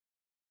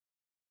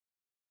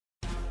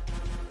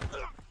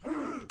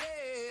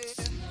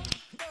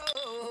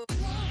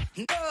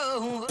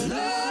No,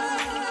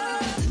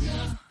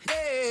 love,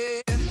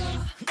 yeah.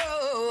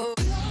 No,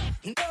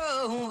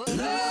 no,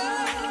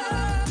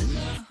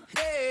 love,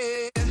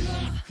 yeah.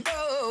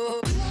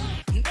 No,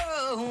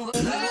 no,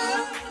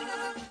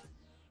 love.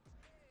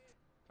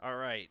 All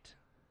right.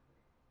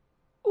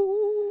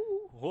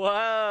 Ooh.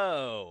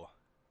 Whoa.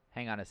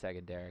 Hang on a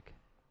second, Derek.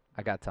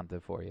 I got something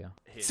for you.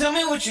 Tell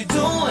me what you're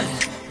doing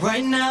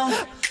right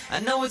now.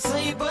 I know it's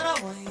late, but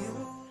I want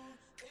you.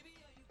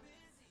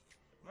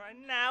 Right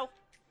now.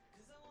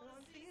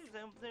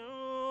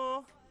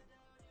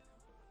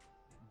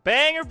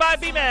 Banger by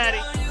B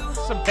Maddie.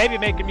 Some baby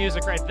making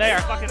music right there.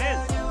 It fucking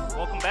is.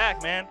 Welcome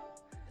back, man.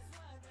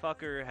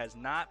 Fucker has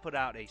not put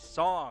out a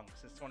song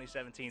since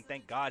 2017.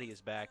 Thank God he is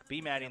back.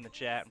 B Maddie in the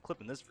chat. I'm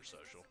clipping this for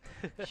social.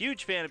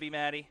 Huge fan of B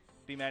Maddie.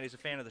 B Maddie's a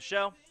fan of the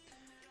show.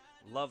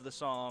 Love the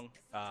song.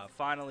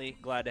 Finally,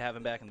 glad to have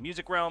him back in the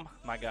music realm.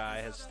 My guy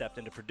has stepped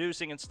into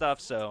producing and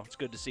stuff, so it's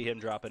good to see him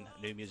dropping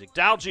new music.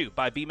 Dalju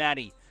by B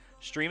Maddie.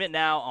 Stream it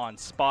now on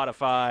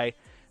Spotify.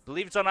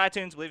 Believe it's on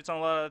iTunes. Believe it's on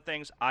a lot of other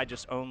things. I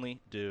just only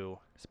do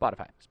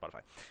Spotify.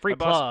 Free My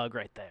boss- plug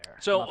right there.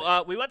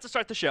 So we went to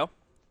start the show,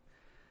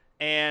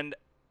 and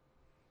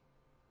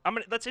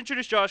let's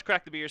introduce Josh.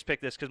 Crack the beers. Pick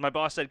this because my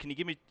boss said, "Can you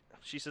give me?"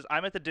 She says,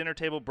 "I'm at the dinner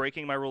table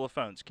breaking my rule of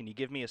phones. Can you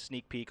give me a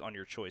sneak peek on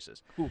your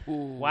choices?"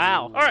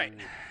 Wow. All right.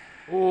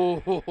 Who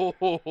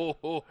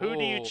Who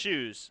do you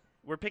choose?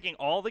 We're picking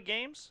all the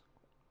games.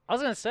 I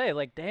was gonna say,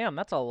 like, damn,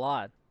 that's a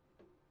lot.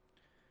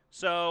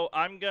 So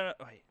I'm gonna.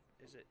 Wait,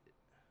 is it?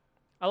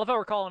 I love how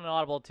we're calling an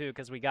audible too,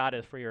 because we got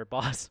it for your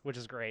boss, which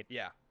is great.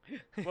 Yeah.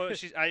 Well,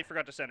 I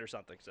forgot to send her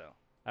something. So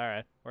All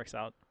right, works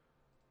out.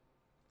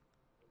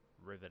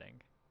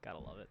 Riveting. Gotta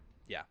love it.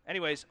 yeah.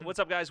 Anyways, what's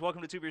up, guys?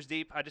 Welcome to Two Beers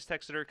Deep. I just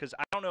texted her because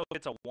I don't know if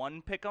it's a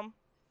one pick'em,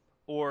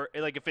 or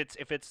like if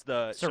it's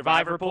the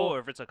Survivor pool, or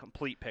if it's a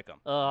complete pick'em.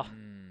 Ugh.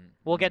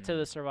 We'll get to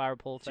the Survivor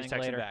pool She's thing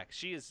texting later. back.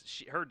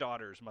 Her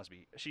daughters must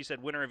be. She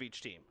said winner of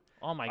each team.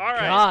 Oh my All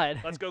right,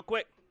 god. let's go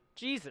quick.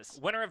 Jesus.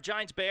 Winner of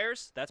Giants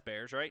Bears. That's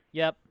Bears, right?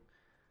 Yep.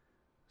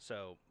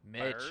 So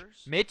Mitch.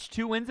 Bears. Mitch,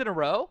 2 wins in a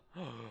row?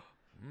 Watch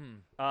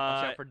Uh,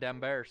 out for them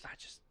Bears. I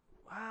just.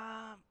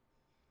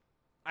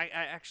 I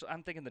actually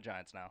I'm thinking the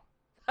Giants now.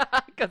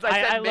 Because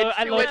I said Mitch,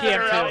 I 2 low wins key in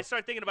am a too. row. I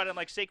started thinking about it. I'm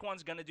like,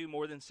 Saquon's gonna do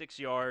more than 6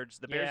 yards.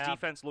 The Bears' Yeah.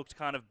 defense looked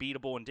kind of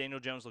beatable, and Daniel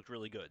Jones looked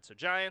really good. So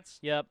Giants.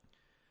 Yep.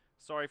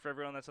 Sorry for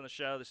everyone that's on the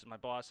show. This is my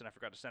boss, and I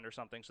forgot to send her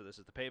something, so this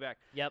is the payback.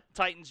 Yep.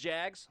 Titans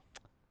Jags.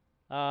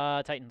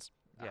 Titans.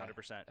 Yeah.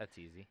 100%. That's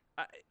easy.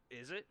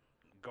 Is it?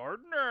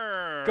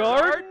 Gardner.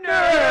 Gardner!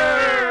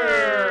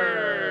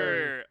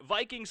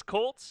 Vikings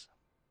Colts.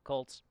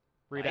 Colts.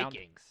 Rebound.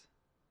 Vikings.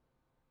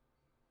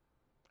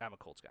 I'm a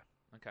Colts guy.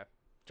 Okay.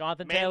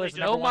 Jonathan Mainly Taylor's just-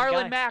 number No one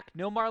Marlon guy. Mack.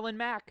 No Marlon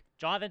Mack.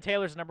 Jonathan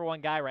Taylor's the number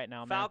one guy right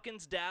now, man.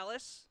 Falcons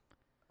Dallas.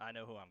 I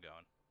know who I'm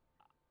going.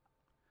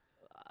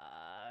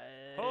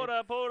 Hold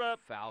up.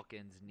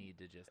 Falcons need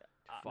to just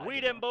We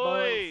fucking them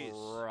boys.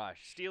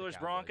 crush the Steelers Cowboys.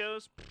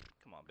 Broncos.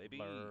 Come on, baby.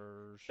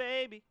 Burrs.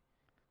 Baby.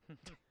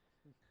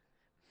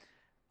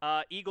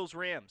 Eagles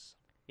Rams.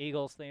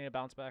 Eagles thinking to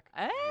bounce back.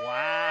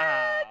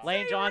 Wow.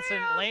 Lane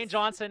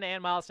Johnson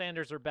and Miles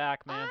Sanders are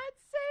back, man. I'd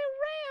say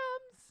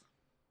Rams.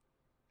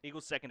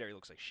 Eagles secondary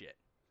looks like shit.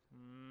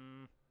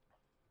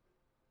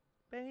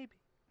 Baby.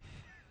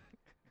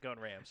 Going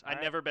Rams. I All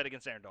right. never bet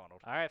against Aaron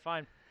Donald. All right,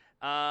 fine.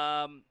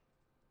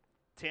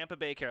 Tampa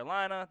Bay,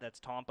 Carolina. That's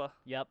Tampa.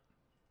 Yep.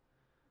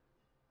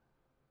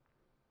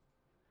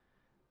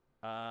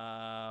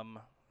 I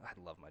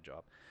love my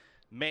job.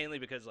 Mainly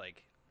because,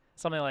 like,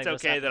 Something like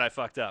it's this. okay that I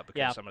fucked up because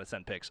Yeah. I'm going to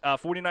send picks.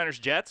 49ers,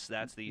 Jets.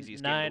 That's the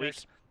easiest game of the week.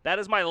 Niners. That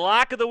is my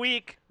lock of the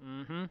week.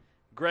 Mm-hmm.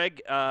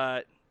 Greg,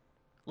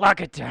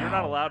 Lock it down. you're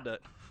not allowed to.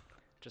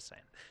 Just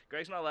saying.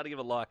 Greg's not allowed to give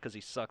a lock because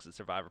he sucks at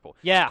Survivor Pool.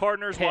 Yeah.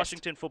 Cardinals, pissed.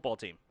 Washington football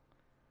team.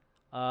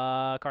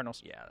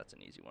 Cardinals. Yeah, that's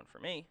an easy one for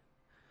me.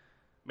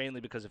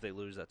 Mainly because if they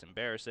lose, that's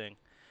embarrassing.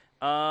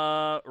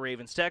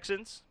 Ravens,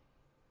 Texans.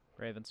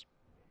 Ravens.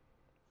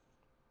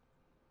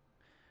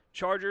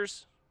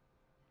 Chargers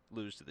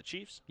lose to the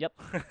Chiefs. Yep.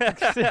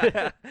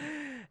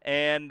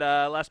 And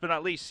last but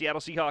not least,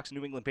 Seattle Seahawks,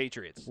 New England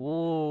Patriots.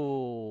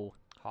 Ooh.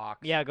 Hawks.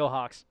 Yeah, go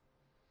Hawks.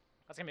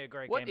 That's going to be a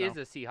great What game, is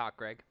though. a Seahawk,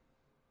 Greg?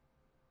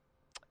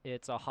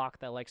 It's a hawk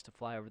that likes to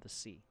fly over the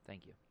sea.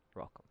 Thank you.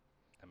 You're welcome.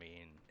 I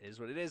mean, it is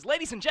what it is.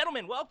 Ladies and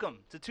gentlemen, welcome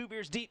to Two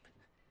Beers Deep,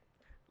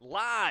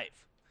 live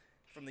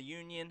from the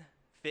Union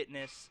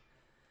Fitness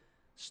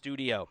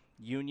studio.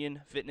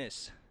 Union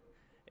Fitness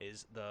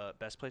is the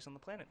best place on the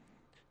planet.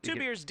 Two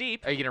Beers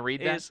Deep Are you gonna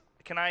read that? is.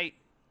 Can I?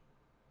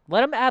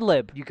 Let him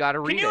ad-lib. You gotta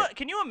read it.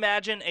 Can you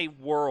imagine a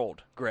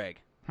world,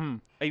 Greg? Hmm.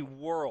 A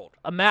world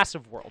A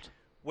massive world.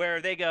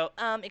 where they go,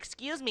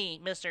 Excuse me,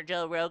 Mr.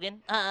 Joe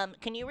Rogan.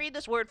 Can you read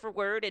this word for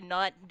word and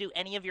not do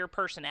any of your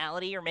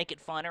personality or make it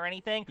fun or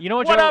anything? You know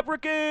what, "What Joe? up,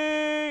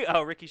 Ricky?"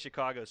 Oh, Ricky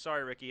Chicago.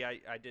 Sorry, Ricky. I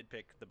did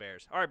pick the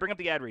Bears. All right, bring up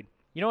the ad read.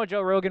 You know what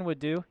Joe Rogan would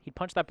do? He'd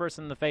punch that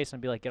person in the face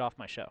and be like, "Get off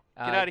my show."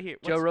 Get outta here.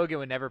 Joe What's- Rogan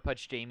would never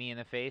punch Jamie in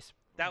the face,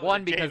 That was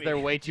One, a because Jamie. they're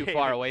way too Jamie.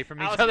 far away from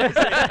I each was other.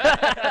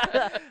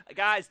 gonna say-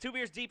 Guys, Two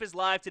Beers Deep is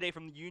live today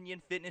from the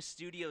Union Fitness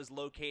Studios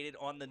located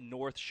on the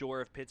North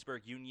Shore of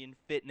Pittsburgh. Union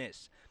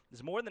Fitness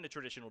is more than a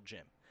traditional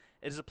gym.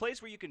 It is a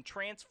place where you can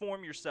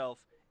transform yourself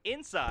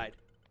inside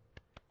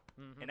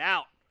and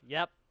out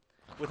Yep.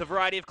 with a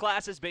variety of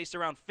classes based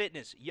around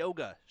fitness,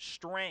 yoga,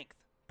 strength,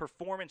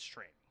 performance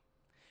training.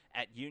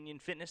 At Union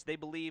Fitness, they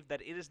believe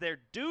that it is their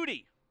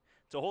duty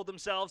to hold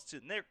themselves to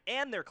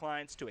their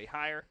clients to a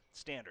higher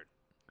standard.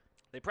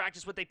 They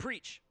practice what they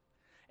preach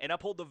and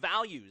uphold the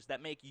values that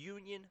make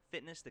Union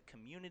Fitness the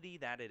community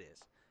that it is.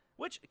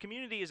 Which,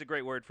 community is a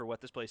great word for what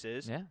this place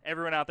is. Yeah.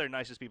 Everyone out there,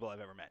 nicest people I've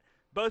ever met.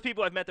 Both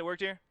people I've met that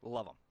worked here,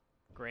 love them.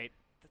 Great.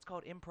 That's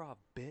called improv,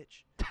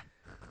 bitch.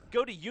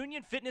 Go to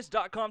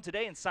unionfitness.com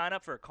today and sign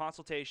up for a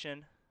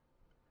consultation.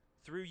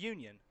 Through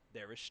Union,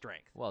 there is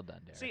strength. Well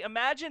done, Derek. See,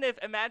 imagine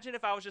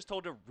if I was just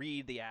told to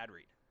read the ad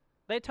read.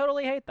 They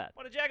totally hate that.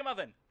 What a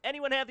jagamuffin.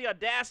 Anyone have the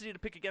audacity to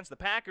pick against the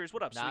Packers?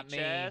 What up, Not sweet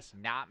me. Chaz?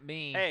 Not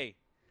me. Hey.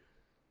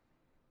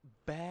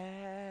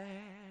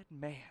 Bad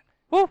man.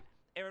 Woo!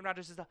 Aaron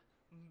Rodgers is a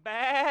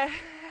bad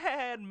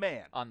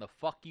man. On the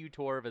fuck you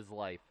tour of his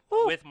life.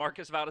 With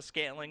Marcus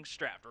Valdez-Scantling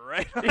strapped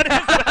right on his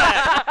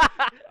back.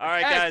 All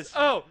right, guys.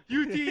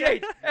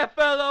 S-O-U-T-H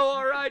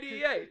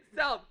F-L-O-R-I-D-A.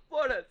 South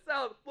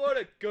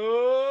Florida,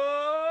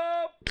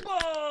 go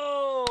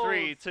Bulls!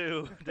 3,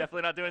 2.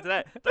 Definitely not doing it to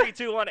that. 3,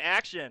 2, 1,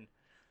 action.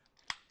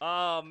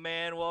 Oh,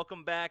 man.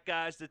 Welcome back,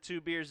 guys, to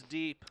Two Beers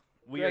Deep.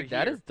 We are Greg,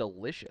 that here is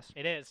delicious.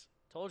 It is.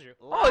 Told you.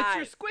 Oh, it's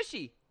your live.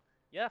 squishy.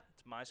 Yeah.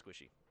 It's my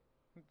squishy.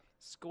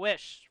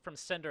 Squish from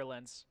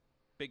Cinderlands.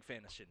 Big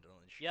fan of Schindler.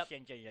 Yep.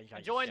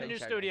 I joined the new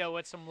studio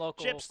with some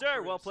local.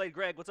 Chipster, well crews. played,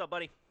 Greg. What's up,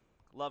 buddy?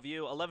 Love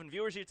you. 11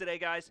 viewers here today,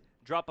 guys.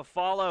 Drop a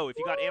follow if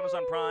you got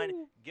Amazon Prime.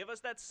 Give us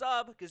that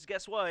sub, because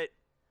guess what?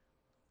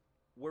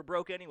 We're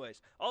broke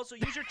anyways. Also,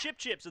 use your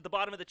chips at the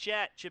bottom of the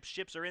chat.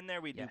 Chips are in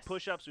there. We do Yes.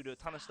 push-ups. We do a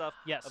ton of stuff.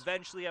 Yes.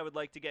 Eventually, I would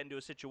like to get into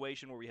a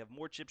situation where we have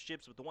more chips,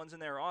 but the ones in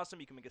there are awesome.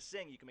 You can make us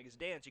sing. You can make us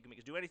dance. You can make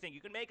us do anything.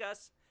 You can make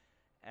us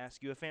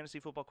ask you a fantasy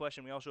football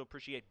question. We also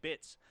appreciate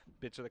bits.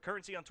 Bits are the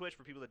currency on Twitch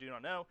for people that do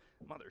not know.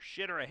 Mother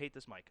shitter, I hate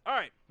this mic. All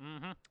right.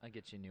 Mm-hmm. I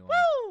get you a new one.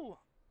 Woo!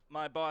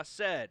 My boss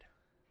said,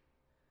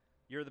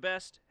 "You're the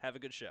best. Have a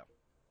good show."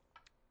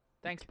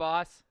 Thanks,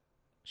 boss.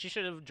 She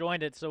should have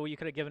joined it so you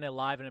could have given it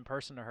live and in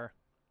person to her.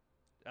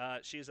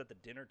 She is at the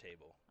dinner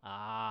table.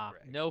 Ah.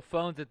 Greg. No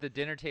phones at the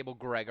dinner table,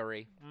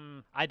 Gregory.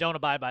 I don't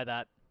abide by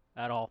that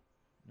at all.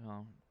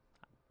 No,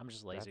 I'm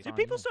just lazy. That's Do on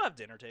people you. still have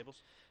dinner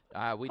tables? We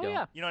Oh, don't.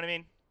 yeah. You know what I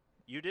mean?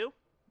 You do?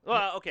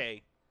 Well,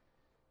 okay.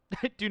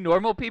 Do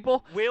normal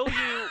people? Will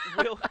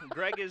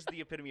Greg is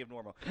the epitome of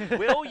normal.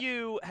 Will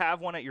you have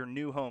one at your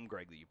new home,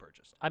 Greg, that you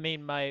purchased? I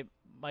mean, my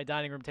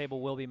dining room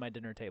table will be my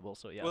dinner table,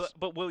 so yes.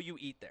 But will you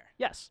eat there?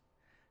 Yes.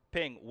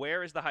 Ping,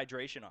 where is the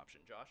hydration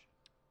option, Josh?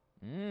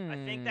 I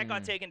think that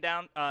got taken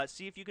down.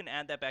 See if you can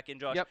add that back in,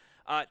 Josh. Yep.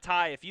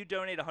 Ty, if you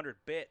donate 100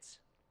 bits,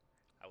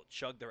 I will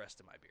chug the rest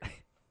of my beer.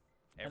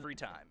 Every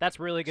time. That's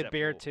really good Except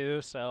beer we'll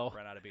too, so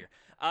Run out of beer.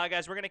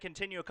 Guys, we're going to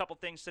continue a couple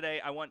things today.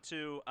 I want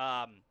to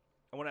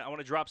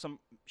drop some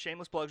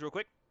shameless plugs real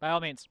quick. by all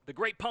means. The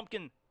Great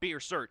Pumpkin Beer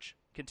Search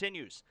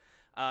continues.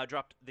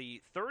 Dropped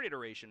the third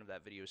iteration of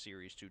that video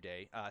series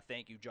today.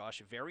 Thank you,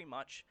 Josh, very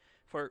much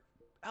for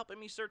helping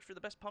me search for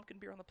the best pumpkin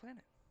beer on the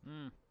planet.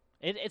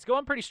 It's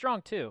going pretty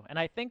strong too, and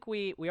I think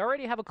we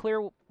already have a clear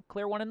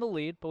one in the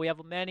lead, but we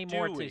have many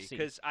more Do to we? see.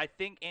 Because I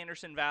think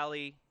Anderson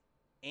Valley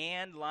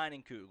and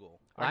Leinenkugel.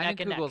 Are neck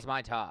and neck. Leinenkugel's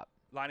my top.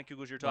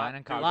 Leinenkugle's your top?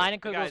 Leinenkugel.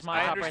 Leinenkugel's Guys,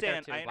 my I top right there,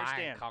 understand. too. I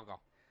understand.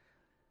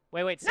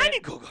 Wait, say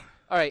it. Leinenkugel.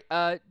 All right,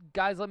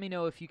 guys, let me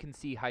know if you can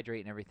see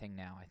hydrate and everything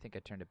now. I think I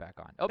turned it back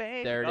on. Oh,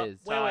 Baby. there it is.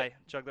 Ty,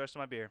 chug the rest of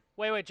my beer.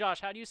 Wait, Josh,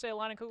 how do you say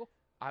Leinenkugel?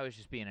 I was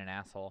just being an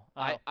asshole.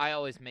 Oh. I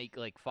always make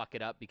fuck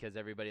it up because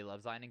everybody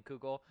loves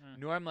Leinenkugel.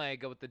 Normally I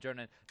go with the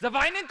German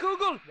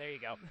Weinenkugel. There you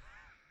go.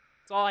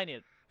 That's all I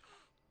need.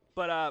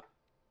 But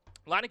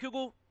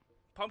Leinenkugel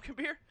pumpkin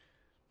beer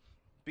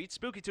beats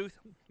Spooky Tooth,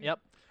 Yep.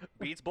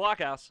 beats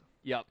Blockhouse.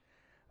 Yep.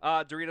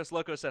 Doritos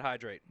Loco said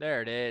hydrate.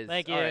 There it is.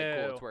 Thank All right,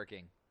 you. cool. It's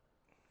working.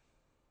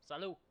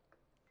 Salud.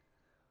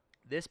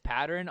 This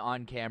pattern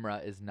on camera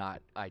is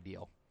not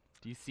ideal.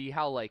 Do you see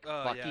how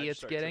fucky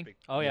it's getting?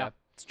 Oh yeah, Yep.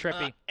 it's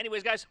trippy.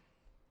 Anyways, guys,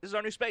 this is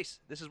our new space.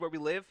 This is where we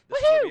live. This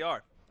is where we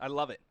are. I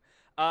love it.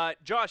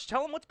 Josh,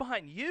 tell them what's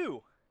behind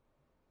you.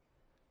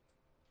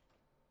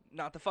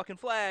 Not the fucking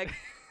flag,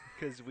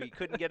 because we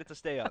couldn't get it to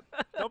stay up.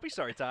 Don't be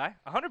sorry, Ty.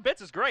 100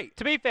 bits is great.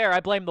 To be fair, I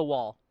blame the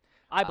wall.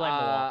 I blame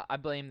the wall. I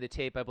blame the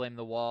tape. I blame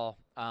the wall.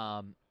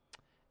 And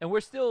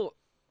we're still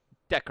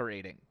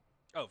decorating.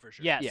 Oh, for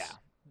sure. Yes. Yeah.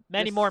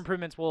 Many This- more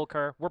improvements will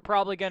occur. We're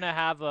probably gonna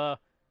have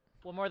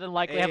we'll more than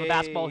likely have a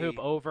basketball hoop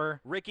Hey.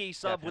 over. Ricky,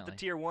 sub with the Definitely.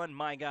 tier 1,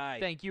 my guy.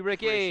 Thank you,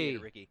 Appreciate Ricky.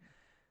 it, Ricky.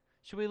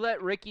 Should we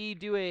let Ricky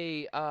do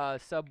a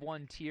sub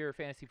 1 tier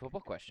fantasy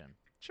football question?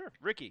 Sure.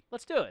 Ricky,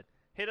 Let's do it.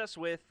 hit us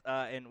with,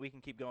 and we can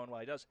keep going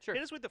while he does. Sure.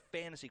 Hit us with the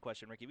fantasy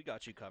question, Ricky. We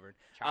got you covered.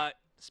 Ciao.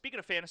 Speaking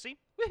of fantasy,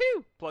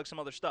 Woohoo! plug some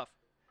other stuff.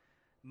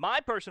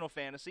 My personal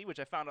fantasy, which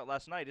I found out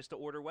last night, is to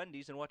order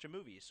Wendy's and watch a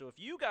movie. So if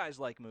you guys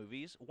like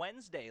movies,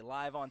 Wednesday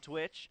live on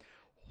Twitch.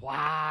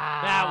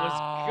 Wow. That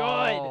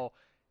was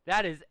good.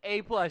 That is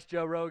A+,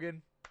 Joe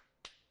Rogan.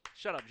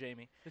 Shut up,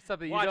 Jamie. It's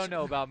something you Watch don't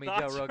know about me, Joe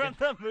thoughts Rogan.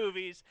 from the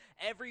movies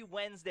every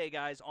Wednesday,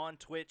 guys, on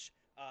Twitch.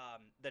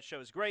 That show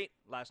is great.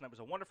 Last night was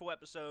a wonderful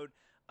episode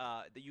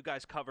that you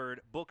guys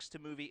covered books to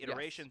movie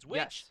iterations,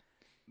 which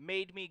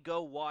made me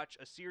go watch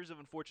A Series of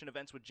Unfortunate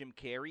Events with Jim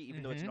Carrey,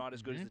 even though it's not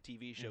as good as the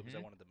TV show because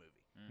I wanted the movie.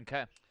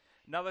 Okay.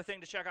 Another thing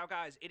to check out,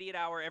 guys, Idiot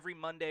Hour every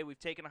Monday. We've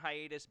taken a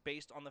hiatus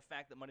based on the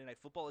fact that Monday Night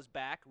Football is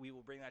back. We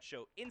will bring that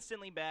show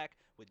instantly back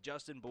with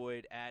Justin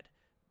Boyd at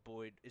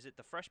Boyd. Is it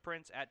the Fresh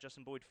Prince at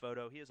Justin Boyd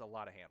Photo? He has a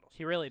lot of handles.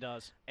 He really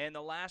does. And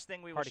the last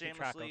thing we will Hard to keep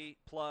track of. shamelessly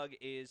plug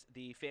is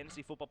the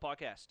Fantasy Football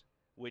Podcast,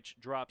 which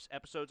drops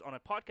episodes on a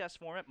podcast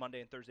format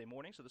Monday and Thursday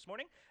morning, so this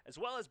morning, as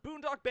well as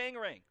Boondock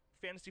Bangarang,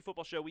 fantasy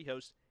football show we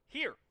host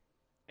here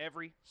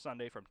every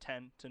Sunday from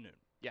 10 to noon.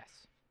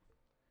 Yes.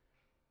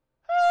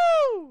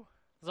 Woo!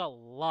 There's a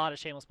lot of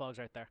shameless plugs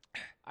right there.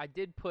 I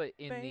did put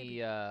in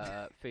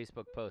the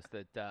Facebook post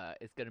that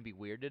it's going to be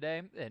weird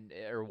today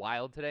or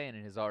wild today, and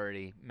it has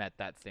already met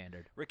that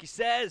standard. Ricky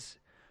says,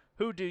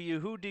 who do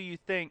you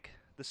think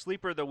the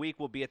sleeper of the week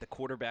will be at the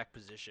quarterback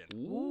position?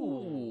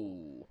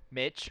 Ooh.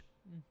 Mitch.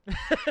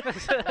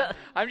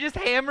 I'm just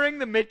hammering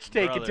the Mitch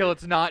take Brother. until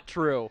it's not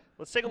true.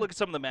 Let's take a look at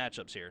some of the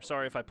matchups here.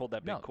 Sorry if I pulled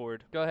that big No.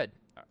 cord. Go ahead.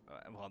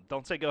 Well,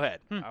 don't say go ahead.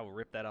 I will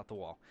rip that out the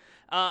wall.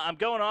 I'm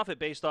going off it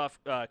based off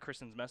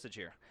Kristen's message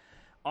here.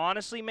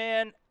 Honestly,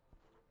 man,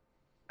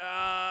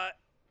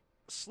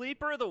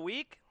 sleeper of the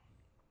week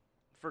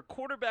for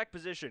quarterback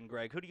position,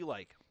 Greg, who do you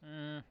like?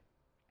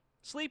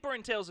 Sleeper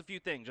entails a few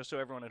things, just so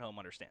everyone at home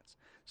understands.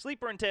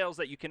 Sleeper entails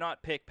that you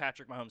cannot pick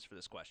Patrick Mahomes for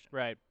this question.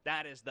 Right.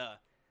 That is the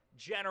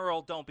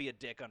general don't be a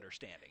dick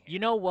understanding. You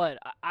know what?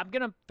 I'm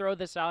going to throw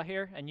this out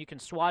here, and you can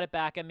swat it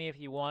back at me if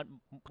you want.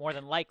 More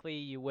than likely,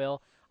 you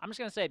will. I'm just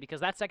going to say,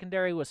 because that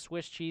secondary was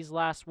Swiss cheese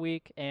last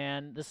week,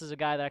 and this is a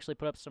guy that actually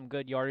put up some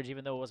good yardage,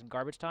 even though it wasn't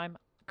garbage time.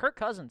 Kirk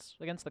Cousins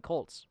against the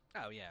Colts.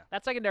 Oh, yeah.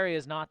 That secondary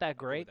is not that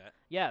great. That.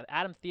 Yeah,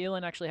 Adam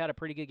Thielen actually had a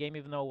pretty good game,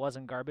 even though it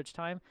wasn't garbage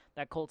time.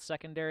 That Colts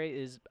secondary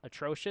is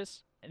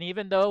atrocious. And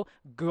even though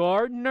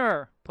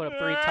Gardner put up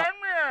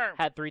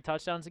had 3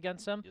 touchdowns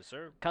against him, Yes,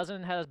 sir.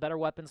 Cousins has better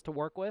weapons to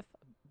work with.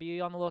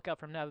 Be on the lookout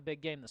for him to have a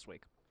big game this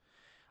week.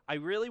 I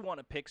really want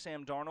to pick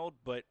Sam Darnold,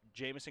 but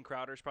Jamison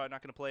Crowder is probably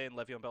not going to play, and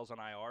Le'Veon Bell's on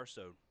IR,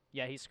 so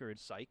Yeah, he's screwed.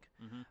 psych.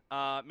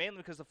 Mainly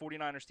because the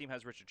 49ers team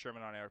has Richard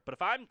Sherman on IR. But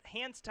if I'm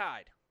hands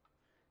tied,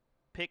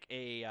 pick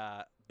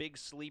a big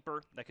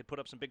sleeper that could put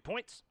up some big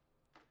points.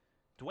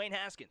 Dwayne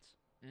Haskins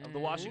of the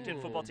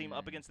Washington football team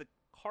up against the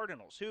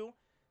Cardinals, who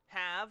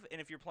have, and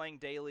if you're playing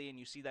daily and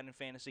you see that in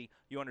fantasy,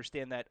 you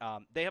understand that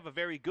they have a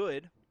very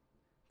good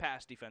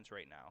pass defense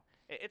right now.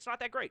 It's not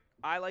that great.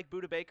 I like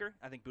Budda Baker.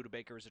 I think Budda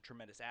Baker is a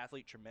tremendous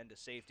athlete,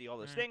 tremendous safety, all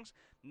those things.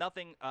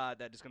 Nothing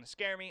that is going to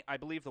scare me. I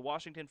believe the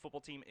Washington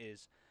football team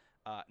is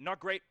not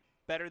great,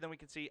 better than we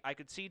could see. I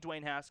could see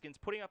Dwayne Haskins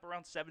putting up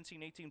around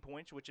 17, 18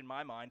 points, which in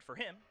my mind, for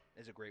him,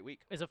 is a great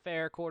week. Is a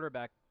fair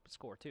quarterback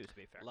score, too, to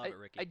be fair. Love it,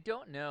 Ricky. I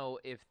don't know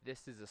if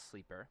this is a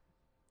sleeper,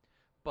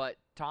 but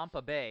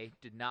Tampa Bay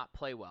did not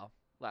play well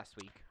last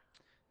week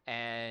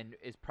and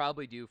is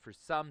probably due for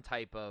some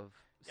type of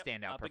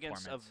standout up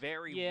performance. against a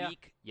very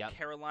weak Yep.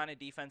 Carolina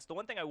defense. The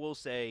one thing I will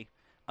say,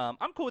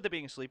 I'm cool with it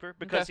being a sleeper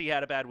because he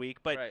had a bad week,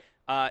 but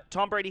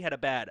Tom Brady had a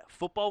bad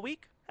football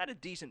week, had a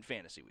decent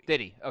fantasy week. Did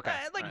he? Okay.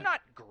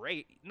 Not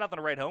great. Nothing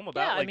to write home about.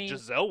 Yeah, I like, mean,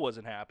 Giselle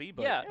wasn't happy,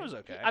 but it was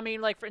okay. I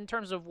mean, like, in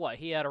terms of what?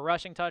 He had a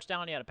rushing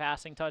touchdown, he had a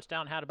passing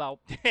touchdown, had about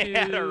He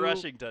had a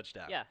rushing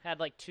touchdown. Yeah, had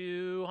like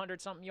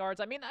 200-something yards.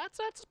 I mean,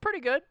 that's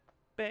pretty good.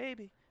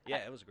 Baby. Yeah,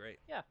 it was great.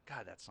 Yeah.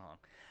 God, that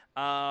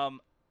song.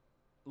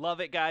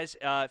 Love it, guys.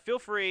 Feel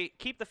free.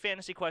 Keep the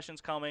fantasy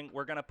questions coming.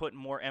 We're going to put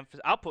more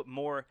emphasis.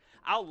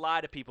 I'll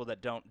lie to people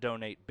that don't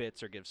donate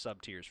bits or give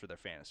sub-tiers for their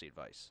fantasy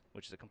advice,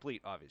 which is a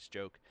complete obvious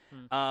joke.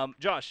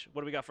 Josh,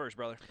 what do we got first,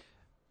 brother?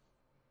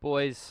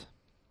 Boys,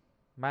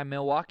 my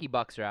Milwaukee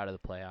Bucks are out of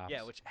the playoffs.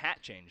 Yeah, which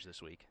hat changed this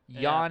week.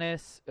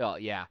 Giannis. Oh,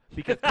 yeah.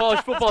 Because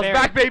college football's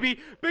back, baby.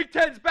 Big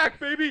Ten's back,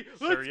 baby.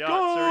 Let's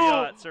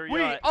go. Sir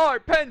We Yacht. are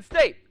Penn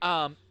State.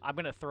 I'm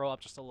going to throw up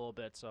just a little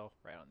bit, so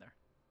right on there.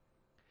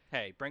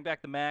 Hey, bring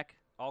back the MAC.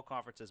 All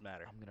conferences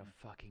matter. I'm going to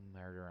fucking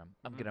murder him.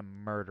 I'm going to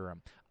murder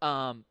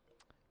him.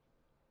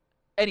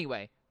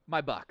 Anyway,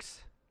 my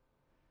Bucks.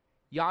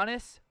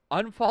 Giannis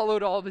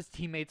unfollowed all of his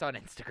teammates on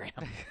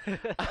Instagram.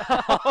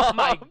 Oh,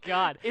 my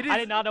God. I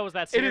did not know it was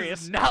that It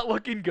serious. is not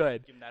looking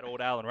good. Give him that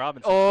old Allen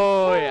Robinson.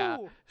 Oh, yeah.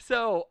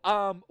 So,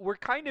 we're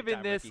kind of Good in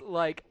time, this, Ricky.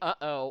 like,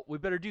 we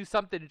better do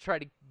something to try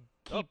to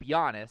keep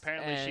Giannis.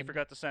 Apparently, she and-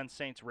 forgot to send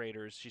Saints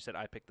Raiders. She said,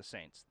 I picked the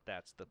Saints.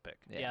 That's the pick.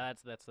 Yeah,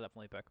 that's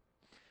definitely a pick.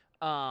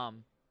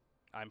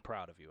 I'm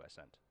proud of you, I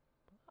sent.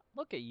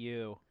 Look at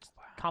you.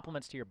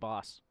 Compliments to your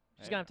boss.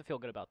 She's going to have to feel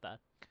good about that.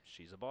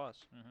 She's a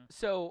boss.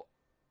 So,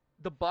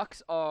 the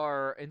Bucks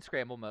are in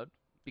scramble mode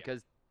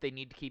because they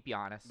need to keep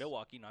Giannis.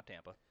 Milwaukee, not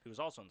Tampa, who was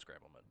also in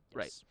scramble mode.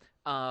 Right.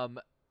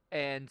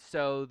 And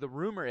so the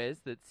rumor is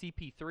that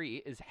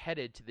CP3 is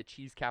headed to the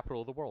cheese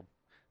capital of the world.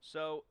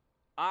 So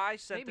I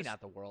sent Maybe this, not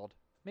the world.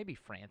 Maybe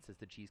France is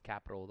the cheese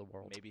capital of the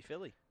world. maybe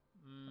Philly.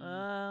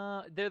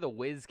 They're the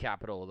whiz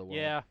capital of the world.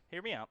 Yeah.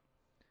 Hear me out.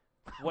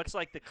 What's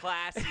like the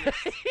classiest?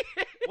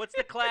 What's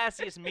the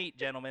classiest meat,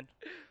 gentlemen?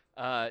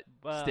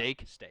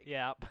 Steak. Steak.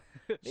 Yeah.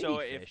 So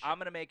Maybe if fish. I'm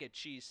gonna make a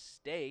cheese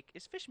steak,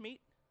 is fish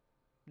meat?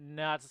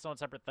 No, it's its own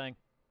separate thing.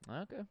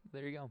 Okay,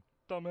 there you go.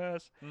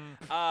 Dumbass.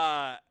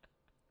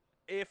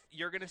 If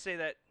you're gonna say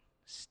that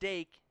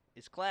steak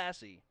is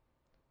classy,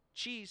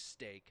 cheese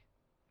steak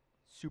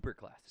Super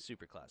classy.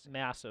 super classy.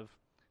 Massive.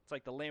 It's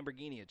like the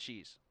Lamborghini of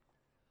cheese.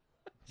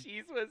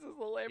 Cheese whiz is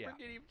the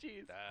Lamborghini of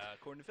cheese.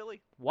 According to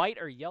Philly. White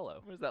or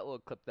yellow? Where's that little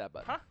clip that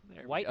button? Huh?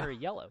 There we White go. or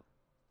yellow?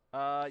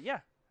 Yeah,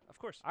 of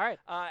course. All right.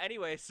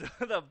 Anyway, so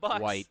the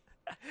Bucks. White.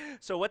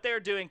 So what they're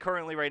doing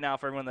currently right now,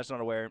 for everyone that's not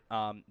aware,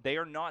 they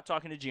are not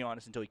talking to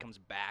Giannis until he comes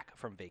back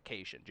from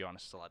vacation.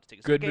 Giannis is allowed to take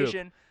his Good move.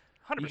 vacation.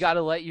 100%. You got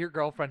to let your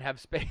girlfriend have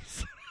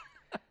space.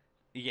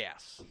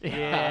 Yes.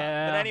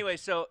 Yeah. But anyway,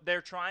 so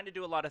they're trying to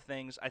do a lot of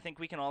things. I think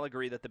we can all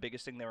agree that the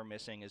biggest thing they were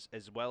missing, is,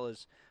 as well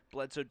as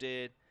Bledsoe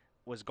did,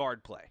 was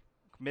guard play.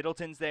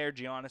 Middleton's there,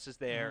 Giannis is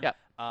there. Yep.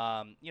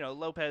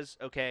 Lopez,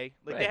 okay.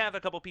 Like Right. they have a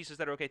couple pieces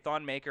that are okay.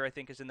 Thon Maker, I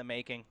think, is in the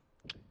making.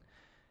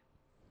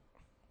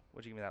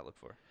 What'd you give me that look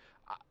for?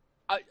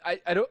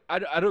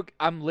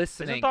 I'm Is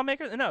listening. it Thon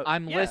Maker? No.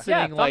 I'm yeah. listening.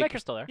 Yeah, like Thon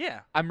Maker's still there. Yeah.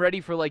 I'm ready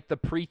for like the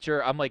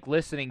preacher. I'm like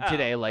listening Oh,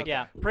 today. Like, okay.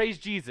 Yeah. praise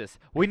Jesus.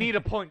 We need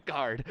a point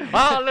guard.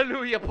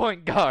 Hallelujah,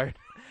 point guard.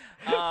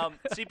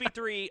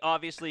 CP3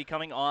 obviously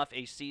coming off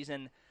a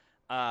season,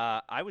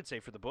 I would say,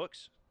 for the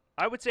books.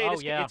 I would say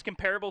it's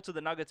comparable to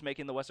the Nuggets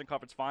making the Western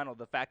Conference Final.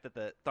 The fact that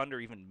the Thunder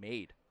even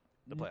made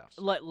the playoffs.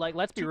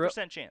 Let's be real.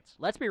 2% chance.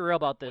 Let's be real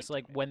about this. Points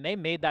Like made. when they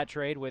made that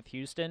trade with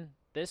Houston,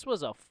 this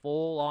was a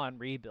full-on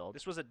rebuild.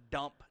 This was a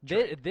dump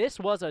trade. This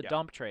was a Yeah.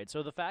 dump trade.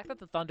 So the fact that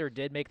the Thunder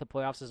did make the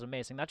playoffs is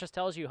amazing. That just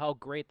tells you how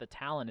great the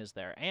talent is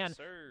there, and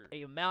Sir.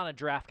 the amount of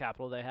draft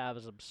capital they have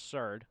is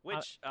absurd.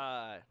 Which,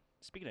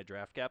 speaking of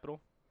draft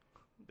capital,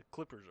 the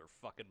Clippers are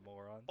fucking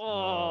morons.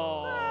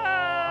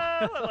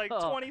 Like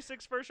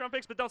 26 first-round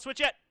picks, but don't switch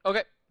yet.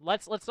 Okay.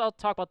 Let's all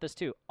talk about this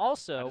too. I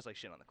Also, just like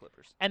shit on the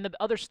Clippers. and the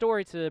other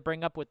story to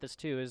bring up with this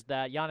too is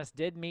that Giannis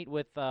did meet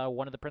with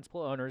one of the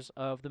principal owners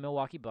of the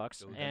Milwaukee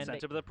Bucks, and Sent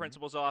to the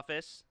principal's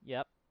office.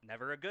 yep,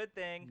 Never a good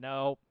thing.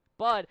 no.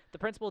 But the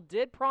principal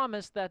did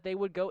promise that they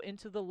would go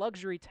into the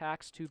luxury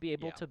tax to be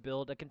able Yeah. to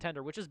build a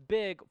contender, which is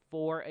big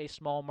for a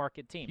small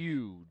market team.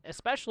 Huge.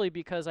 Especially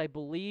because I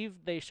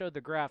believe they showed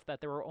the graph that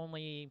there were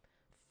only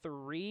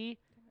 3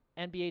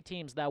 NBA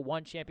teams that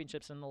won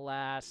championships in the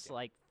last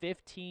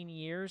 15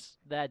 years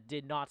that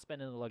did not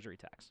spend in the luxury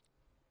tax.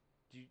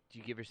 Do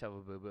you give yourself a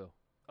boo-boo?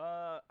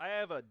 I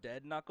have a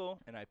dead knuckle,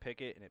 and I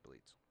pick it, and it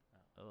bleeds.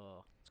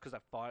 Oh. It's because I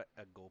fought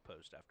a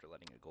goalpost after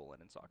letting a goal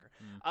in soccer.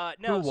 Mm.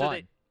 No, Who so won?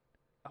 they.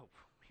 Oh,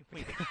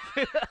 we,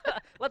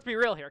 Let's be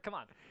real here. Come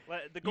on.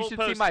 the You should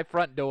goalpost. see my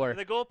front door.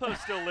 The goalpost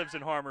still lives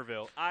in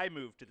Harmerville. I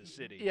moved to the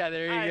city. Yeah,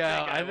 there you I go.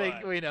 think I think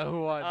won. we know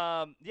who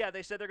won. Yeah,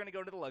 they said they're going to go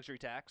into the luxury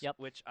tax, Yep.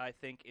 which I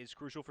think is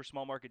crucial for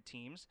small market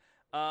teams.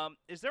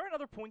 Is there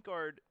another point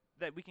guard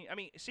that we can? I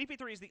mean,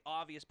 CP3 is the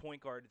obvious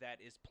point guard that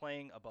is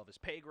playing above his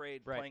pay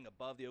grade, Right. playing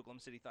above the Oklahoma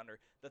City Thunder.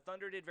 The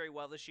Thunder did very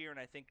well this year, and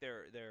I think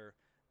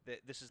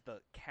this is the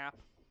cap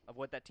of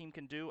what that team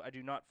can do. I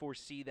do not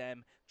foresee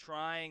them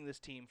trying this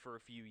team for a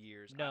few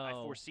years. I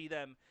No. foresee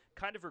them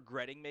kind of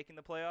regretting making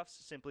the playoffs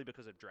simply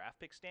because of draft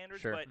pick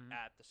standards. Sure. But Mhm.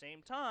 at the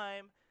same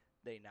time,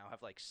 they now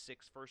have like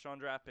 6 first-round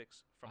draft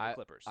picks from the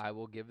Clippers. I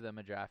will give them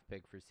a draft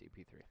pick for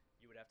CP3.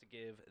 You would have to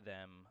give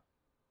them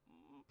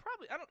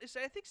probably. I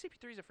think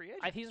CP3 is a free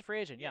agent. He's a free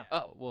agent, yeah.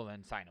 Oh, well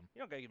then sign him. You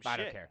don't gotta give him I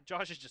shit. don't care.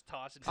 Josh is just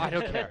tossing. I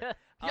don't care.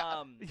 Yeah.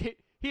 Um,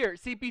 Here,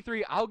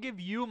 CP3, I'll give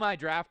you my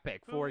draft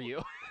pick for Who-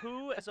 you.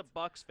 who, as a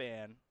Bucks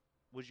fan,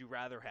 would you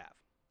rather have?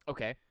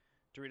 Okay.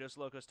 Doritos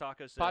Locos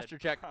Tacos said, Posture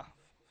check.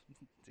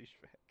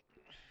 Douchebag.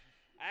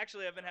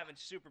 Actually, I've been having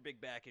super big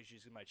back issues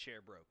because my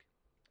chair broke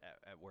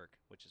at work,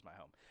 which is my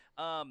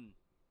home.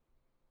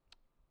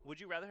 Would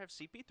you rather have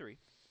CP3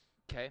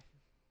 Okay.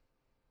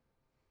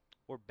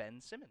 or Ben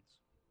Simmons?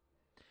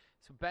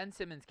 So Ben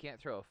Simmons can't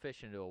throw a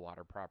fish into a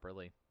water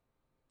properly.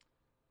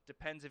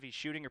 Depends if he's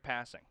shooting or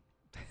passing.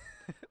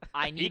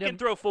 I He need can him.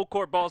 throw full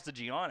court balls to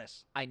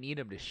Giannis. I need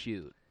him to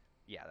shoot.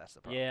 Yeah, that's the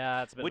problem. Yeah,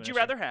 that's a bit Would of you an issue.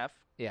 rather have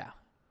Yeah.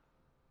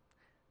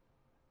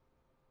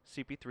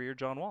 CP3 or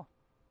John Wall?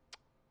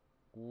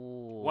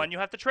 Ooh. One you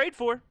have to trade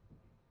for.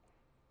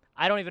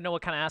 I don't even know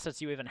what kind of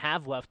assets you even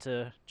have left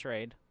to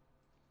trade.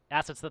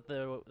 Assets that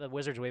the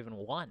Wizards will even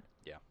won.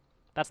 Yeah.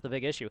 That's the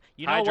big issue.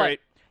 You know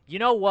Hydrate. what? You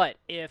know what?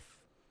 If,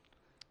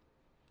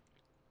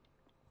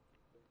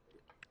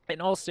 in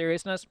all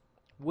seriousness,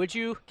 would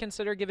you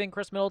consider giving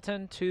Chris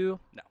Middleton to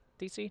No.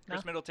 DC?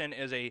 Chris No? Middleton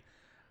is a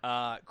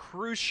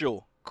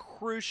crucial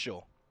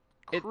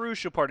It-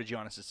 part of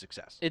Giannis'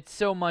 success. It's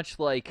so much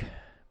like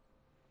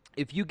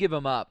if you give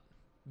him up,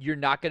 you're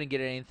not going to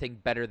get anything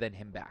better than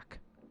him back.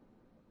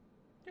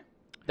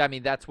 I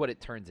mean, that's what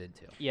it turns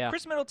into. Yeah.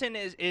 Chris Middleton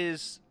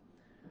is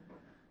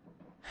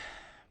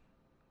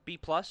B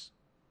plus.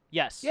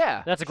 Yes.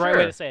 Yeah, That's a great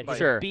way sure, to say it. He's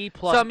sure. a B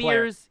plus Some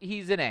player. years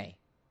he's an A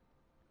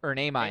or an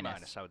A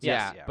minus. I would say.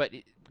 Yeah, Yeah. but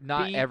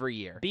not B- every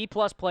year. B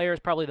plus player is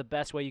probably the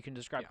best way you can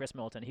describe Chris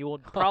Middleton. He will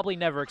probably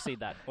never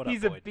exceed that. What up,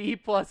 He's a Boyd? B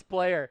plus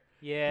player.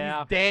 Yeah.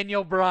 He's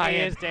Daniel Bryan.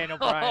 He is Daniel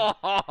Bryan.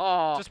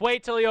 Just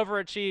wait till he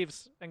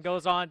overachieves and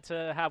goes on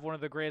to have one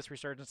of the greatest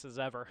resurgences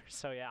ever.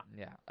 So, yeah.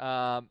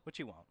 yeah. What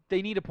you want?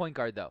 They need a point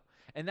guard, though.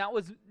 And that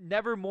was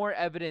never more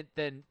evident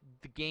than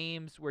the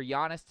games where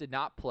Giannis did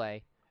not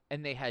play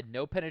and they had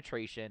no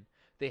penetration.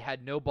 They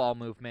had no ball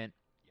movement.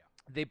 Yeah.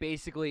 They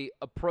basically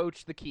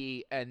approached the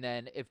key, and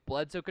then if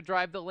Bledsoe could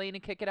drive the lane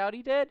and kick it out,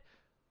 he did.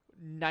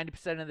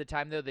 90% of the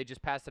time, though, they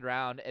just passed it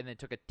around and then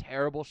took a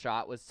terrible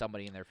shot with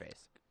somebody in their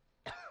face.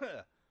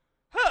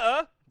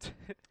 Huh?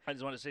 I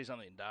just wanted to say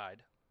something and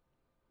died.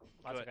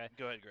 That's Go okay. ahead.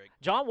 Go ahead, Greg.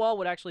 John Wall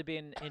would actually be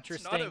an It's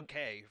interesting. not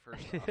okay.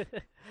 First off.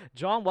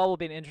 John Wall will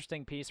be an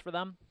interesting piece for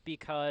them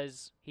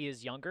because he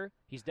is younger.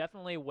 He's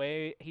definitely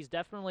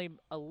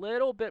a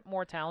little bit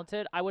more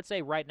talented. I would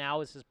say right now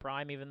is his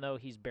prime, even though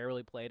he's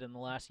barely played in the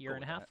last year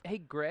and a half. Hey,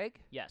 Greg,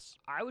 Yes.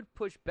 I would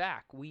push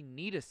back. We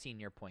need a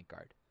senior point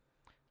guard.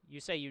 You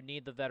say you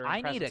need the veteran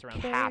I need a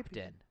presence around.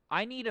 captain.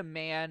 I need a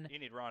man. You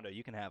need Rondo.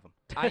 You can have him.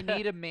 I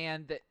need a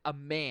man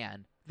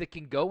that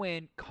can go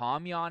in,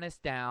 calm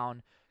Giannis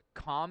down,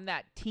 calm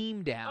that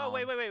team down. Oh,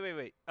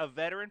 wait. A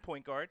veteran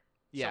point guard.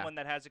 Yeah. Someone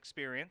that has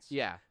experience.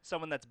 Yeah.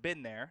 Someone that's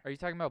been there. Are you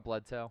talking about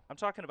Bledsoe? I'm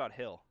talking about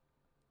Hill.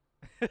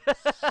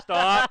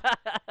 Stop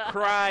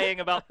crying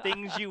about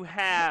things you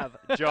have,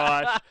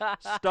 Josh.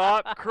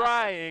 Stop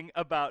crying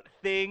about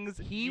things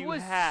He you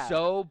was have.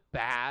 so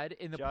bad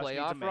in the Josh needs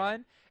a playoff man.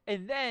 run,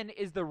 and then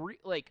is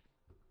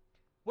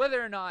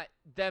whether or not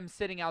them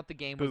sitting out the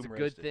game was a Boom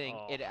good roasted. thing.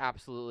 Oh. It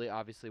absolutely,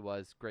 obviously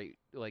was great.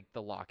 Like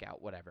the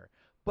lockout, whatever.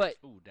 But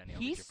Ooh, Denny, I'll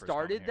he get your first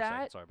started comment here in a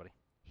second. that. Sorry, buddy.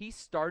 he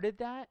started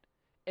that,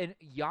 and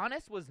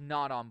Giannis was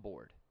not on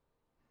board.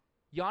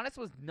 Giannis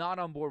was not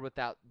on board with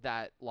that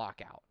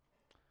lockout,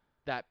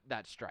 that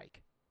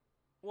strike.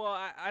 Well,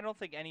 I don't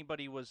think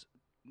anybody was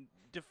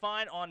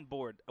define on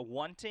board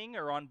wanting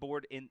or on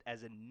board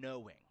as in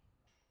knowing.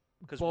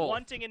 Because Both.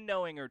 wanting and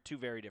knowing are two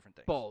very different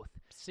things. Both.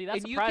 See,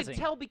 that's and surprising. you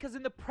can tell because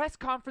in the press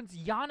conference,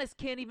 Giannis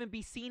can't even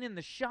be seen in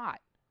the shot.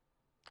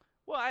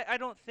 Well, I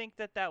don't think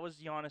that was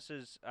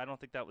Giannis's. I don't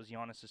think that was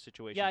Giannis's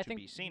situation Yeah, I to think-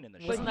 be seen in the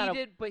Wasn't shot.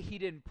 that But he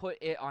didn't put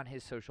it on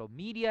his social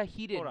media.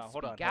 He didn't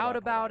Hold on, speak out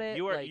about it.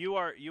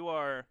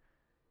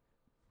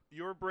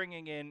 You're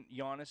bringing in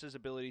Giannis's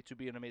ability to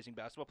be an amazing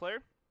basketball player,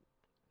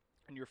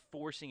 and you're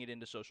forcing it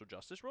into social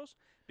justice roles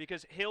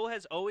because Hill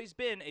has always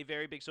been a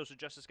very big social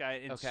justice guy.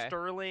 In Okay.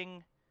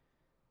 Sterling,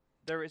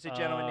 there is a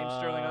gentleman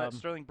named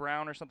Sterling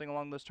Brown or something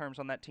along those terms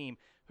on that team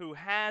who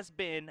has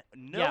been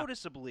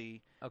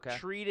noticeably Okay.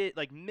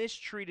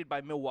 mistreated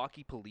by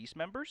Milwaukee police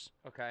members.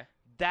 Okay.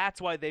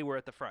 That's why they were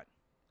at the front.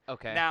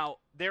 Okay. Now,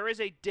 there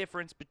is a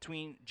difference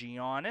between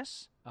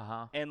Giannis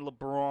Uh-huh. and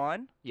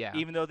LeBron. Yeah.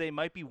 Even though they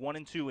might be 1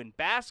 and 2 in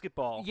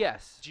basketball,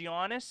 Yes.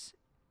 Giannis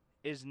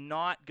is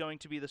not going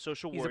to be the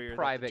social He's a warrior. that the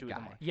private two of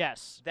them guy. are.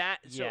 Yes. So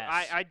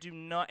Yes. I do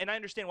not, and I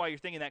understand why you're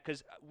thinking that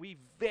because we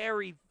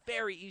very,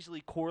 very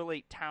easily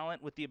correlate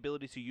talent with the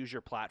ability to use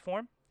your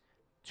platform.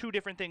 Two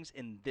different things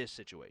in this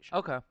situation.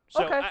 Okay.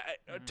 So okay.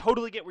 I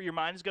totally get where your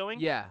mind's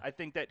going. Yeah. I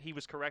think that he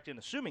was correct in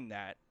assuming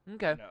that.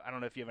 Okay. No, I don't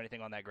know if you have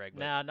anything on that, Greg.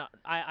 But No,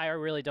 I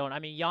really don't. I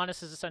mean,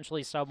 Giannis is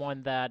essentially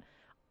someone that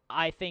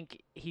I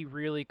think he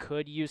really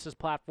could use his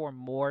platform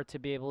more to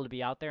be able to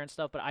be out there and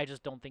stuff, but I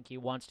just don't think he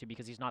wants to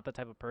because he's not the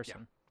type of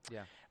person.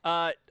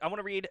 I want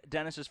to read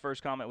Dennis's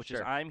first comment, which is,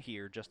 Sure. I'm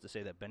here just to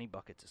say that Benny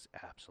Buckets is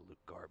absolute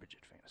garbage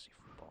at fantasy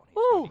football. And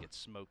he's going to get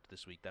smoked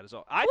this week. That is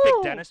all. I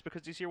picked Dennis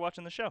because he's here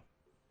watching the show.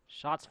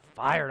 Shots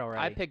fired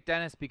already. I picked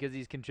Dennis because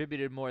he's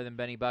contributed more than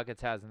Benny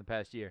Buckets has in the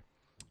past year.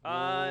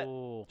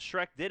 Ooh.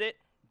 Shrek did it.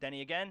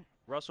 Denny again.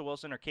 Russell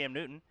Wilson or Cam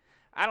Newton.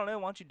 I don't know.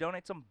 Why don't you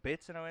donate some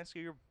bits and I'll answer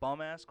your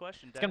bum-ass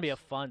question, It's going to be a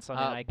Dennis. fun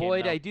Sunday night game.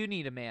 Boyd, though. I do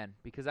need a man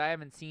because I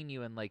haven't seen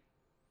you in like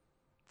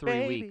 3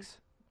 Baby. weeks,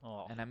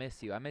 Oh. and I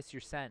miss you. I miss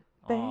your scent.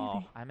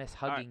 Oh. I miss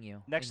right, hugging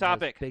you. next in those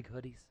topic. Big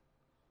hoodies.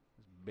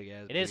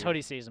 Big-ass It is beard.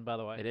 hoodie season, by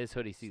the way. It is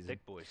hoodie season.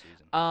 Thick boy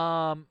season.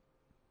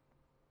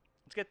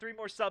 Let's get 3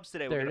 more subs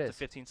today. There We're it get up is. to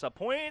 15 sub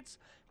points.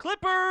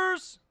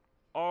 Clippers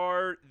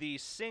are the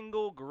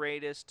single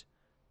greatest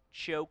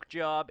choke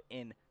job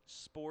in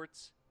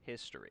sports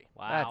history.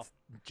 Wow. That's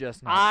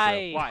just not I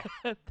true.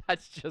 Why?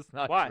 That's just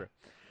not Why?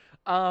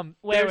 true.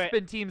 Wait, There's wait.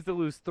 been teams to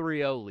lose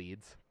 3-0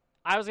 leads.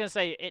 I was going to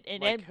say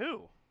it Like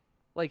who?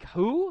 Like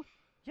who?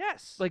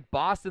 Yes. Like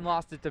Boston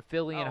lost it to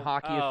Philly in Oh,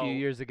 hockey a few oh.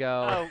 years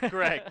ago. Oh,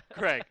 Greg.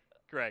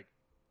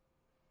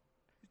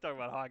 He's talking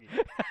about hockey.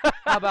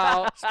 How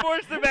about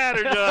Sports that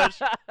matter, Josh.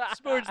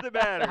 Sports that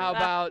matter. how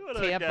about What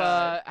a guy.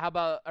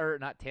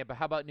 Tampa?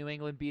 How about New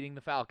England beating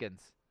the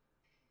Falcons?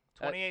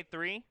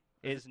 28-3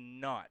 is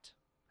not.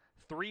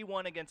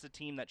 3-1 against a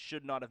team that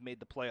should not have made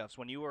the playoffs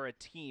when you are a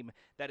team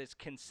that is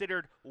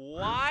considered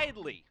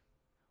widely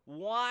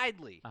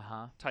Uh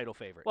huh. title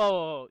favorites.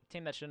 Whoa,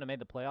 team that shouldn't have made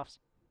the playoffs.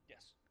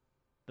 Yes.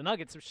 The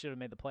Nuggets should have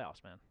made the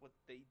playoffs, man. Well,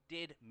 they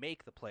did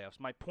make the playoffs.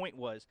 My point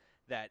was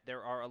that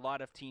there are a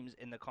lot of teams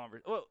in the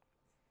conference. Well,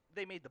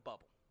 they made the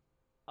bubble.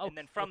 Oh, And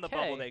then from the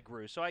bubble they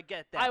grew. So I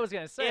get that. I was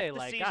gonna say, if the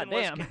like, season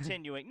goddamn. was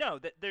continuing. No,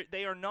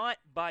 they are not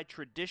by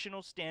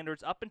traditional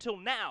standards up until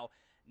now.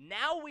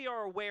 Now we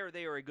are aware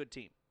they are a good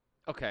team.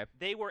 Okay.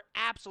 They were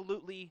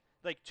absolutely,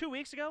 like 2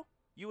 weeks ago,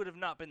 you would have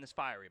not been this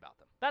fiery about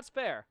them. That's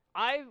fair.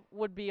 I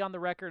would be on the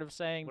record of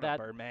saying What that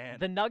up, Birdman?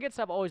 the Nuggets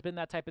have always been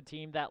that type of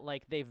team that,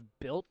 like, they've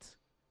built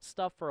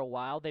stuff for a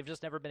while. They've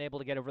just never been able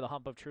to get over the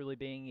hump of truly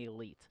being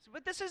elite.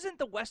 But this isn't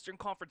the Western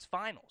Conference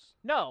Finals.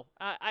 No,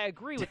 I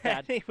agree with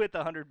that. With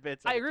 100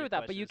 bits. I agree with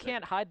that, but you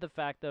can't hide the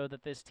fact, though,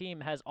 that this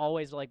team has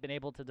always, like, been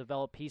able to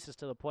develop pieces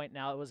to the point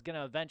now it was going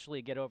to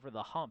eventually get over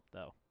the hump,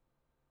 though.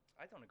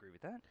 I don't agree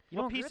with that. You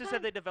What don't agree with pieces that?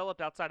 have they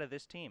developed outside of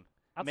this team?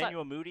 Outside-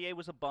 Emmanuel Mudiay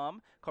was a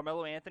bum.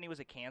 Carmelo Anthony was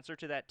a cancer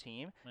to that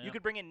team. Yeah. You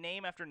could bring in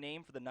name after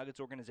name for the Nuggets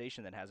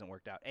organization that hasn't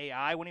worked out.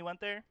 AI when he went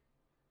there.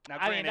 Now,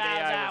 I mean, granted, that-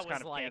 AI that was kind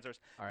was of like- cancerous.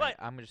 All But- right.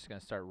 I'm just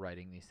gonna start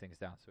writing these things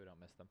down so we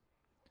don't miss them.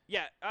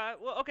 Yeah,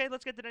 well, okay,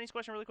 let's get to Denny's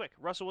question really quick.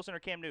 Russell Wilson or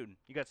Cam Newton?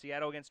 You got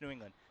Seattle against New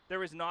England.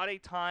 There is not a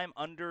time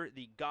under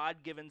the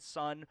God-given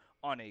sun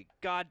on a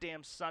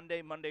goddamn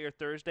Sunday, Monday, or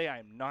Thursday. I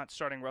am not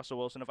starting Russell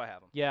Wilson if I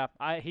have him. Yeah,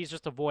 he's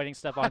just avoiding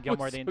Stephon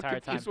Gilmore the entire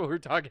time. What we were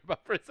talking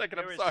about for a second.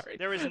 I'm sorry.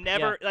 There is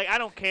never like I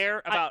don't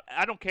care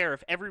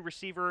if every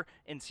receiver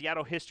in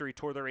Seattle history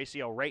tore their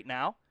ACL right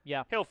now.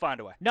 Yeah. He'll find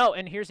a way. No,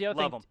 and here's the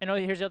other Love thing. him.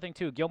 And here's the other thing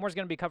too. Gilmore's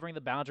going to be covering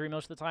the boundary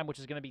most of the time, which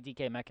is going to be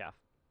DK Metcalf.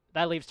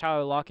 That leaves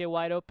Tyler Lockett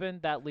wide open.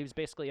 That leaves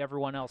basically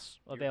everyone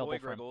else available Your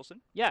boy for Greg him.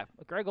 Olsen. Yeah,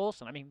 Greg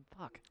Olsen. I mean,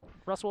 fuck.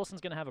 Russell Wilson's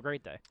going to have a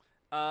great day.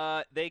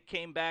 They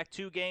came back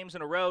 2 games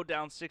in a row,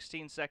 down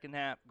 16 second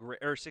half,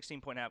 or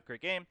 16-point half.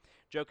 Great game.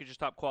 Jokic is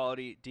top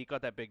quality. D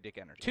got that big dick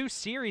energy. 2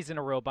 series in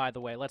a row, by the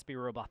way. Let's be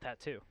real about that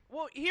too.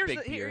 Well, here's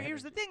Big beer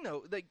here's the energy. thing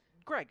though. Like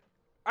Greg,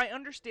 I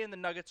understand the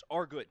Nuggets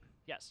are good.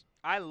 Yes.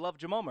 I love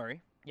Jamal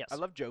Murray. Yes. I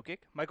love Jokic.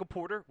 Michael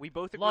Porter. We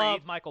both agreed.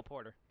 Love Michael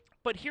Porter.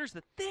 But here's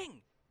the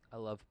thing. I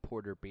love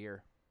porter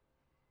beer.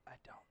 I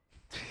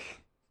don't.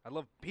 I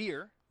love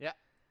beer. Yeah.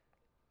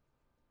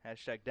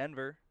 Hashtag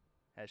Denver.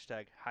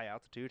 Hashtag high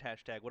altitude.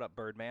 Hashtag what up,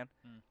 Birdman.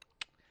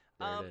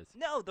 There it is.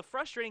 No, the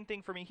frustrating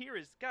thing for me here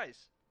is,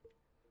 guys,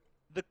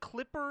 the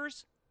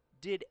Clippers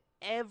did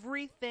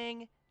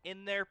everything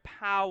in their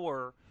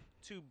power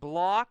to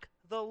block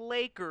the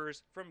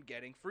Lakers from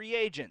getting free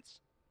agents.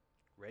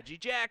 Reggie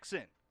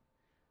Jackson,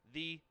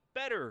 the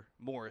better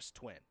Morris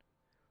twin,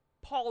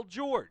 Paul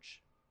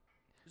George.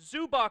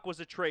 Zubac was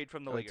a trade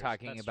from the We're Lakers.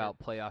 talking That's about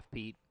playoff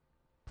Pete.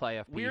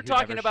 Playoff Pete. We are who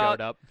talking never about-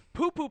 showed up.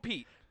 true. Poo Poo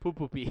Pete. Poo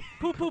poo Pete.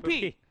 Poo Poo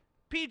Pete.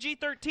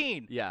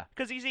 PG-13. Yeah.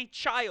 Because he's a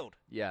child.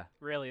 Yeah.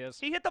 Really is.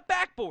 He hit the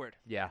backboard.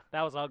 Yeah.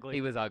 That was ugly.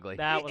 He was ugly.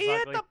 That was he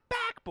hit ugly. the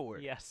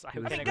backboard. Yes, I He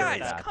was I can mean, agree very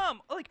with guys, that. bad.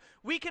 come. Like,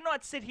 we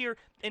cannot sit here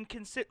and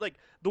consider, like,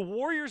 the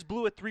Warriors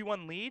blew a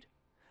 3-1 lead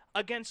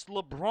against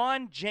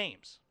LeBron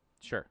James.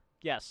 Sure.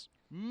 Yes.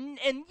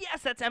 And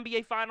yes, that's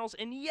NBA Finals,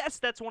 and yes,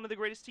 that's one of the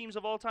greatest teams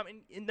of all time,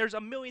 and there's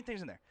a million things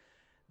in there.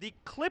 The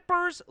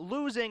Clippers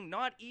losing,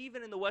 not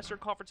even in the Western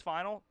Conference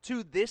Final,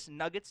 to this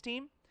Nuggets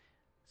team,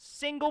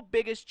 single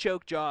biggest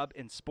choke job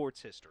in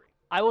sports history.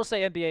 I will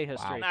say NBA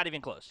history. Not even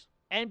close.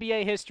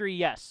 NBA history,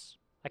 yes.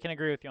 I can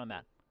agree with you on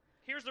that.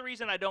 Here's the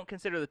reason I don't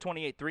consider the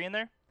 28-3 in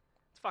there.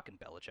 It's fucking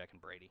Belichick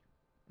and Brady.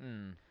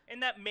 Mm.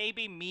 And that may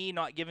be me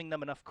not giving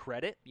them enough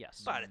credit.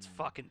 Yes. But it's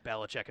fucking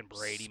Belichick and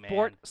Brady,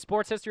 man.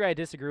 Sports history, I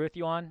disagree with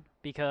you on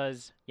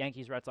because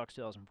Yankees, Red Sox,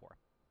 2004.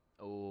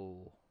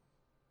 Oh.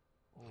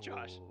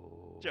 Josh.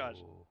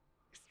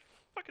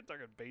 Fucking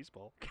talking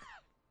baseball.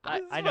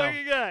 I know.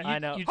 I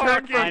know. You I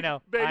turned from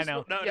know. I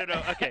Baseball. know.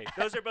 No. Okay,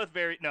 those are both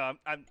very. No,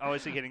 I'm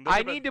obviously kidding.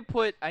 I need to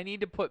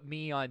put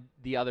me on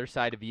the other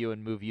side of you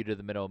and move you to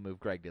the middle and move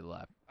Greg to the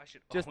left. I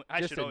should. just- I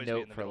just should a always be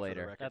note in the for middle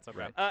later. the record. That's okay.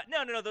 Right.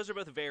 No. Those are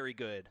both very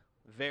good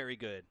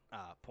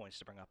points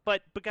to bring up.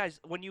 But guys,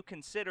 when you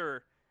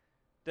consider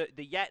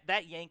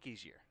that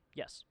Yankees year,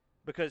 Yes.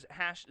 because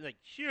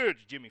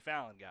huge Jimmy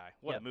Fallon guy.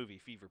 What Yep. a movie,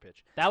 Fever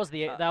Pitch. That was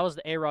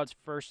the A-Rod's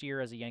first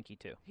year as a Yankee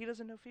too. He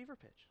doesn't know Fever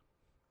Pitch.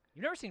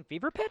 You've never seen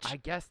Fever Pitch? I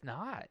guess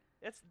not.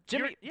 It's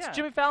Jimmy, yeah. it's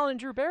Jimmy Fallon and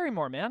Drew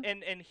Barrymore, man.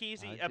 And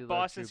he's I do at love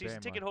Boston, Drew so he's a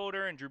ticket Barrymore.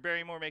 holder, and Drew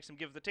Barrymore makes him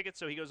give the tickets,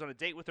 so he goes on a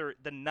date with her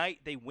the night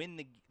they win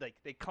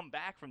they come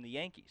back from the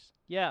Yankees.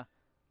 Yeah.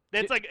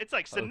 It's Dude-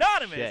 like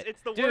synonymous. shit.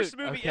 It's the Dude, worst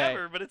movie okay.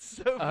 ever, but it's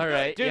so All good.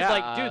 right. Dude, yeah,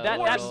 like, dude, that-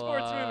 Worst that's-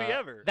 sports movie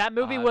ever. That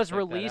movie I'll was check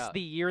that released out.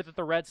 the year that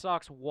the Red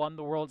Sox won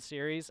the World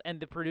Series, and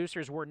the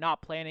producers were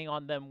not planning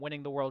on them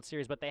winning the World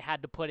Series, but they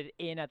had to put it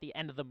in at the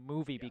end of the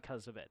movie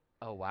because of it.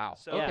 Oh wow.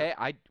 So- Okay.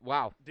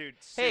 Wow. Dude,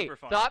 Hey, super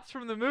fun. thoughts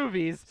from the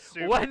movies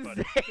Super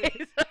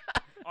Wednesdays.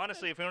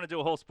 Honestly, if we want to do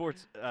a whole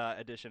sports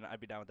edition,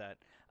 I'd be down with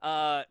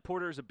that.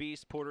 Porter is a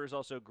beast. Porter is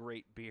also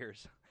great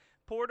beers.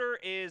 Porter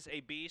is a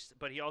beast,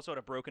 but he also had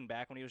a broken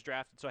back when he was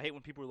drafted, so I hate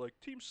when people are like,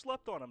 team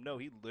slept on him. No,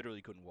 he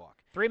literally couldn't walk.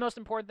 3 most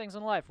important things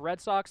in life: Red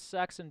Sox,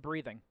 sex, and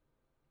breathing.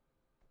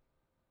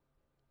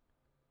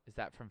 Is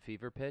that from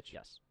Fever Pitch?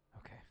 Yes.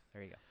 Okay.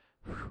 There you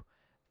go.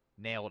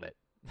 Nailed it.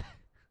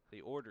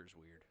 The order's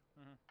weird.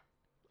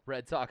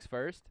 Red Sox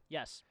first.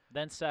 Yes.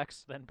 Then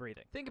sex, then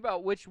breathing. Think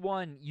about which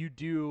one you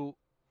do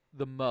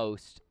the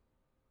most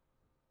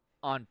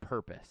on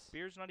purpose.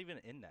 Beer's not even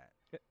in that.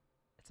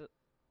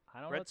 I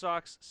don't know. Red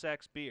Sox,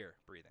 sex, beer,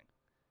 breathing.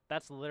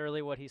 That's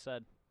literally what he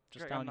said.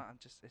 Just Greg, telling I'm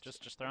you. not,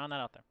 just throwing that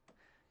out there.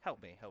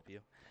 help me, help you.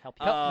 Help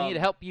you. Help me to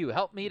help you.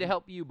 Help me to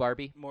help you,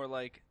 Barbie. More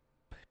like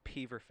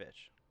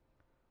Peeverfish.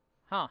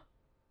 Huh.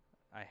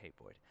 I hate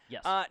Boyd.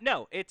 Yes.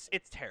 No, it's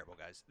terrible,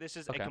 guys. This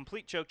is Okay. a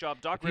complete choke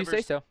job. Doc If you Rivers.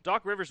 say so.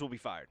 Doc Rivers will be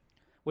fired.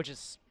 Which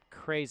is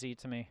crazy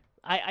to me.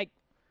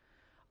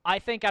 I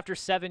think after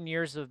 7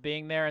 years of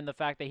being there and the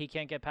fact that he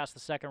can't get past the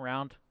second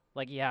round,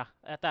 like, yeah,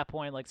 at that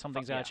point, like,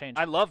 something's got to change.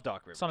 I love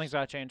Doc Rivers. Something's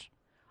got to change.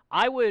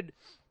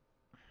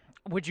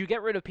 Would you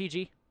get rid of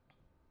PG?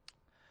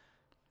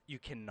 You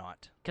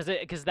cannot.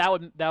 Because that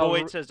would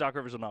Boyd says Doc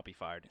Rivers will not be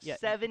fired. Yeah.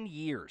 7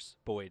 years,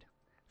 Boyd.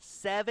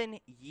 7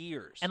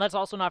 years. And let's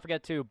also not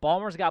forget, too,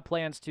 Ballmer's got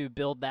plans to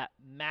build that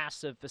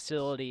massive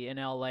facility in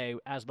L.A.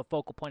 as the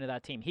focal point of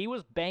that team. He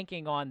was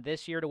banking on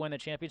this year to win the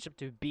championship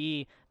to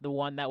be the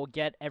one that will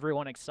get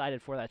everyone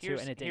excited for that, too,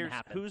 and it didn't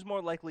happen. Who's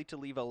more likely to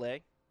leave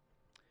L.A.?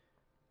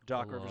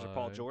 Doc Rivers or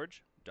Paul Blood.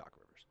 George? Doc Rivers.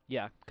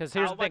 Yeah, because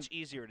here's How the thing. much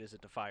easier is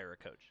it to fire a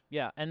coach?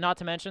 Yeah, and not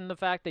to mention the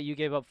fact that you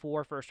gave up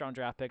 4 first-round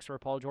draft picks for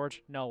Paul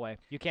George. No way.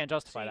 You can't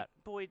justify See, that.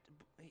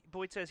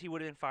 Boyd says he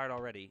would have been fired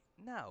already.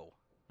 No.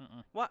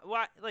 Mm-mm.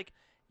 Why? Like,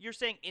 you're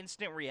saying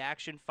instant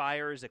reaction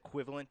fire is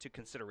equivalent to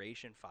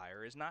consideration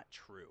fire is not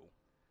true.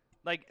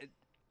 Like,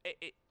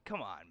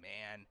 come on,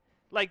 man.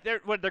 Like, they're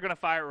gonna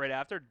fire right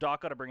after.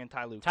 Doc got to bring in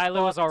Ty Lue. Ty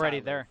Lue was Fuck already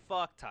Ty Lue. there.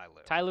 Fuck Ty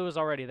Lue. Ty Lue was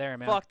already there,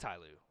 man. Fuck Ty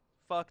Lue.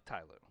 Fuck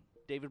Ty Lue.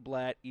 David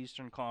Blatt,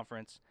 Eastern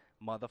Conference,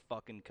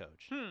 motherfucking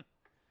coach.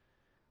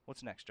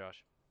 What's next,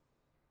 Josh?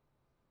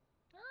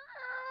 I'm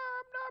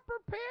not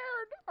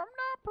prepared. I'm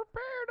not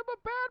prepared. I'm a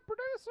bad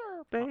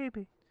producer.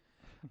 Baby.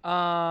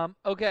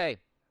 Okay.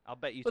 I'll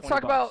bet you Let's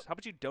 20 talk bucks. about- How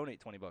about you donate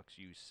 20 bucks,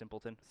 you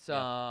simpleton?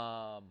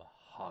 Some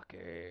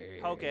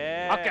hockey.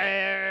 Okay.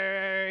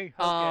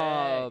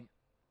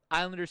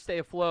 Islanders stay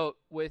afloat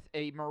with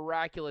a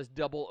miraculous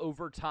double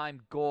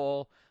overtime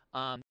goal.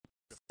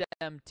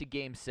 Them to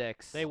Game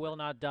 6. They will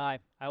not die.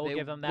 I will They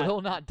give them that.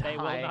 will not They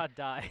will die. not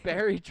die.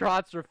 Barry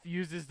Trotz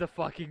refuses to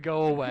fucking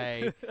go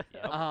away.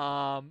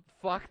 Yep.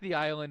 Fuck the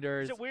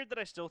Islanders. Is it weird that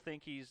I still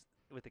think he's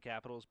with the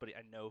Capitals, but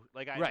I know,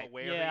 like, I'm Right.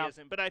 aware Yeah. he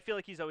isn't, but I feel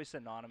like he's always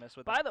synonymous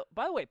with By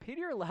the way,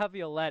 Peter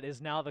Laviolette is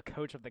now the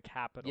coach of the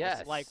Capitals.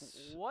 Yes. Like,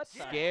 what the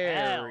hell?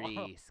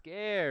 Scary,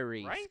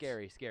 scary,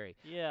 Right? scary.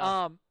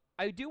 Yeah.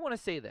 I do want to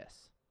say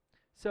this.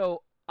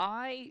 So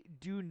I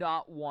do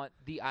not want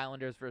the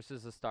Islanders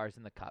versus the Stars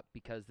in the Cup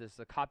because this is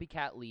a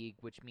copycat league,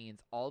 which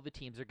means all the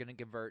teams are going to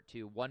convert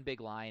to one big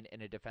line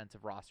and a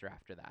defensive roster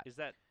after that. Is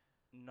that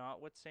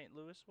not what St.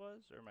 Louis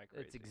was, or am I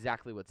crazy? It's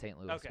exactly what St.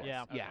 Louis Okay. was.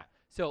 Yeah. Okay. Yeah.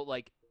 So,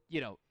 like,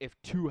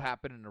 if 2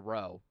 happen in a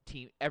row,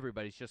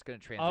 everybody's just going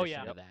to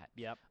transition to that.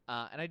 Yep.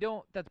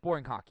 And that's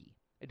boring hockey.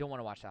 I don't want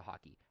to watch that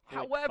hockey. Boyd,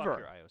 fuck However,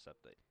 your iOS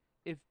update.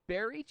 if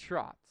Barry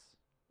Trotz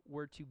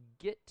were to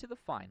get to the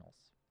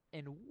finals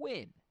and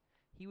win,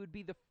 he would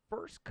be the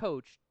first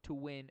coach to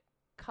win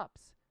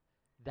cups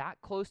that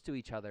close to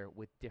each other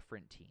with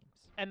different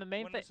teams. And the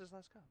main When thing. was his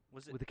last cup?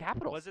 Was it With the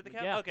Capitals. Was it the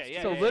Cap? Yeah. Okay,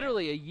 yeah. so yeah,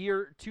 literally a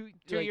year, 2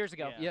 years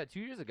ago. Yeah, 2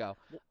 years ago,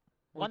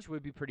 one- which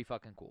would be pretty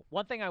fucking cool.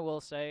 One thing I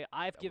will say,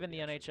 I've That given would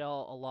the be actually-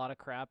 NHL a lot of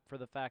crap for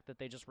the fact that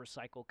they just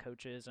recycle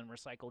coaches and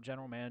recycle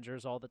general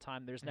managers all the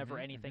time. There's never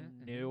Mhm, anything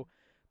mhm, new.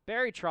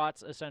 Barry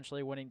Trotz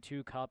essentially winning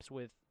 2 cups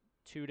with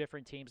 2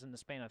 different teams in the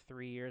span of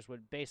 3 years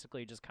would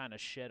basically just kind of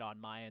shit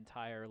on my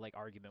entire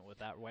argument with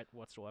that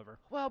whatsoever.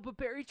 Well, but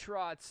Barry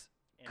Trotz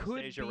could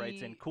Anastasia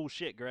writes in, be- cool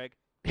shit, Greg.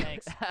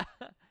 Thanks.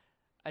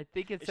 I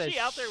think it Is says she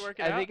out there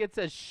working I think it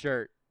says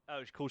shirt.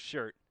 Oh, cool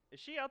shirt. Is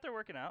she out there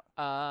working out?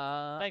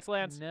 Thanks,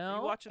 Lance. Are you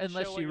No, watching the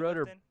unless show she while rode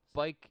you're her lifting?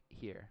 bike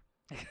here.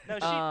 No,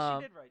 she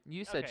Um, did write.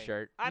 You said Okay.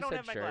 shirt. I You don't said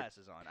have my shirt.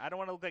 glasses on. I don't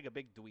want to look like a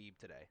big dweeb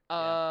today.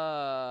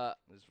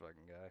 This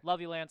fucking guy. Love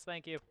you, Lance.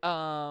 Thank you. Here,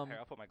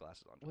 I'll put my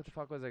glasses on. What the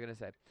fuck was I gonna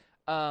say?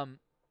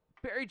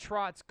 Barry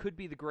Trotz could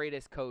be the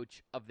greatest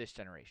coach of this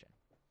generation.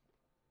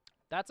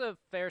 That's a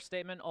fair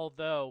statement,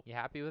 although You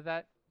happy with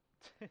that?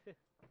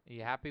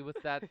 You happy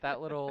with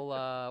that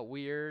little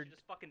weird?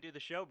 Just fucking do the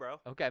show, bro.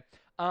 Okay.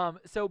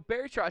 So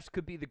Barry Trotz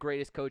could be the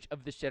greatest coach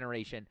of this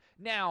generation.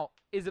 Now,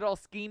 is it all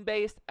scheme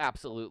based?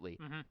 Absolutely.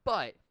 Mhm.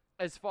 But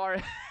as far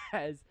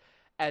as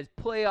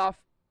playoff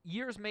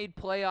years, made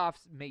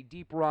playoffs, made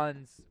deep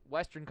runs,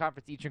 Western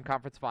Conference, Eastern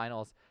Conference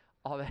Finals,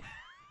 all that.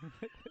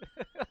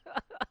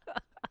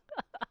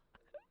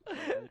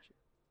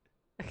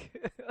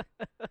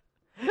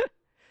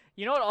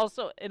 you know what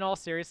also in all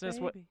seriousness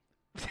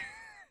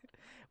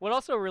what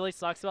also really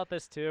sucks about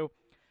this too,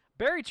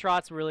 Barry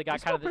Trotz really got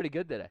He's kind still of pretty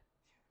good today.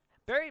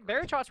 Barry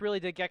Trotz really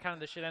did get kind of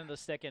the shit end of the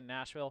stick in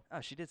Nashville. Oh,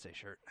 she did say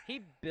shirt.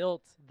 He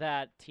built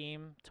that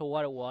team to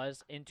what it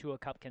was into a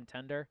cup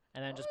contender,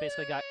 and then just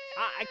basically got.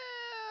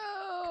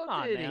 Come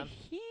on, did man.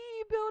 he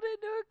build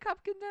into a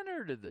cup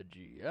contender to the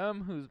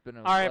GM who's been a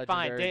All right,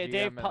 fine. legendary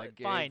Dave GM in Pa- the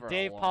game fine. for a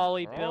Dave long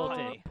Pauly time. built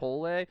it.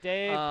 Pauly.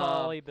 Dave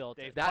Pauly built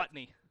Dave it. That-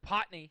 Putney.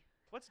 Potney.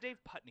 What's Dave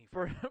Putney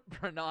from?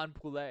 Pranon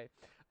Poulet.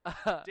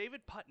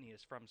 David Putney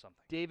is from something.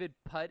 David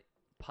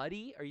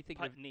Putty? Are you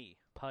thinking Putney.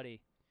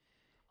 Putty.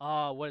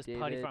 Oh, what is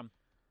Putty David- from?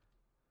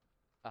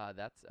 of?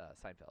 That's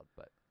Seinfeld,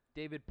 but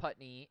David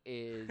Putney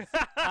is.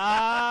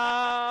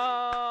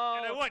 Oh.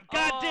 And I want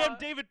goddamn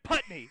David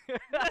Putney.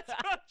 That's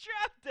from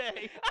Draft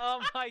Day.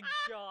 Oh my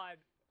god.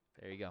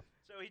 There you go.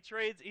 So he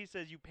trades. He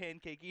says, "You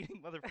pancake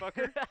eating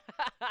motherfucker."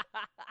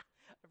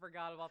 I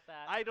forgot about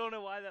that. I don't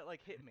know why that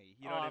like hit me.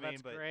 You know what I mean?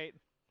 That's But great.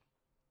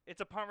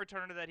 it's a punt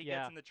returner that he Yeah.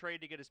 gets in the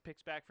trade to get his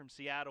picks back from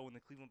Seattle when the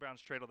Cleveland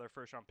Browns trade all their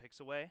first round picks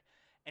away.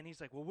 And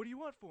he's like, "Well, what do you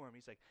want for him?"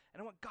 He's like,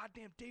 "And I want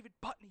goddamn David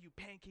Putney, you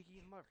pancake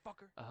eating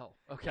motherfucker." Oh,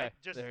 okay.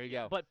 just- there you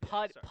yeah. go. But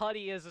sorry.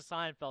 Putty is a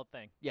Seinfeld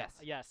thing. Yes.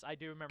 Yes, I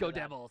do remember Go that.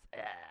 Devils.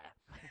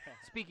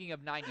 Speaking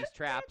of 90s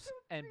traps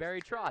and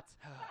Barry Trotz.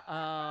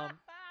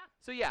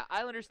 So, yeah,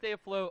 Islanders stay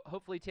afloat.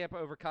 Hopefully Tampa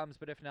overcomes,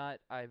 but if not,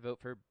 I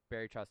vote for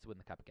Barry Trotz to win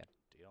the cup again.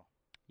 Deal.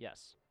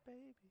 Yes.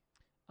 Baby.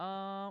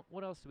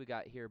 What else do we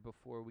got here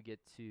before we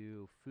get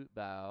to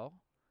football?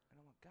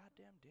 And I want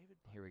goddamn David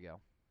Putney. Here we go.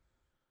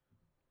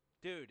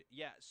 Dude,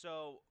 yeah.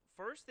 So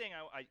first thing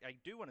I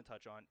do want to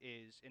touch on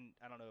is, and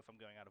I don't know if I'm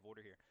going out of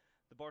order here,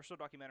 the Barstool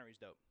documentary is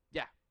dope.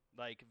 Yeah.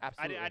 Like,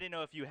 Absolutely. I didn't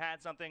know if you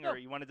had something No. or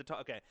you wanted to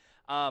talk. Okay.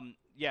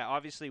 Yeah,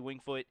 obviously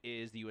Wingfoot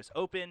is the U.S.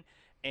 Open,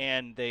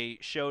 and they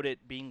showed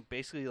it being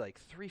basically like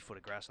 3 foot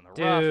of grass on the rough.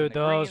 and Dude, the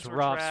those greens were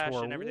roughs trash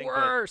were and everything,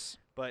 worse.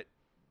 But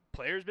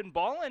players been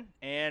balling,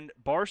 and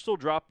Barstool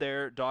dropped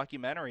their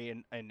documentary,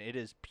 and it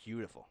is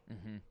beautiful.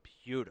 Mm-hmm.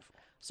 Beautiful.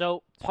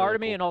 So It's part really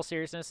of me, cool. in all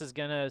seriousness, is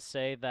gonna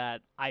say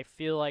that I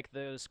feel like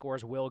those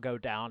scores will go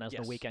down as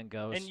Yes. the weekend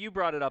goes. And you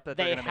brought it up that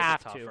They they're going to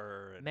have make to. it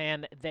tougher. and-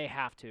 Man, they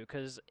have to,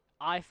 because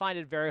I find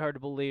it very hard to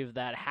believe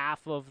that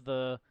half of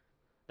the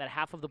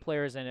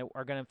players in it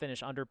are going to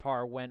finish under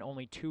par when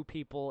only 2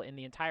 people in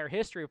the entire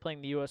history of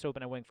playing the U.S.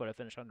 Open at Wingfoot have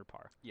finished under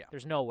par. Yeah.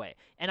 There's no way.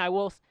 And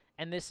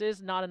and this is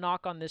not a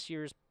knock on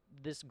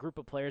this group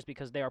of players,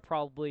 because they are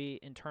probably,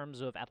 in terms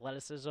of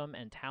athleticism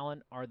and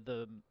talent, are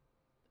the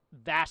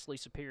vastly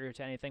superior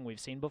to anything we've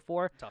seen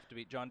before. Tough to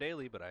beat John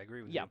Daly, but I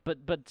agree with Yeah, you.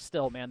 but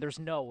still, man, there's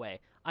no way.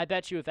 I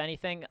bet you, if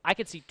anything, I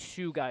could see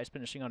 2 guys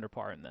finishing under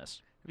par in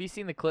this. Have you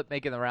seen the clip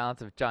making the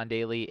rounds of John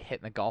Daly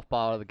hitting the golf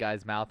ball out of the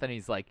guy's mouth? And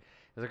he's like,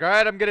 all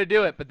right, I'm going to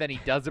do it. But then he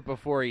does it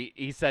before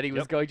he said he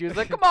was Yep. going to. He's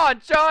like, come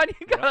on, Sean,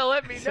 you got to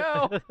let me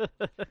know.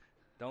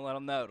 Don't let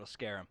them know; it'll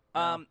scare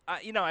them.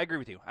 I agree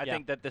with you. I Yeah.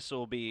 think that this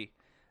will be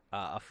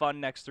a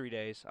fun next 3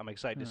 days. I'm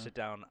excited to Mhm. sit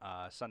down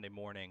Sunday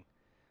morning.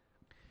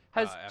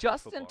 Has after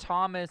Justin football.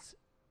 Thomas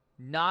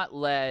not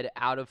led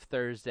out of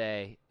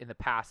Thursday in the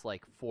past,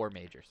 4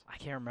 majors? I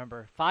can't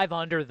remember. 5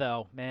 under,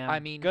 though, man. I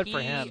mean, good he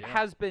for him.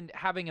 has been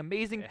having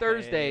amazing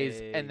Thursdays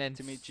Hey, and then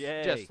Timmy just,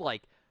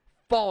 J.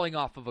 falling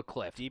off of a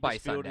cliff by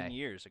Deepest field Sunday. in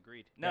years.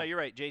 Agreed. No, Yeah. you're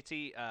right,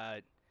 JT.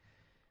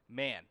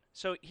 Man,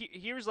 so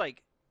here's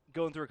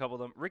going through a couple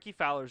of them. Ricky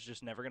Fowler's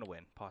just never gonna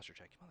win. Posture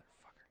check, you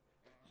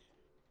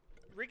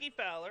motherfucker. Ricky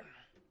Fowler.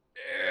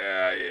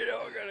 Yeah,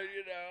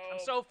 I'm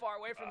so far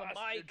away from the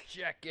mic.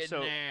 Check in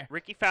So there.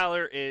 Ricky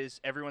Fowler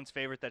is everyone's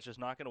favorite. That's just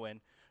not going to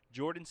win.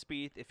 Jordan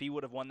Spieth, if he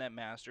would have won that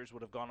Masters,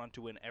 would have gone on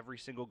to win every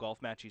single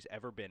golf match he's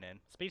ever been in.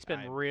 Speed's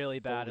been I really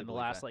bad fully in the believe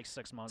last that.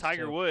 6 months.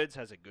 Tiger too. Woods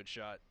has a good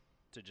shot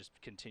to just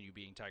continue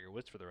being Tiger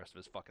Woods for the rest of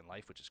his fucking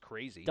life, which is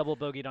crazy. Double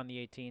bogeyed on the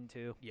 18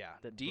 too. Yeah,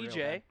 Did real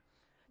DJ,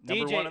 bad.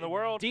 number 1 in the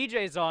world.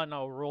 DJ's on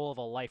a roll of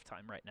a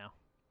lifetime right now.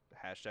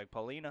 Hashtag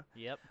Paulina.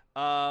 Yep.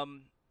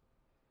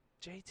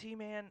 JT,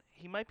 man,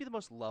 he might be the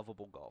most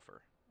lovable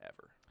golfer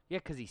ever. Yeah,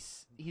 because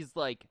he's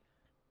like,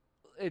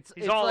 it's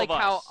all like of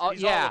us. how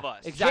He's all yeah, of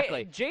us.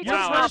 exactly. JT's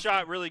Wow, I not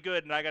shot really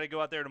good, and I got to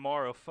go out there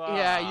tomorrow. Fuck.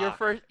 Yeah,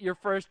 your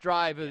first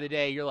drive of the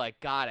day, you're like,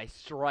 God, I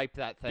striped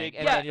that thing, Big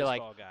and then you're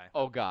like, basketball guy.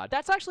 oh God.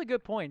 That's actually a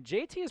good point.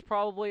 JT is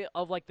probably,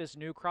 of this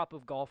new crop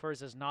of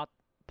golfers, is not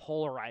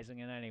polarizing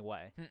in any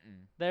way.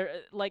 Mm-mm. There,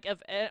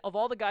 of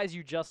all the guys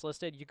you just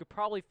listed, you could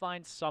probably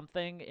find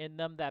something in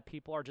them that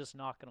people are just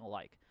not gonna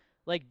like.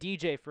 Like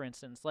DJ, for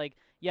instance.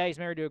 Yeah, he's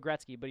married to a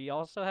Gretzky, but he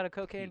also had a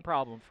cocaine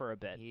problem for a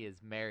bit. He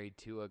is married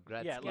to a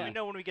Gretzky. Yeah, let me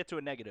know when we get to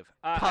a negative.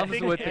 I Comes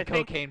think- with I the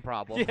think cocaine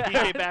problem. Yeah.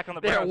 DJ back on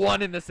the They're Browns.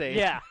 one in the same.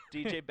 Yeah.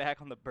 DJ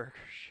back on the burger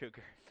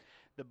sugar.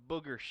 The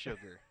booger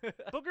sugar.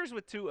 Boogers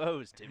with 2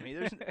 O's, Timmy.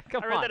 There's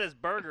Come I read on. that as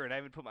burger, and I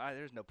haven't put my.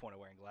 There's no point of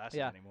wearing glasses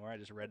Yeah. anymore. I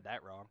just read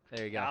that wrong.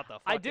 There you go. Out the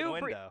I fucking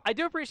window. I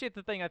do appreciate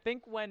the thing. I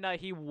think when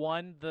he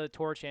won the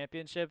tour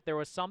championship, there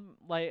was some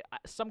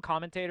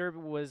commentator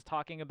was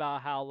talking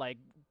about how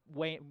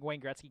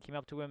Wayne Gretzky came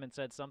up to him and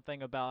said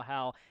something about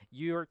how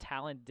your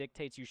talent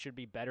dictates you should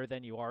be better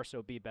than you are,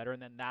 so be better.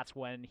 And then that's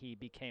when he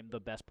became the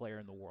best player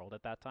in the world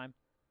at that time.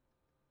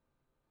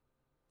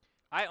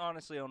 I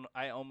honestly,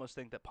 I almost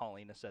think that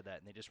Paulina said that,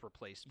 and they just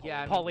replaced. Yeah,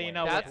 I mean,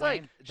 Paulina that's with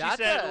like Wayne. She that's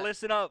said, a,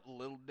 "Listen up,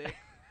 little dick.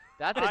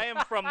 that's I a,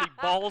 am from the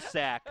ball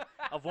sack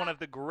of one of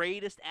the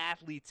greatest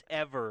athletes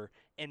ever,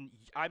 and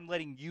I'm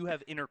letting you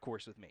have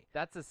intercourse with me.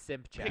 that's a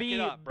simp check. Pick Be- it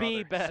up,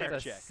 be brother. better.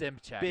 That's Simp a check.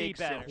 simp check. Big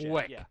better. simp check.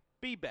 Quick. Yeah,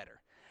 be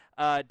better.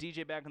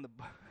 DJ back on the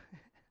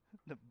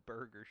the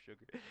burger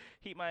sugar.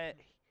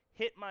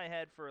 hit my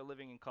head for a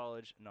living in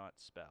college, not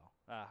spell.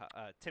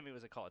 Timmy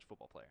was a college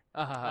football player.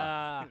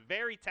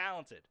 Very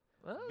talented.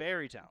 Well,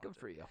 Very talented. good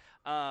for you.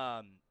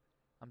 Um,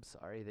 I'm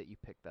sorry that you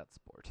picked that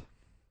sport.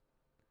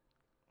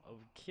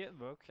 Okay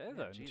yeah,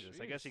 then. Jesus,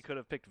 I guess he could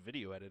have picked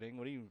video editing.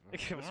 What do you?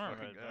 Come this on,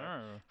 fucking guy.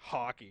 man.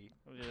 Hockey.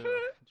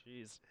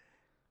 Jeez.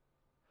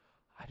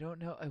 I don't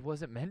know. It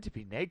wasn't meant to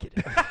be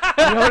negative.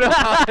 I don't know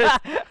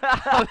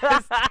how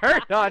this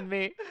turned on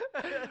me.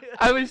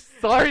 I was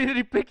sorry that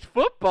he picked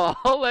football.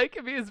 Like,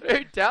 if he was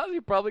very talented,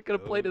 he probably could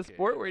have played a Okay,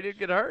 sport where he didn't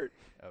get hurt.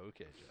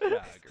 Okay, Joe.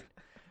 Yeah,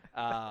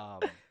 I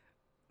agreed.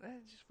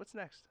 What's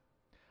next?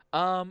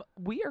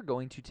 We are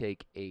going to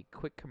take a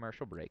quick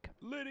commercial break.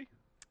 Liddy.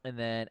 And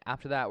then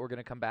after that, we're going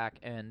to come back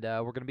and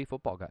we're going to be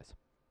football guys.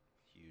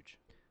 Huge.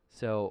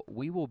 So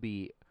we will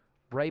be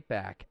right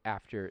back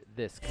after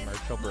this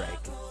commercial break.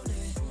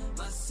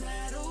 My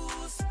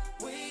saddle's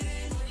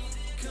waiting,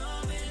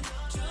 come and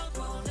jump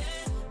on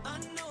it. I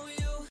know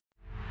you.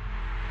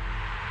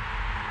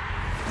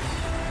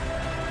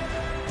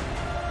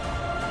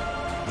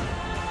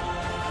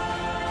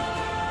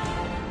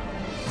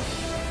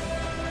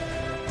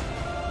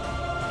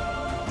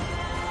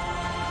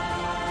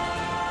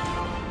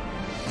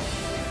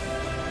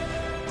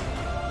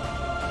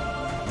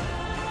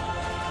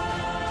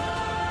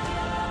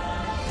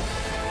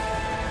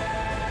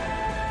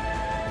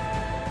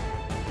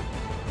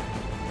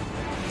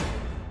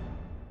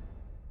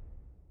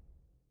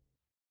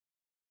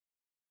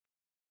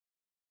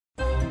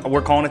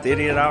 We're calling it the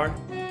Idiot Hour.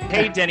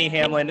 Hey, Denny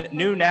Hamlin,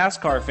 new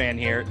NASCAR fan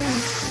here.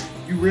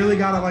 You really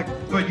gotta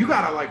you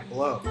gotta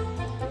blow.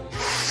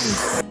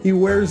 He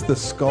wears the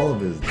skull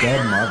of his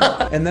dead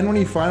mother. And then when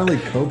he finally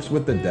copes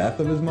with the death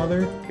of his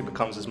mother, He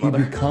becomes his he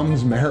mother.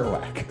 becomes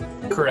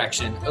Marowak.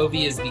 Correction.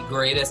 Ovi is the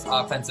greatest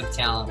offensive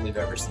talent we've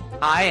ever seen.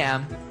 I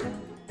am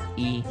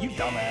E. You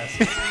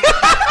dumbass.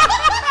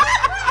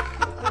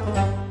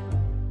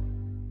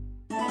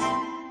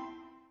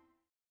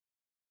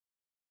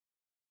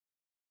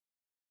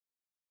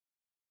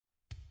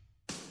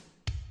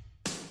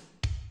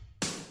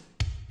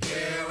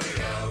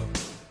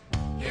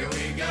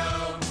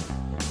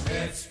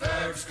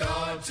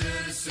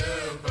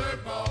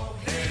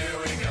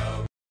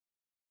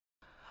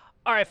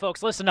 All right,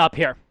 folks, listen up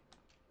here.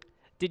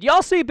 Did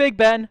y'all see Big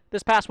Ben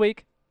this past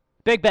week?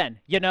 Big Ben,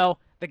 you know,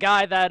 the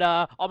guy that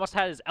almost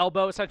had his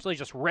elbow essentially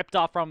just ripped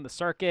off from the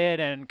circuit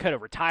and could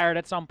have retired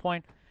at some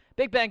point.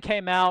 Big Ben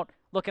came out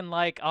looking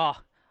like, I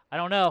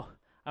don't know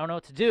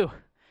what to do.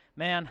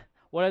 Man,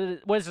 what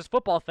is this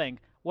football thing?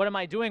 What am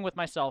I doing with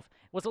myself?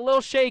 It was a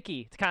little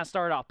shaky to kind of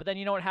start off, but then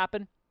you know what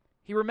happened?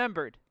 He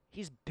remembered.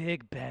 He's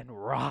Big Ben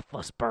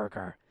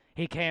Roethlisberger.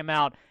 He came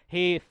out.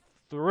 He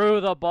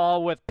threw the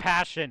ball with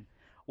passion,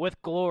 with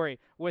glory,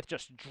 with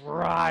just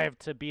drive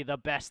to be the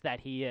best that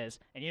he is.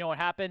 And you know what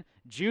happened?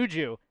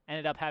 Juju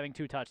ended up having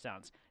 2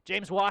 touchdowns.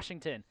 James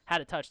Washington had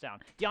a touchdown.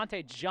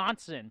 Deontay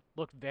Johnson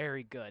looked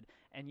very good.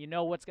 And you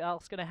know what's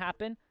else going to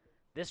happen?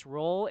 This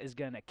roll is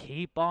going to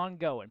keep on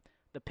going.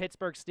 The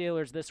Pittsburgh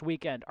Steelers this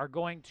weekend are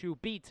going to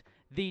beat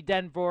the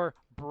Denver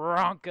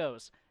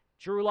Broncos.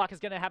 Drew Lock is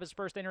going to have his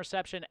first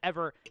interception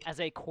ever as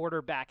a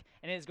quarterback,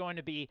 and it is going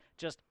to be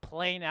just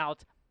plain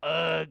out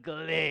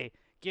ugly.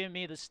 Give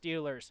me the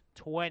Steelers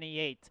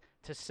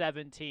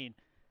 28-17.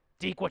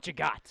 Deke, what you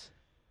got?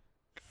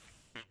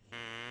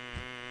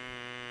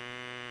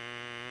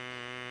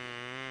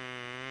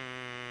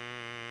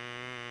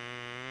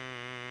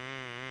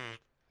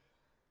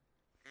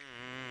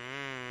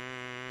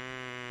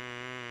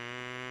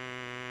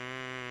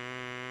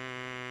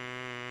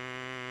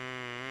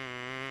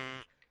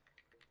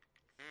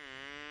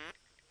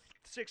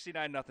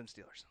 $69-0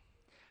 Steelers.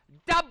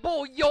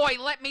 Double yoy,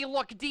 let me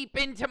look deep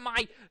into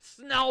my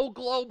snow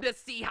globe to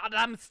see how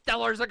them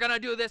Steelers are going to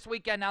do this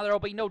weekend. Now, there will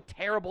be no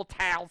terrible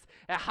towels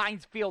at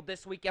Heinz Field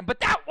this weekend, but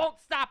that won't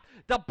stop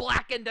the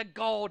black and the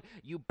gold.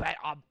 You bet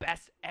our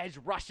best edge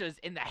rushers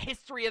in the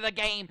history of the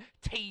game,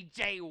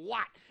 T.J.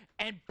 Watt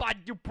and Bud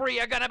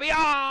Dupree, are going to be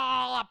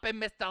all up in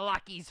Mr.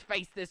 Lucky's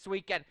face this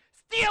weekend.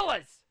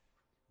 Steelers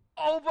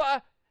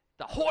over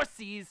the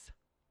Horsies.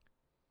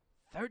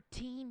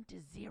 13-0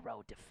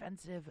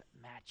 defensive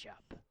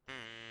matchup.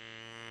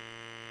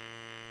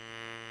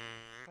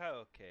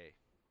 Okay.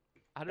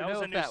 I don't That know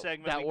was a if new that,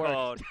 segment that we worked.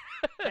 called.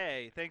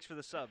 Hey, thanks for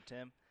the sub,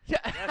 Tim.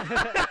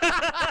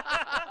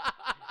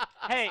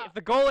 Hey, if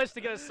the goal is to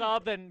get a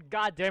sub, then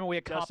goddamn it, we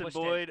Justin accomplished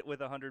Boyd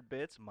with 100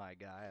 bits. My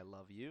guy, I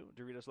love you.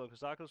 Doritos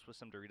Locos Tacos with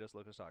some Doritos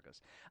Locos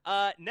Tacos.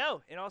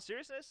 No, in all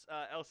seriousness,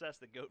 Elsas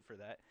the GOAT for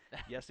that.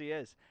 Yes, he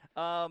is.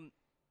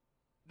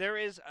 There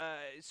is,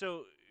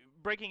 so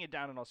breaking it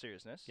down in all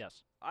seriousness.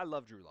 Yes. I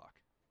love Drew Lock.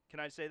 Can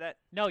I say that?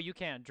 No, you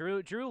can.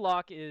 Drew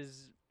Lock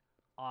is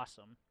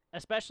awesome.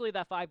 Especially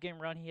that 5-game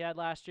run he had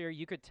last year.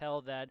 You could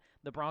tell that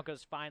the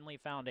Broncos finally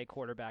found a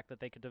quarterback that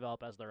they could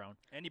develop as their own.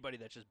 Anybody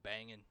that's just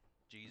banging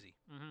Jeezy.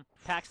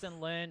 Paxton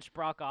Lynch,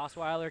 Brock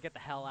Osweiler, get the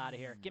hell out of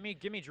here. Give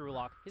me Drew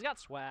Lock. He's got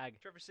swag.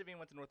 Trevor Siemian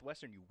went to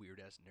Northwestern, you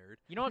weird-ass nerd.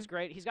 You know what's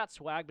great? He's got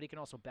swag, but he can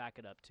also back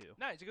it up too.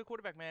 No, he's a good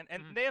quarterback, man.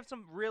 And they have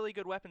some really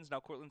good weapons now.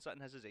 Cortland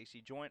Sutton has his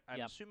AC joint. I'm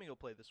Yep. assuming he'll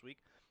play this week.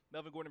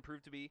 Melvin Gordon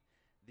proved to be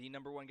the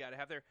number one guy to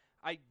have there.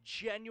 I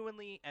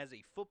genuinely, as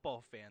a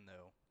football fan,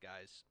 though,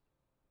 guys,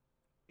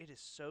 it is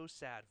so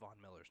sad Von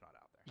Miller's not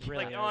out there. It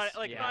really is.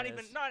 Yeah, not it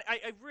even, is. not.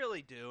 I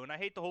really do, and I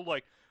hate the whole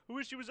like, I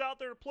wish he was out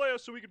there to play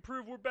us so we could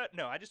prove we're better.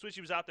 No, I just wish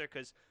he was out there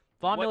because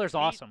Von what Miller's he-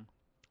 awesome.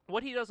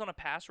 what he does on a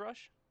pass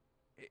rush,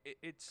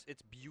 it's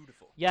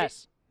beautiful.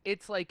 Yes.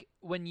 It's like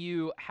when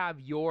you have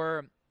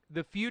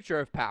the future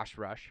of pass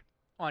rush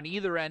on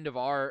either end of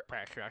our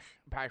pass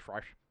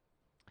rush.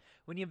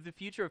 When you have the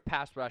future of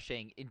pass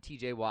rushing in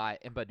TJ Watt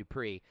and Bud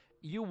Dupree,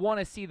 you want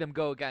to see them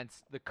go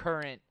against the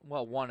current,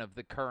 one of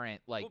the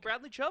current Well,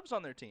 Bradley Chubb's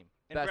on their team,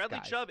 and best Bradley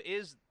guys. Chubb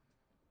is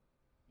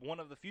one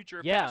of the future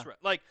of Yeah. pass rush.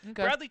 Like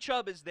Okay. Bradley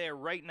Chubb is there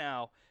right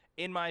now,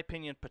 in my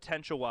opinion,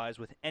 potential-wise,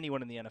 with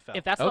anyone in the NFL.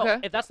 If that's Okay.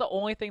 if that's the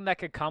only thing that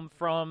could come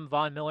from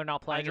Von Miller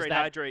not playing,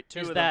 hydrate,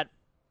 two is of that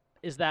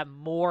is that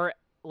more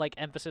like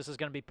emphasis is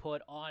going to be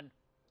put on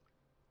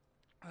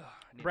them.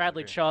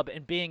 Bradley Chubb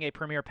and being a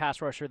premier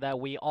pass rusher that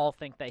we all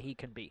think that he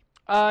can be.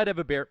 I'd have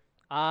a beer.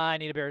 I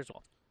need a beer as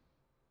well.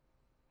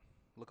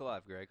 Look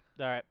alive, Greg.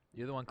 All right,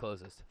 You're the one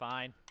closest.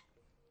 fine.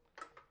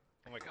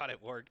 Oh my God,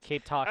 it worked.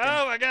 Keep talking.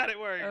 Oh my God, it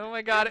worked. Oh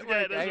my God, This it is good,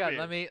 worked. this Hang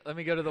will on, be it. let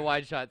me go to the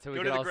wide shot so we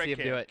Go can to the all Greg see him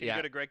cam. do it. Can Yeah. you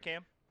go to Greg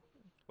cam?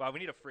 Wow, we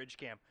need a fridge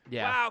cam.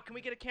 Yeah. Wow, can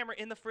we get a camera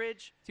in the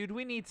fridge? Dude,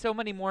 we need so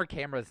many more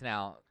cameras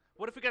now.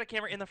 What if we got a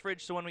camera in the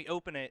fridge so when we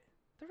open it,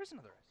 there is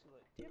another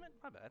isolate. Damn it,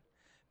 my bad.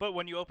 But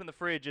when you open the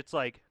fridge, it's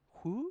like,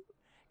 who?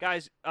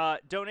 Guys,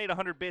 donate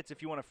 100 bits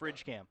if you want a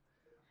fridge cam.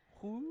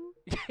 Who?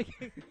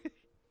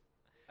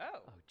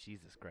 Oh,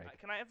 Jesus, Greg.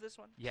 Can I have this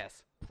one?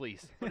 Yes,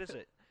 please. What is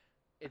it?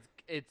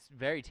 It's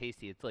very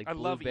tasty. It's like I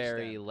love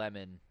blueberry East End.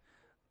 ale.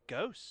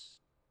 Ghost.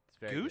 It's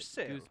very Goose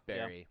good. ale.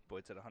 Gooseberry. Boy,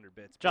 it's at 100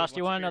 bits. Josh, Boys, do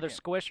you what's want a another beer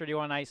squish or do you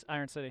want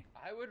Iron City?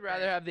 I would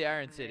rather have the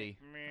Iron City.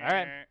 cam? All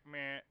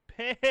right.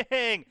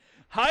 Ping!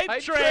 Hype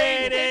Hype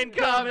train train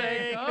incoming!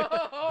 incoming!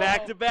 Oh.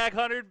 Back-to-back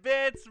 100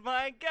 bits,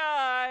 my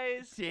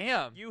guys!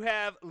 Damn. You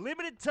have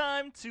limited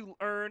time to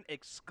earn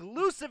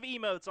exclusive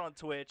emotes on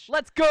Twitch.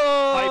 Let's go.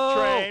 Hype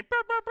train.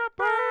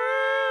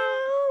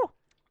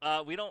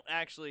 We don't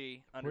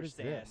actually What is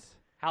understand this?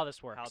 How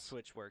this works? how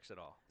Twitch works at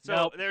all. So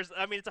Nope.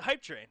 it's a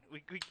hype train.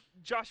 We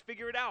Josh,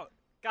 figure it out.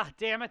 God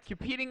damn it!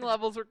 Competing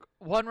levels.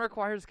 One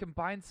requires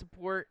combined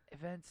support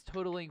events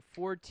totaling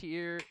 4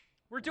 tier.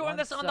 We're doing One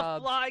this on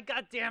subs. the fly.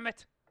 God damn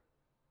it!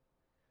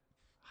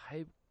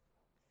 Hype.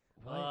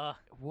 What? Uh,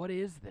 What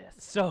is this?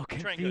 So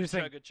Train goes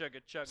confusing.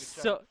 chugga.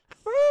 So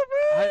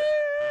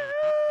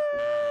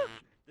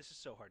This is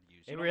so hard to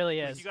use. It You don't- really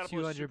you is. gotta blow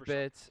 200 super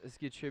bits. Let's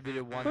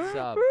contributed 1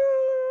 sub.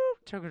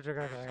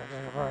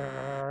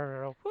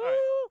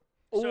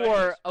 So Or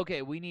anyways-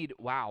 okay, we need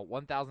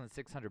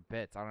 1,600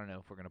 bits. I don't know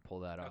if we're gonna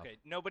pull that off. Okay,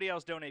 nobody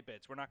else donate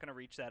bits. We're not gonna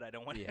reach that. I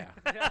don't want. Yeah.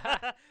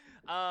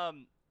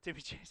 Timmy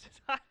Chase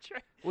says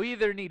hydrate. We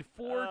either need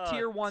 4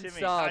 tier 1 Timmy,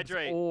 subs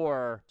hydrate.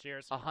 or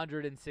cheers.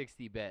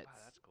 160 bits. Wow,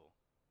 that's cool.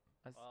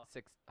 That's Well.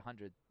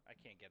 600. I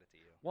can't get it to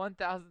you.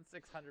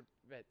 1,600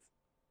 bits.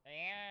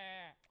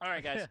 All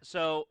right, guys.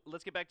 So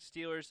let's get back to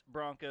Steelers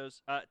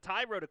Broncos.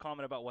 Ty wrote a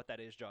comment about what that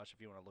is, Josh.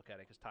 If you want to look at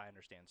it, because Ty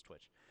understands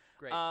Twitch.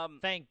 Great.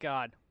 Thank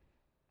God.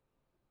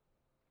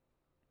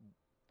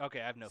 Okay,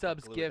 I have no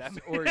Subs, clue what that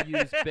gifts, or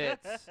use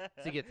bits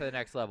to get to the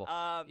next level.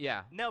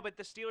 Yeah. No, but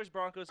the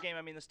Steelers-Broncos game,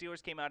 I mean, the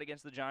Steelers came out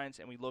against the Giants,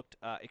 and we looked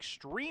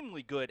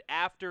extremely good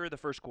after the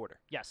first quarter.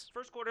 Yes.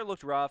 First quarter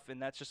looked rough,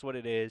 and that's just what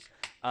it is.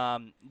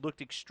 Looked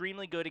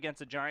extremely good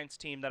against a Giants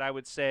team that I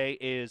would say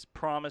is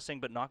promising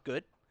but not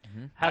good.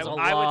 Has I a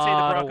would say the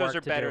lot of Broncos work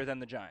are to better do. than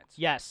the Giants.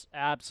 Yes,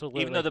 absolutely.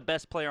 Even though the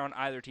best player on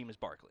either team is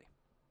Barkley.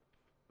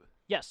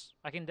 yes,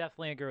 I can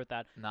definitely agree with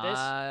that. Not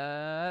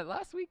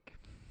last week.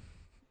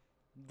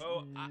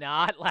 Oh,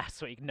 Not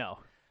last week. No.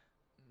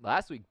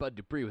 Last week, Bud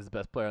Dupree was the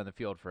best player on the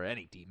field for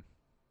any team.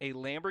 A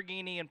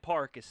Lamborghini in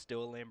park is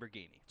still a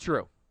Lamborghini.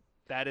 True.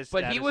 That is.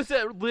 But that he is- was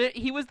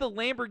he was the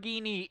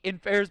Lamborghini in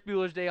Ferris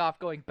Bueller's Day Off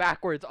going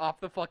backwards off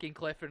the fucking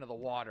cliff into the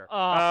water.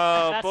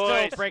 Oh, that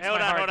boys. still breaks Hold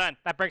my on, heart. hold on.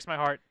 That breaks my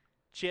heart.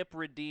 Chip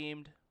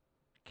redeemed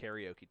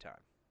karaoke time.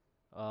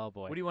 Oh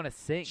boy. What do you want to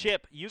sing?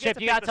 Chip, you Chip, get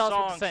to you pick gotta the tell us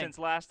what to song sing. since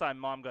last time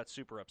Mom got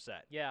super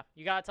upset. Yeah,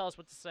 you gotta tell us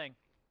what to sing.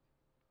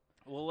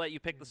 We'll let you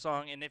pick the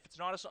song, and if it's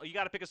not a song, you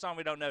got to pick a song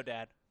we don't know,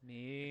 Dad.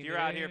 Me, If you're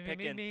out here me,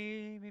 picking-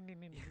 me, me, me,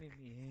 me, me,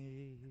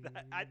 me.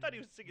 I thought he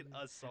was singing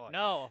a song.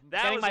 No, I'm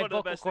that getting was my one of the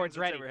vocal best cords things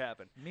ready. that's ever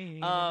happened.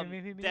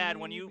 Me, Dad,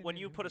 when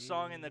you put a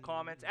song in the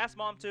comments, ask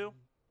Mom too.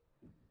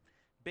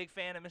 Big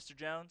fan of Mr.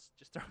 Jones.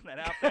 Just throwing that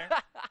out there.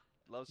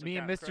 Love some Me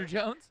and Count Mr. Crows.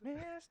 Jones?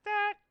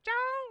 Mr.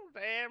 Jones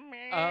and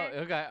me. Oh,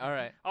 okay, all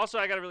right. Also,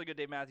 I got a really good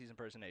Dave Matthews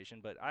impersonation,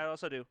 but I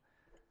also do.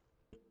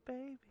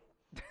 Baby.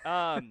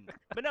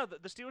 But no,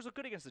 the Steelers look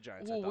good against the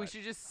Giants. I Well, we thought.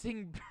 should just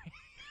sing.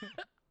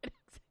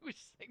 We should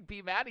sing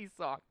B. Maddie's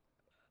song. wish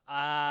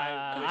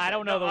I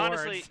don't know no, the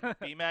honestly, words.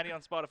 be Maddie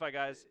on Spotify,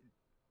 guys.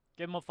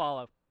 Give him a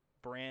follow.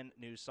 Brand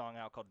new song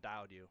out called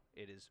Dialed You.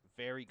 It is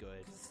very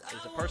good.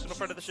 It's a personal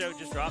friend of the show.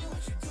 Just dropped.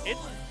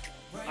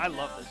 I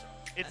love this.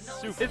 It's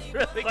super. It's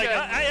really like good.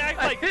 I act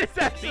like It's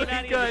actually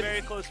B-Matty is good. a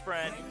very close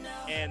friend,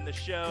 and the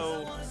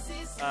show.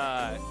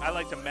 I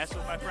like to mess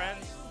with my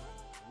friends.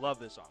 Love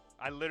this song.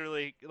 I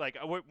literally like.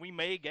 We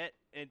may get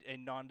a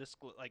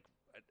non-disclosure like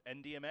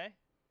NDMA.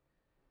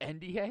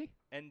 NDA?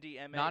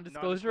 NDMA.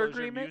 Non-disclosure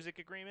agreement? Music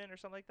agreement or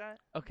something like that.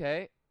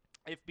 Okay.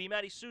 If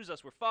B-Matty sues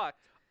us, we're fucked.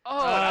 Oh,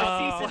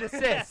 Oh. a cease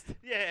and desist.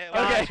 Yeah.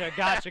 Well,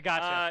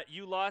 Gotcha.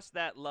 You Lost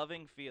That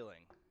Loving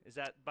Feeling. Is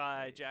that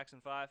by Jackson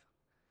 5?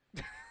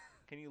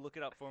 Can you look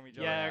it up for me,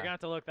 Joe? Yeah, you're gonna have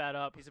to look that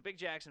up. He's a big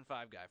Jackson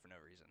 5 guy for no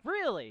reason.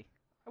 Really?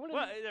 I would've-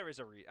 Well, there is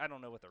a reason. I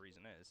don't know what the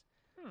reason is.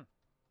 Hmm.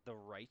 The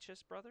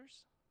Righteous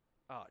Brothers?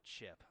 Oh,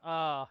 Chip.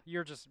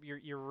 You're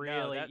No,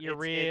 really that- you're it's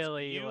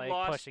really You like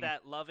Lost pushing.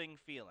 That Loving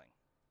Feeling.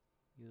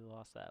 You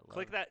lost that.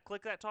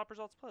 Click that top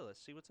results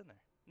playlist. See what's in there.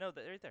 No,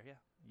 right there. Yeah.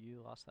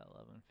 You lost that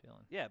love and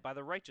feeling. Yeah, by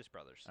the Righteous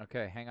Brothers.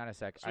 Okay, hang on a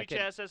sec. Sweet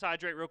Chaz says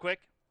hydrate real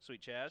quick.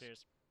 Sweet Chaz.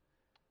 Cheers.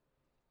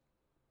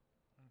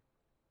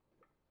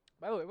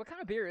 By the way, what kind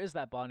of beer is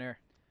that, Bonner?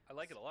 I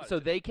like it a lot. So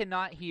It's they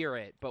cannot hear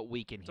it, but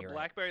we can It's a hear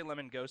blackberry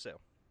lemon go-so.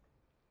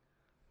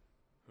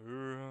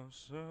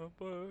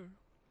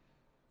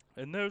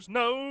 And there's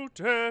no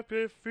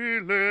happy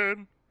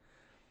feeling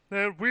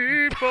that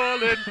we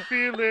fall in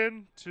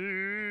feeling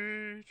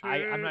too.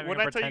 I'm not even When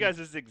gonna I tell you pretend- guys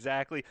this is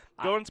exactly,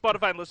 go on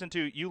Spotify and listen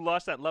to "You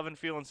Lost That Love and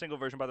Feeling" single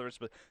version by the Rich.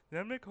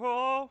 Let me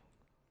call,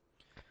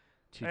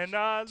 it. and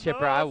I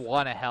Chipper, I love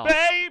want to help.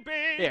 baby,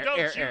 Here, don't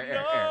here, you here,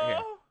 know?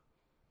 here.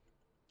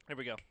 Here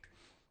we go.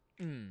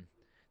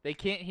 They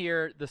can't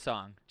hear the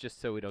song, just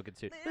so we don't get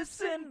sued.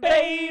 Listen,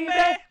 baby,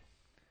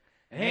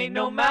 ain't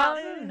no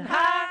mountain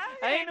high,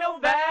 ain't no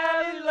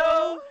valley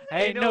low,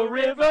 ain't no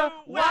river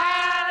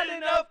wide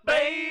enough,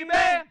 baby.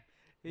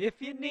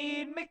 If you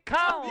need me,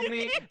 call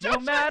me. No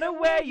matter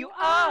where you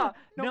are,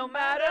 no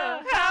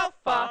matter how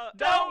far,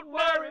 don't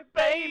worry,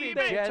 baby.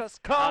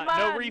 Just call my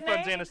no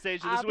refunds, name.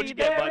 Anastasia. This I'll is what be you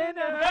get, there bud. in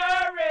a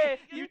hurry.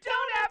 You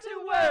don't have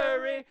to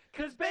worry,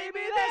 'cause baby,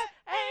 there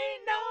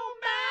ain't no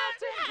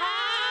mountain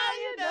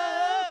high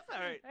enough. All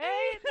right.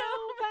 Ain't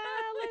no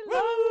valley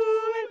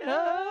low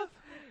enough.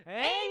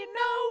 Ain't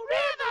no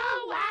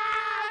river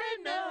wide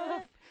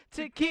enough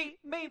to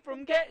keep me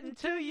from getting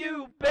to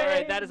you, baby. All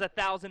right, that is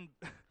 1,000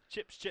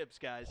 chips,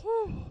 guys.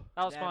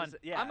 That was That fun. is-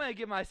 yeah. I'm going to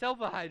give myself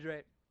a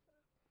hydrate.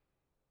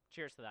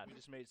 Cheers to that. We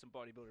just made some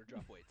bodybuilder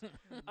drop weights.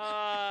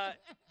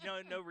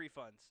 No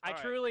refunds. I All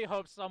right. truly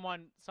hope some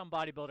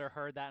bodybuilder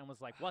heard that and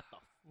was like, "What the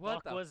What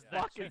fuck the was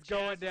fuck that?" is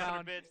going Chaz, 100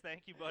 down bits.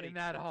 Thank you, buddy. in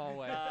that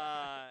hallway?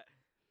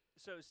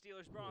 So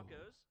Steelers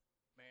Broncos,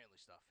 manly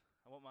stuff.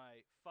 I want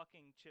my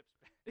fucking chips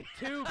back.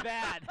 Too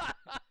bad.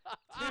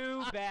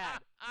 Too bad.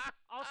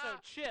 Also,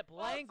 Chip,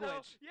 language.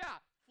 Also, yeah,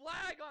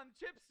 flag on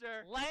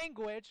Chipster.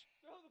 Language.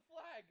 Throw the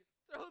flag.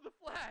 Throw the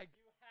flag.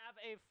 You have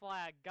a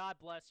flag. God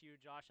bless you,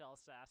 Josh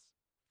Elsass.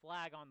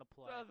 Flag on the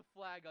play. Throw the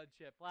flag on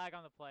Chip. Flag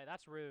on the play.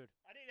 That's rude.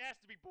 I didn't ask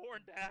to be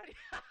born, Dad.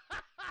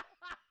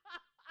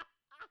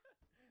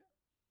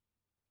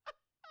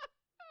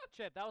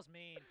 Chip, that was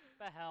mean.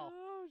 The hell.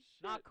 Oh, shit.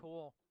 Not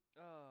cool.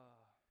 Wow.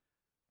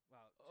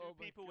 Oh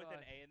Two my people with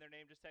an God. A in their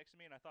name just texted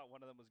me, and I thought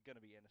one of them was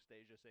gonna be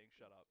Anastasia saying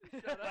 "shut up."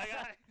 Shut up.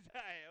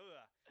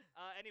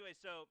 Anyway,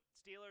 so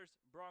Steelers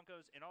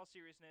Broncos. In all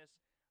seriousness,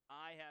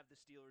 I have the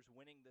Steelers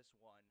winning this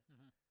one.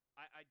 Mhm.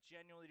 I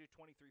genuinely do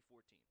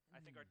 23-14. I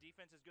think our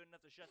defense is good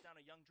enough to shut down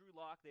a young Drew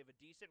Lock. They have a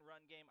decent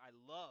run game. I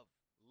love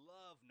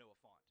Noah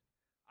Fant.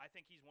 I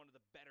think he's one of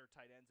the better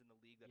tight ends in the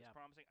league. That is Yeah.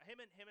 promising. Him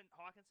and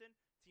Hawkinson,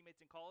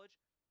 teammates in college.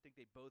 I think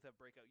they both have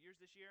breakout years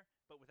this year.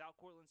 But without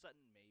Cortland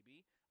Sutton,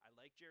 maybe. I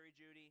like Jerry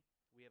Jeudy.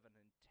 We have an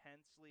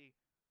intensely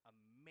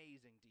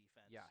amazing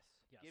defense. Yes.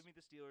 Give me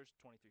the Steelers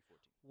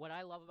 23-14. What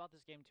I love about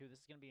this game, too, this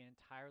is going to be an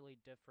entirely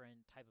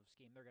different type of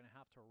scheme they're going to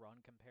have to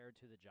run compared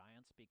to the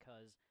Giants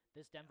because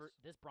this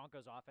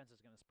Broncos offense is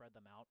going to spread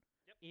them out.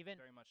 Yep. Even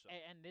Very much so.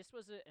 And this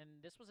was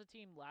a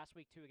team last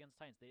week too against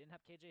Titans. They didn't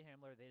have KJ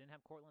Hamler. They didn't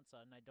have Cortland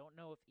Sutton. I don't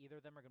know if either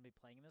of them are going to be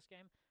playing in this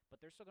game,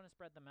 but they're still going to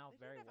spread them out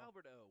They very did have well.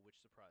 Albert O,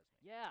 which surprised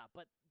me. Yeah,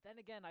 but then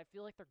again, I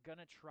feel like they're going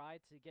to try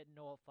to get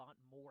Noah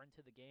Fant more into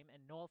the game,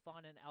 and Noah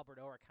Fant and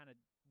Albert O are kind of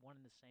one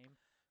and the same.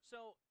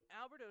 So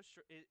Albert O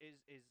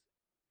is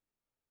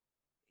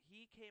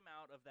he came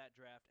out of that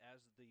draft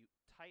as the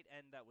tight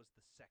end that was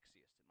the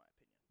sexiest in my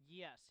opinion.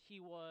 Yes, he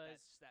was.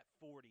 That's that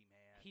 40 man.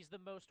 He's the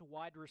most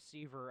wide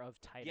receiver of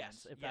tight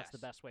ends, Yes, if that's the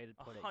yes. best way to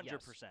put it.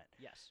 100%.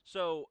 Yes.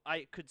 So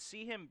I could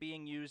see him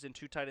being used in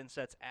two tight end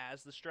sets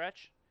as the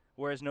stretch,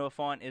 whereas Noah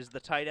Fant is the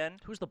tight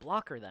end. Who's the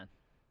blocker then?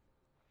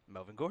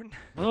 Melvin Gordon.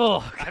 Oh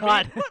I mean,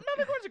 God.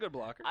 Melvin Gordon's a good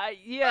blocker.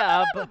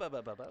 Yeah, but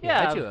He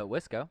Yeah, had to but- at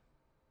Wisco.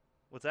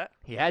 What's that?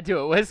 He had to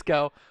at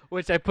Wisco,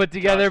 which I put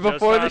together Just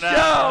before the found show.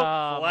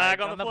 out. Oh, Flag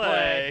my on the God,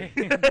 play.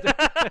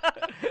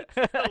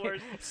 play.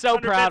 worst. So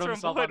 100 proud bits of from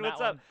himself Boyd. on that What's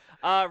one.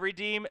 up?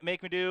 Redeem,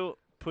 make me do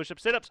push-up,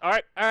 sit-ups. All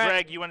right, All right.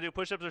 Greg, you want to do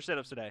push-ups or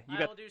sit-ups today? You I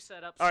got. will do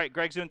setups. All right,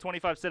 Greg's doing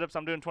 25 sit-ups.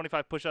 I'm doing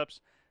 25 push-ups.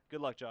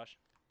 Good luck, Josh.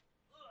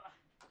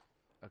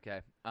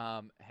 Okay.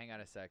 Hang on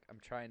a sec. I'm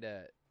trying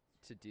to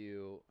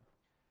do.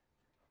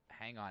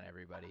 Hang on,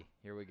 everybody.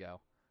 Here we go.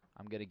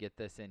 I'm gonna get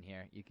this in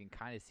here. You can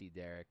kind of see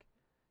Derek.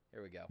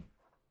 Here we go.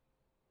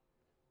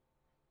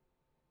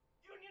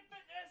 Union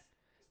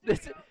Fitness.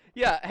 This,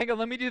 yeah, hang on.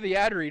 Let me do the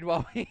ad read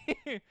while we.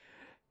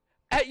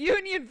 At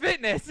Union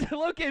Fitness,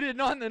 located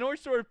on the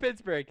North Shore of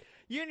Pittsburgh,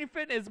 Union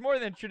Fitness is more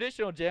than a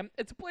traditional gym.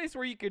 It's a place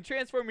where you can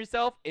transform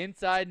yourself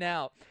inside and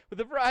out with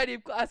a variety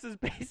of classes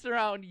based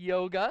around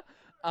yoga,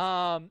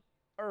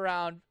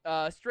 around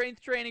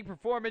strength training,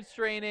 performance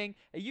training.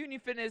 At Union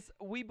Fitness,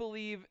 we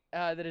believe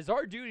that it's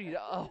our duty to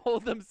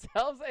hold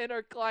themselves and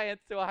our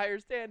clients to a higher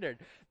standard.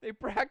 They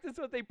practice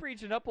what they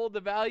preach and uphold the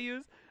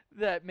values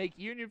that make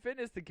Union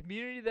Fitness the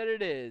community that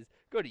it is.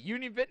 Go to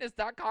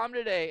unionfitness.com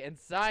today and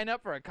sign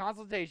up for a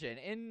consultation.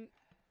 In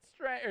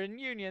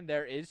Union,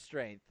 there is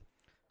strength.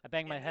 I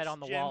banged my In head this on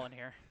the gym- wall in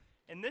here.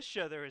 In this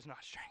show, there is not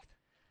strength.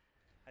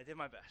 I did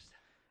my best.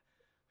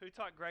 Who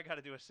taught Greg how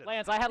to do a sit-up?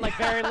 Lance, I had like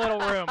very little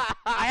room.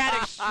 I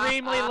had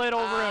extremely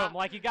little room.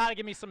 Like, you got to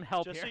give me some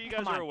help Just here. so you guys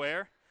Come are on.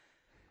 aware,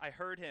 I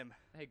heard him.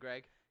 Hey,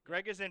 Greg.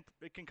 Greg is in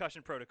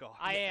concussion protocol.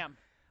 I am.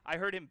 I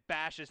heard him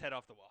bash his head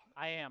off the wall.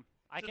 I am.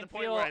 I To can the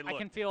point feel. where I can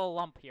looked. feel a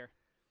lump here.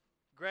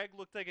 Greg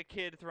looked like a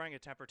kid throwing a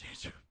temper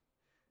tantrum.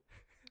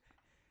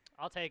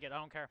 I'll take it. I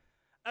don't care.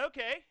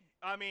 Okay.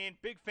 I mean,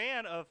 big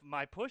fan of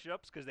my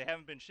push-ups because they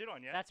haven't been shit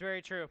on yet. That's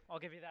very true. I'll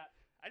give you that.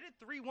 I did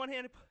 3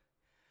 one-handed.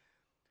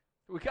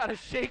 We got a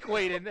shake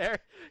weight in there.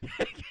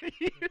 Can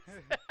you use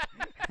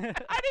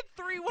that? I did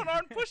 3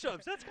 one-arm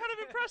push-ups. That's kind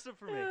of impressive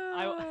for me.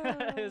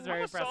 It was very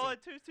I'm a impressive. solid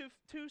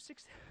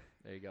 216.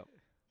 There you go.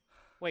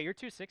 Wait, you're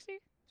 260?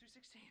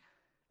 216.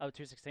 Oh,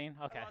 216?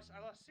 Okay.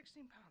 I lost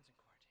 16 pounds in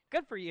quarantine.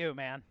 Good for you,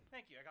 man.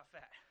 Thank you. I got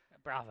fat.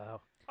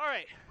 Bravo. All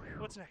right.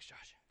 What's next,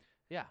 Josh?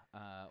 Yeah,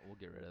 we'll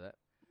get rid of that.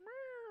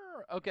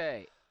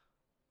 Okay.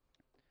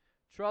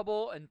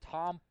 Trouble in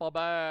Tampa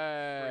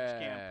Bridge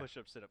cam, Bay.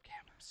 push-up, sit-up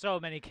cam. So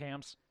many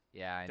cams.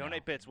 Yeah, I know.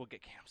 Donate bits, we'll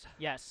get cams.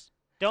 Yes.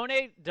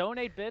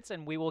 Donate bits,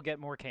 and we will get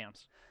more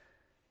cams.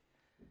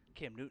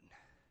 Cam Newton.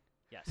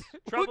 Yes.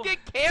 We'll Trouble.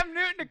 get Cam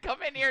Newton to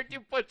come in here and do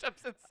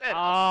push-ups and sit-ups.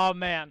 Oh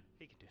man.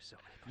 He can do so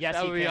many. Yes,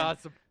 that he would be can.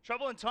 awesome.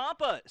 Trouble in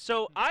Tampa.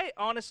 So I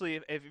honestly,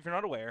 if you're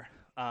not aware,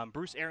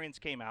 Bruce Arians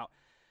came out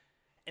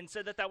and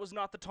said that was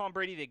not the Tom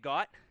Brady they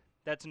got.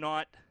 That's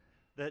not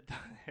the.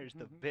 There's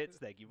the bits.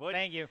 Thank you, boy.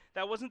 Thank you.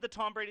 That wasn't the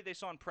Tom Brady they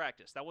saw in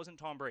practice. That wasn't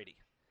Tom Brady.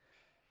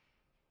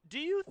 Do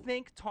you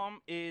think Tom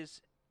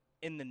is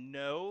in the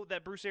know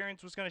that Bruce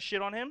Arians was going to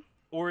shit on him?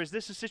 Or is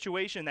this a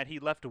situation that he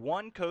left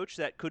one coach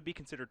that could be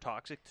considered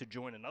toxic to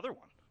join another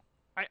one?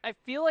 I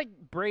feel like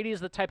Brady is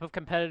the type of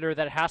competitor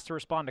that has to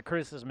respond to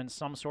criticism in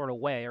some sort of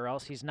way, or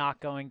else he's not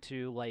going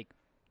to like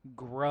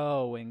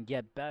grow and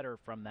get better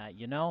from that,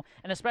 you know?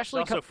 And He's especially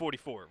also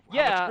 44. How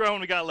Yeah. much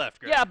growing we got left,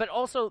 Greg? yeah, but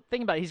also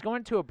think about it. He's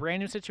going to a brand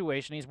new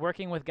situation. He's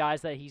working with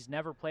guys that he's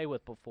never played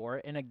with before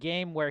in a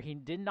game where he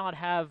did not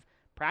have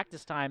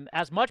practice time,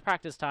 as much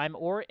practice time,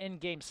 or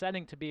in-game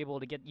setting to be able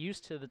to get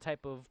used to the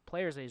type of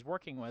players that he's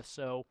working with.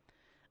 So,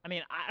 I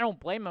mean, I don't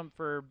blame him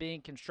for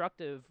being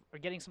constructive or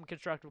getting some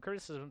constructive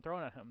criticism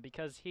thrown at him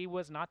because he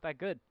was not that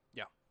good.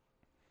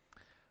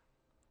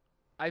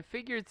 I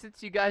figured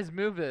since you guys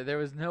moved there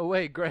was no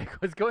way Greg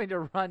was going to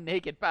run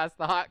naked past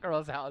the hot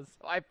girl's house.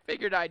 So I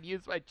figured I'd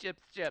use my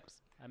chips.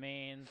 I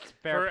mean, it's a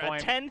fair For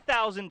point. a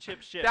 10,000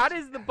 chip shit. That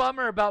is the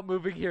bummer about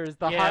moving here is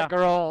the Yeah. hot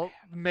girl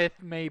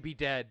myth may be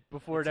dead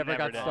before It's it ever never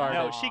got dead. started.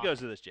 No, she goes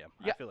to this gym.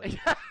 I feel like.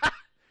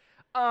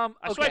 I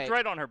okay. swiped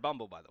right on her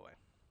Bumble, by the way.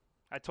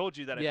 I told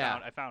you that Yeah,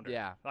 I found her.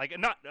 yeah. Like,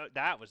 not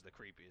that was the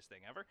creepiest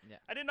thing ever. Yeah.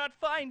 I did not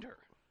find her.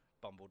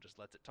 Bumble just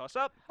lets it toss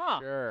up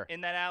Huh. Sure.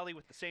 in that alley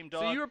with the same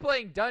dog. So you were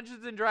playing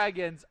Dungeons and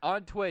Dragons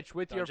on Twitch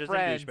with Dungeons your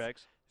and friends,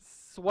 douchebags.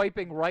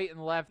 swiping right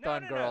and left No,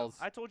 on no, girls.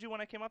 No. I told you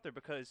when I came up there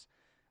because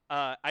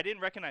I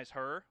didn't recognize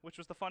her, which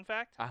was the fun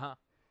fact. Uh-huh.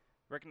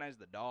 Recognized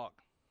the dog.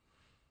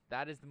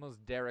 That is the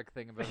most Derek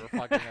thing I've ever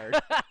fucking heard.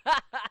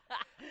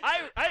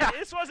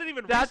 This wasn't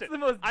even That's recent. the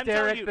most I'm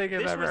Derek telling you, thing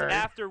I've this ever was heard.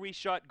 after we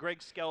shot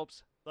Greg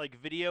Skelp's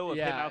video of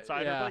him Yeah,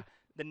 outside yeah. her place.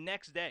 The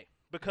next day,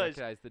 because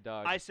Recognize the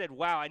dog. I said,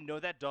 "Wow, I know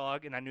that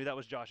dog," and I knew that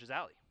was Josh's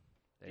alley.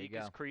 there you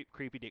Deke is go.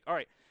 creepy Deke. All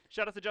right,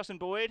 shout out to Justin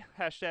Boyd.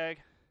 Hashtag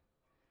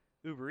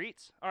Uber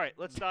Eats. All right,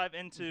 let's dive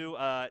into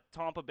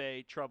Tampa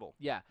Bay trouble.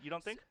 Yeah. You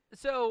don't think?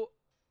 So,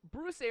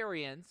 Bruce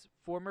Arians,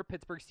 former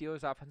Pittsburgh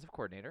Steelers offensive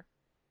coordinator.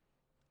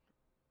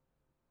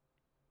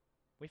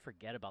 We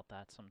forget about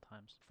that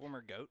sometimes.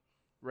 Former GOAT.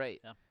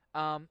 Right.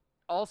 Yeah.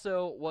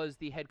 Also was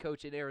the head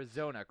coach in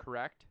Arizona,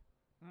 correct?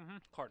 Mm-hmm.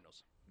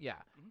 Cardinals. Yeah.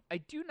 Mhm. I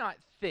do not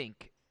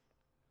think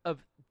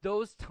of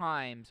those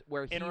times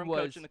where he Interim was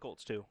coach in the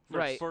Colts, too.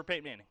 Right. For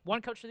Peyton Manning.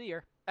 One coach of the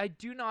year. I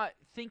do not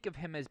think of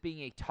him as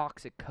being a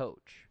toxic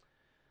coach.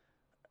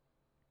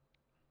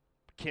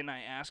 Can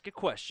I ask a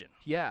question?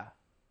 Yeah.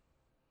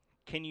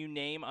 Can you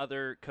name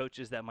other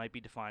coaches that might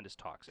be defined as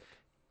toxic?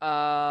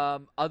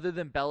 Other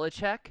than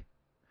Belichick,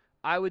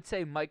 I would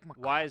say Mike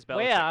McCarthy. Why is Belichick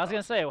Well, yeah, I was gonna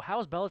toxic? say, how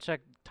is Belichick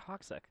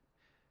toxic?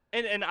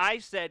 And I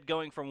said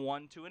going from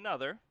one to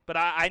another, but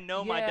I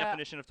know my Yeah.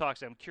 definition of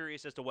toxic. I'm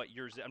curious as to what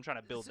yours is. I'm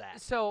trying to build that.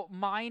 So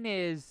mine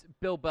is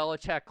Bill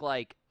Belichick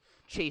like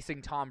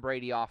chasing Tom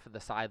Brady off of the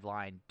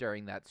sideline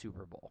during that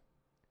Super Bowl.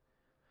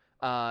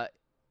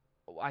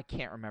 I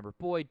can't remember.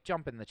 Boy,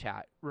 jump in the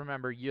chat.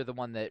 Remember, you're the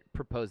one that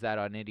proposed that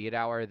on Idiot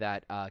Hour,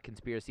 that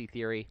conspiracy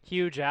theory.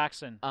 Hugh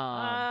Jackson.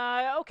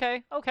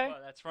 Okay. Well,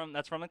 that's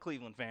from a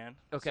Cleveland fan.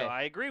 Okay. So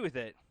I agree with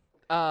it.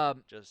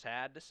 Um, Just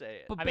had to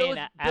say it. but I Bill, mean,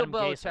 Bill Adam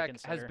Gase, I Belichick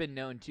has consider. been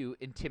known to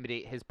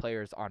intimidate his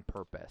players on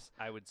purpose.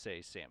 I would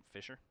say Sam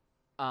Fisher.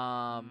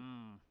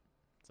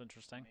 It's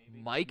interesting.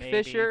 Mike Maybe.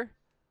 Fisher.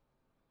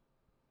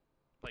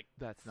 Like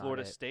That's not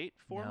Florida it. State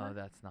former. No,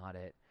 that's not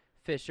it.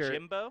 Fisher.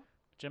 Jimbo.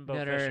 Jimbo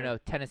No, Fisher.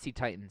 Tennessee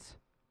Titans.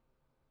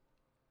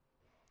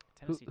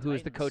 Tennessee Who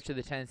was the Titans. coach of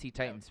the Tennessee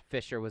Titans?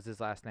 Fisher was his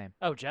last name.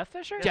 Oh, Jeff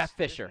Fisher? Jeff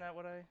Fisher. Isn't that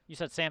what I? You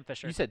said Sam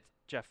Fisher. You said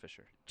Jeff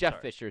Fisher. Jeff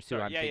Sorry. Fisher is who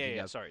Sorry. I'm yeah, thinking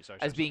yeah. of Sorry.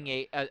 as being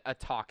a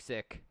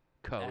toxic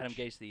coach. Adam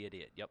Gase, the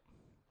idiot. Yep.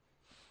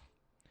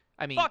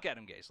 I mean, Fuck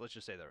Adam Gase. Let's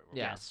just say that.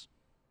 Yeah. Yes.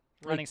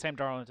 Running Sam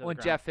Darnold to the when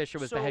ground. Jeff Fisher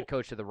was the So, head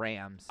coach of the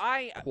Rams.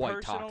 I Quite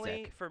personally,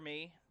 toxic. for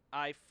me,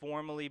 I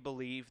formally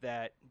believe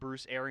that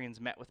Bruce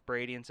Arians met with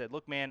Brady and said,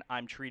 "Look, man,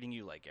 I'm treating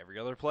you like every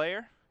other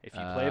player. If you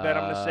play bad,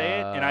 I'm going to say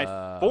it." And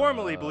I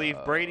formally believe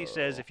Brady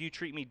says, "If you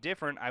treat me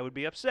different, I would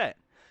be upset."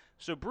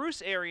 So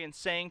Bruce Arians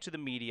saying to the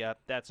media,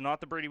 "That's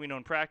not the Brady we know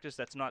in practice.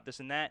 That's not this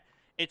and that."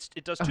 It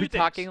does Are two we things.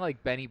 talking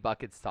like Benny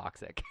Bucket's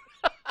toxic?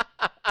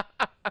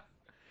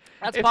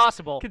 That's If-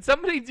 possible. Can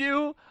somebody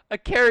do a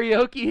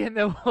karaoke and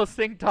then we'll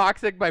sing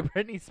 "Toxic" by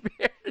Britney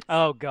Spears?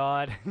 Oh,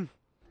 God.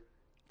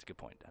 That's a good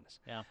point, Dennis.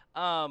 Yeah.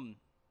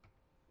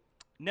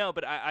 No,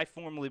 but I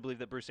formally believe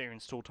that Bruce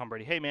Arians told Tom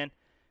Brady, "Hey, man,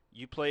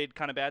 you played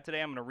kind of bad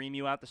today. I'm going to ream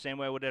you out the same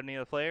way I would any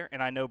other player."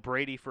 And I know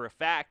Brady, for a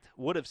fact,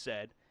 would have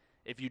said,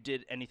 "If you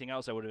did anything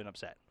else, I would have been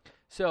upset."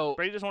 So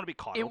Brady doesn't want to be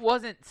coddled. it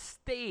wasn't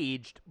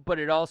staged, but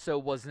it also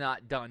was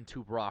not done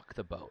to rock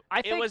the boat.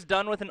 I think It was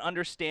done with an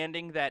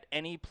understanding that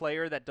any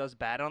player that does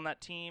bad on that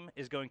team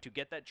is going to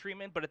get that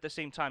treatment, but at the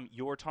same time,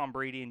 you're Tom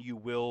Brady and you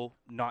will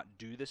not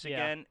do this Yeah.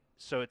 again,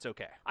 so it's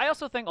okay. I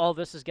also think all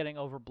this is getting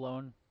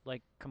overblown,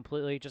 like,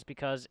 completely, just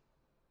because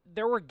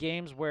there were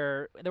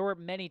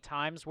many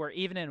times where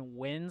even in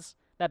wins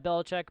that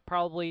Belichick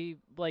probably,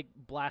 like,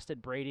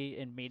 blasted Brady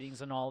in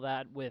meetings and all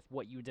that with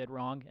what you did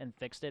wrong and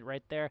fixed it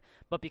right there.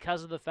 But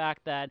because of the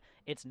fact that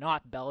it's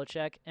not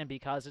Belichick and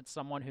because it's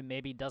someone who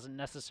maybe doesn't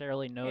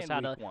necessarily knows And how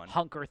to week one.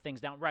 hunker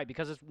things down, right,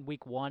 because it's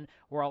week one,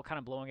 we're all kind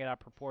of blowing it out of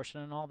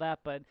proportion and all that.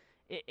 But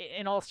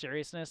in all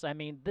seriousness, I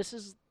mean, this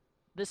is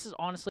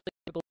honestly a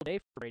typical day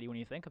for Brady when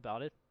you think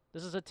about it.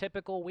 This is a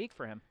typical week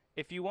for him.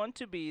 If you want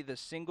to be the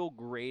single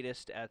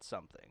greatest at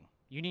something,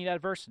 You need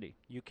adversity.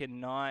 you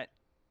cannot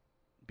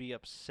be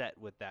upset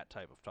with that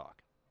type of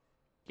talk.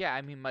 Yeah,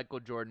 I mean, Michael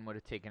Jordan would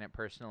have taken it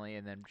personally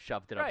and then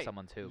shoved it up Right.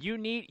 someone's hoop. You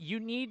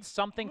need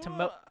something to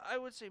Well, I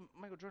would say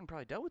Michael Jordan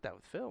probably dealt with that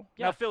with Phil.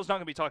 Yeah. Now, Phil's not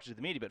going to be talking to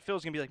the media, but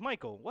Phil's going to be like,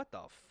 "Michael, what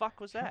the fuck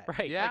was that?"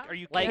 right. Yeah. Like, are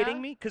you Like-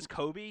 kidding me? Because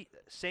Kobe,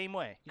 same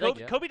way. Like-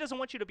 Kobe, Kobe doesn't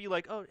want you to be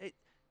like, "Oh, hey,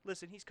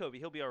 listen, he's Kobe.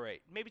 He'll be all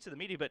right." Maybe to the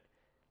media, but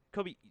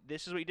Kobe,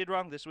 this is what you did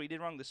wrong. This is what you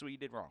did wrong. This is what you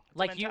did wrong. It's a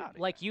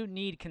mentality. You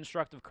need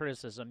constructive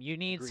criticism. You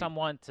need Agreed.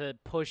 someone to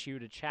push you,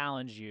 to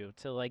challenge you,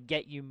 to like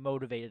get you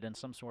motivated in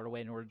some sort of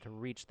way in order to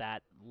reach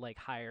that like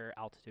higher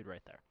altitude right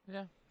there.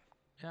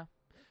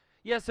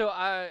 Yeah, so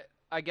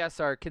I guess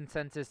our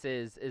consensus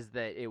is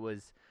that it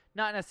was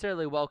not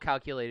necessarily well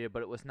calculated,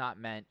 but it was not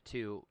meant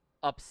to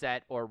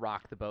upset or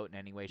rock the boat in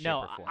any way, shape,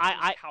 No, or form.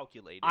 I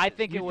calculated. I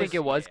think you it was think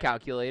it was yeah.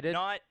 calculated?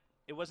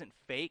 It wasn't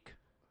fake,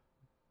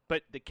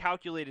 but the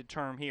calculated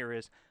term here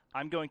is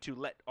I'm going to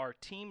let our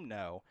team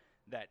know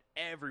that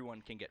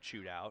everyone can get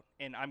chewed out,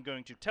 and I'm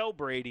going to tell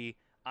Brady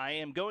I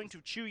am going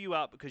to chew you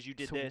out because you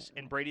did So- this,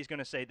 and Brady's going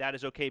to say that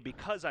is okay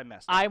because I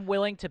messed up. I'm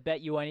willing to bet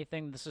you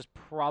anything. This is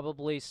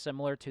probably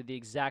similar to the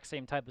exact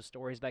same type of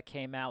stories that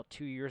came out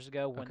 2 years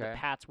ago when the Okay.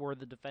 Pats were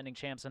the defending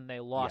champs and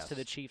they lost to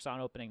the Yes. Chiefs on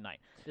opening night.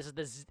 This is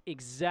the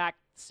exact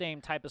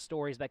same type of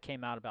stories that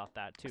came out about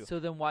that too. So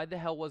then why the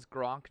hell was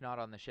Gronk not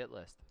on the shit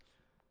list?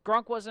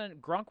 Gronk was,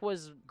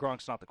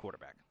 Gronk's not the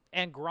quarterback.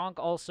 and Gronk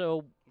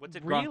also What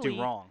did Gronk do really-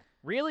 wrong?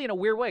 really in a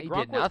weird way. He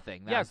Gronk did was,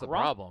 nothing. Yeah, That's the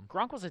Gronk- problem.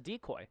 Gronk was a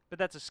decoy. But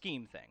that's a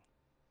scheme thing.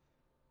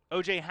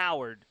 O.J.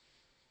 Howard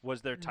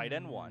was their tight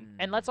end one.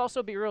 And let's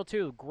also be real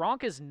too.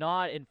 Gronk is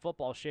not in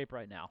football shape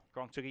right now.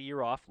 Gronk took a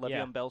year off. Le'Veon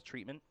Yeah. Bell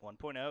treatment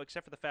 1.0,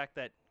 except for the fact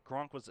that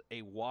Gronk was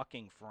a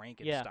walking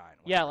Frankenstein. Yeah, when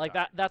yeah, he like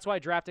retired. that's why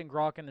drafting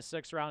Gronk in the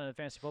 6th round in the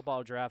fantasy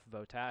football draft,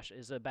 Votash,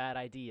 is a bad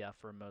idea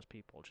for most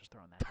people. Just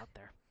throwing that out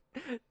there.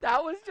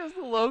 That was just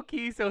low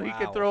key so he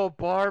could Wow. throw a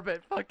barb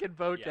at fucking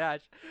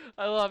Votash.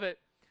 I love it.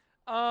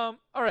 All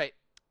right.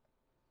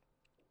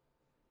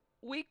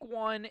 Week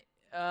 1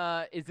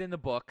 is in the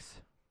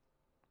books.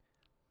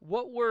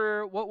 What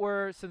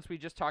were since we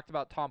just talked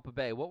about Tampa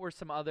Bay? What were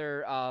some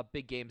other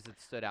big games that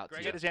stood out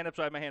Greg to had you? his hand up,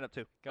 so I have my hand up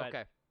too. Go ahead.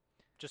 Okay.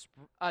 Just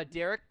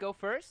Derek, go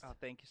first. Oh,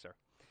 thank you, sir.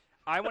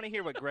 I want to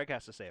hear what Greg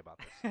has to say about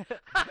this.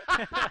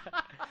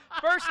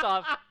 first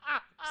off,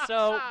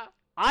 so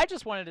I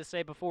just wanted to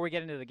say before we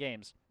get into the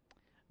games,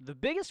 the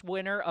biggest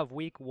winner of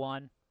Week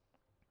 1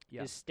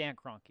 Yeah. is Stan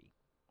Kroenke,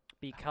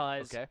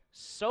 because Okay.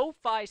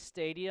 SoFi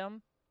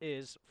Stadium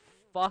is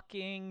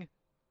fucking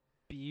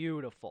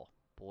beautiful.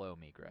 Blow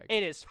me, Greg.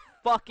 It is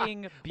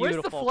fucking Where's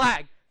beautiful. the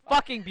flag?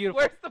 Fucking beautiful.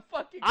 Where's the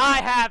fucking I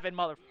have it,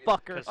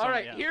 motherfucker. 'Cause All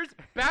right, yeah. here's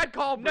bad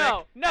call, Brick.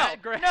 No,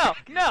 Bad Greg. no.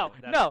 That's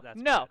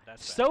bad. That's bad.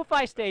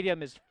 SoFi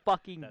Stadium is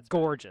fucking That's bad.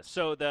 gorgeous.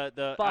 So the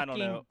I don't fucking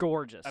know.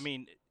 gorgeous. I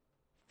mean,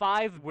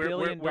 $5 we're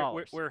billion.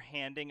 we're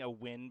handing a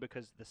win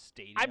because the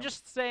stadium. I'm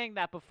just saying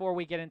that before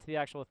we get into the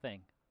actual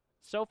thing.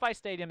 SoFi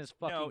Stadium is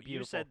fucking no. beautiful.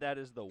 You said that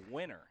is the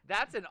winner.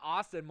 That's an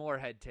Austin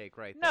Moorhead take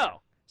right there.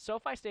 No.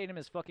 SoFi Stadium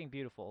is fucking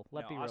beautiful.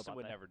 Let's be real Austin about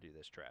would that. never do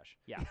this trash.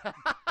 Yeah.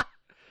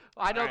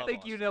 I don't Alright.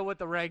 think you know what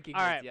the ranking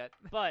All is right. yet.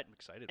 But I'm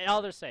excited. and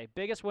I'll just say,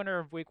 biggest winner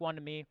of Week 1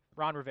 to me,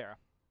 Ron Rivera,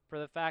 for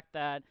the fact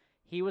that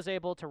he was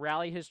able to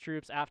rally his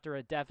troops after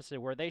a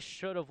deficit where they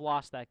should have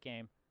lost that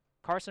game.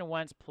 Carson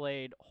Wentz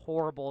played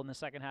horrible in the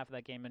second half of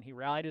that game, and he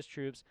rallied his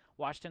troops.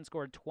 Washington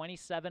scored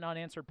 27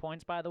 unanswered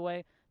points, by the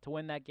way, to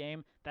win that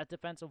game. That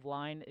defensive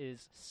line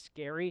is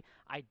scary.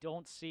 I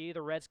don't see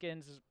the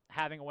Redskins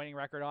having a winning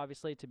record,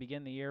 obviously, to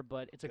begin the year,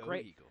 but it's a Go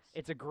great Eagles.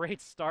 it's a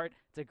great start.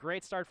 It's a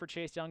great start for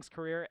Chase Young's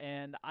career,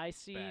 and I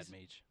see Bad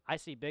mage. I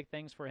see big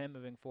things for him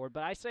moving forward.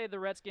 But I say the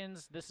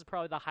Redskins, this is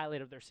probably the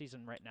highlight of their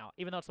season right now,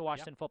 even though it's the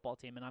Washington football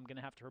team, and I'm going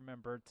to have to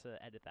remember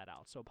to edit that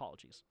out. So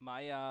apologies.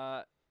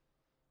 My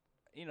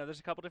there's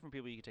a couple different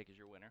people you can take as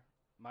your winner.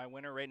 My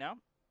winner right now,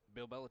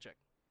 Bill Belichick.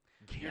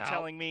 You're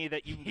telling me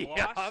that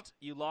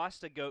you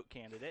lost a GOAT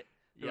candidate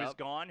who is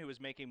gone, who is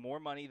making more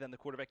money than the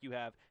quarterback you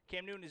have.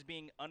 Cam Newton is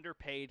being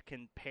underpaid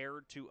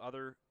compared to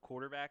other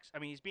quarterbacks. I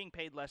mean, he's being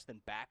paid less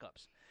than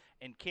backups.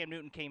 And Cam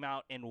Newton came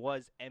out and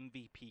was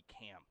MVP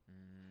Cam.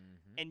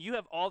 And you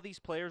have all these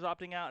players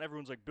opting out. And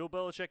everyone's like, Bill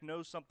Belichick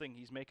knows something.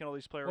 He's making all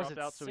these players Was opt it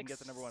out so he can get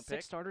the number 1 pick.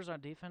 6 starters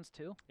on defense,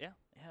 too? Yeah.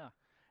 Yeah.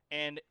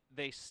 And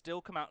they still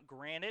come out,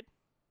 granted,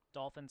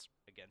 Dolphins.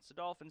 against the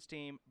Dolphins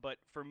team. But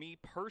for me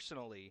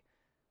personally,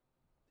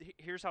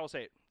 here's how I'll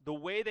say it. The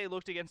way they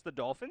looked against the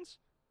Dolphins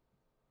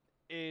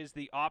is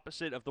the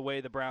opposite of the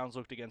way the Browns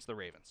looked against the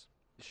Ravens.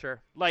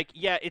 Sure. Like,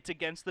 yeah, it's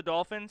against the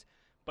Dolphins,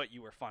 but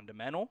you were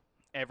fundamental.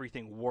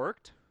 Everything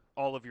worked.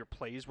 All of your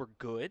plays were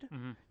good.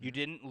 Mhm. You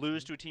didn't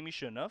lose to a team you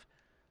shouldn't have.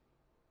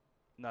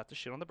 Not to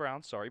shit on the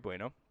Browns, sorry,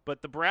 Bueno.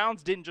 But the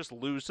Browns didn't just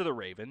lose to the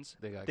Ravens.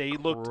 They got They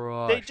looked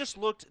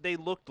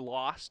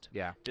lost.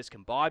 Yeah.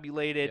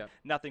 Discombobulated. Yep.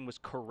 Nothing was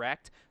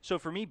correct. So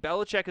for me,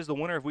 Belichick is the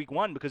winner of Week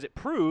 1 because it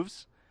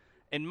proves,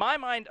 in my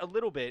mind, a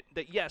little bit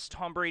that yes,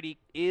 Tom Brady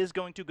is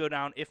going to go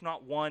down, if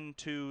not 1,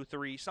 2,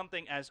 3,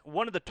 something as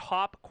one of the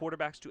top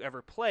quarterbacks to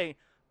ever play.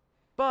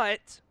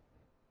 But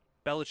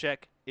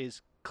Belichick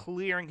is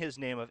clearing his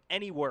name of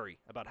any worry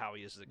about how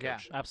he is as a Yeah.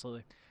 coach.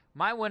 Absolutely.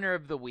 My winner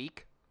of the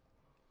week,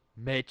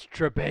 Mitch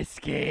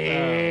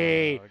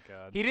Trubisky. Oh,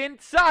 God. He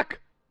didn't suck.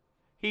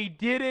 He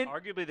didn't.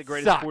 Arguably the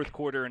greatest suck. fourth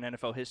quarter in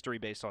NFL history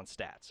based on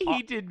stats.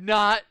 He did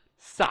not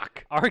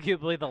suck.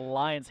 Arguably, the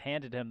Lions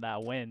handed him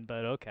that win,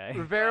 but okay.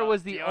 Rivera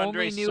was the DeAndre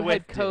only new Swift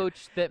head did.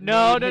 coach that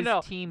No, made no, his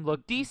no. team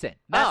look decent.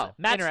 Matt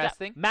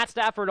Interesting. Matt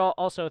Stafford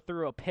also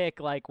threw a pick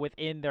like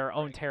within their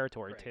own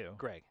territory too.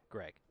 Greg.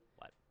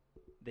 What?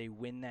 They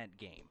win that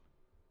game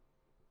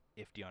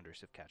if DeAndre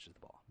Swift catches the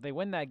ball. They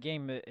win that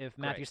game if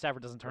Matthew Greg,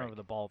 Stafford doesn't turn Greg, over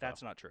the ball. Though.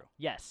 That's not true.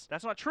 Yes.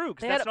 That's not true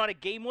because They had that's a- not a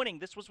game winning.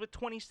 This was with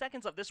 20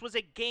 seconds left. This was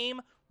a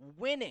game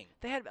winning.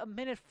 They had a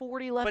minute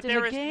 40 left But in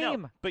there the is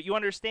game. no. But you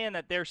understand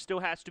that there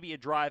still has to be a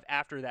drive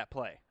after that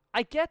play.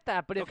 I get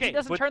that, but if he Okay,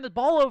 doesn't but- turn the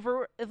ball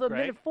over at the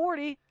Greg? minute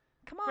 40,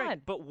 come on.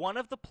 Greg, but one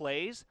of the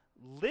plays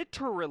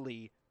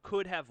literally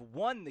could have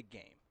won the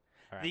game.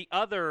 All right. The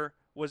other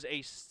was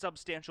a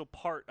substantial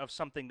part of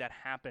something that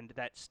happened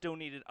that still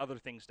needed other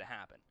things to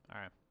happen.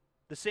 All right.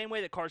 The same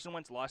way that Carson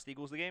Wentz lost the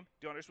Eagles the game,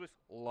 DeAndre Swift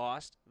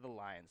lost the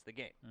Lions the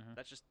game. Mhm.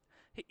 That's just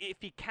if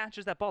he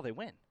catches that ball, they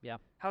win. Yeah.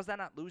 How's that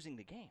not losing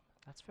the game?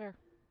 That's fair.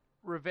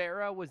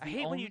 Rivera was the I hate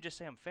only. when you just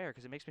say I'm fair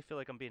because it makes me feel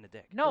like I'm being a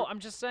dick. No, I'm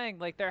just saying,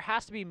 like, there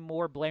has to be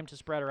more blame to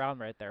spread around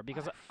right there.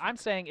 Because I'm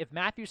saying if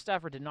Matthew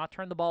Stafford did not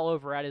turn the ball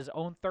over at his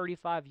own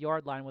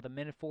 35-yard line with a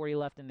minute 40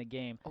 left in the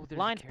game, Oh, there's a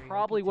Lions karaoke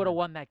probably would have time.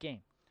 won that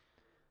game.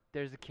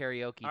 There's a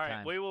karaoke All right,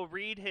 time. we will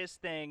read his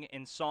thing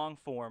in song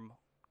form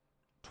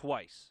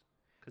twice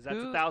because that's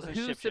who 1,000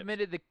 who ship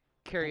submitted the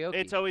karaoke?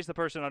 It's always the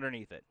person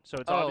underneath it. So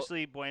it's Oh.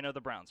 obviously Bueno, the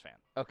Browns fan.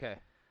 Okay.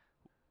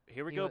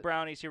 Here we He go, wa-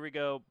 Brownies. Here we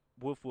go,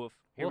 woof woof.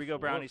 Here we Woof, go,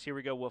 woof. Brownies. Here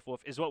we go, woof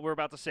woof. Is what we're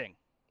about to sing.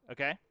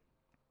 Okay?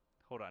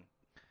 Hold on.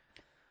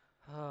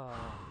 Oh,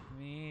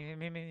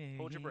 me.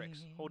 Hold your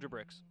bricks. Hold your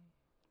bricks.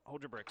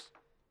 Hold your bricks.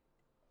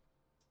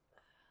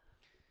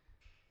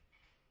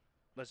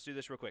 Let's do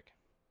this real quick.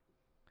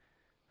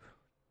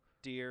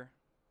 Dear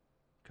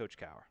Coach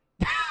Cower.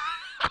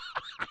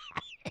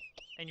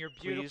 And your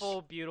Please, beautiful,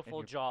 and beautiful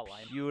your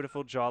jawline.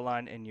 Beautiful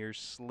jawline and your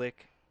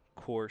slick,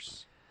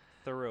 coarse,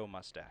 thorough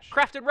mustache.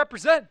 Crafted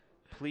represent.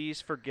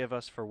 Please forgive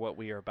us for what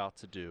we are about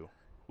to do.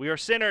 We are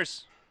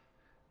sinners,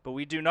 but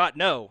we do not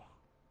know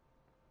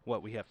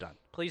what we have done.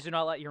 Please do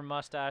not let your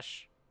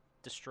mustache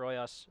destroy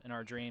us in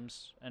our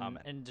dreams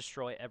Amen. and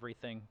destroy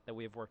everything that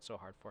we have worked so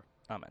hard for.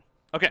 Amen.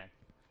 Okay. Amen.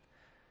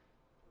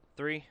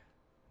 3.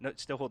 No,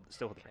 still hold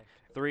the Okay.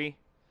 3,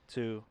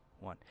 2,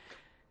 1.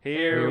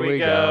 Here we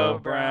go,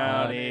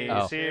 brownies.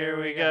 Oh. Here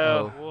we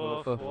go.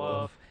 Woof, Woof, woof.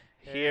 woof.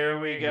 Here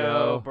we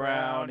go,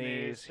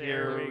 brownies.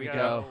 Here we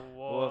go.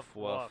 Woof,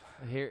 woof.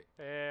 Here,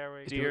 There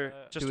we Dear, go.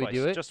 just do we twice.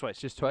 do it? Just twice.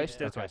 Just twice?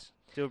 Just Okay. twice.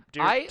 Dear,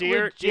 I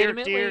dear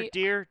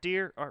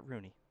legitimately- Art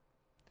Rooney.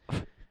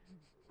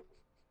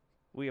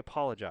 We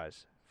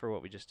apologize for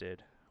what we just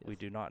did. We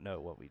do not know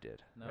what we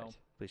did. No, Right.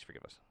 Please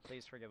forgive us.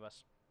 please forgive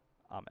us.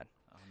 Amen.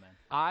 Amen.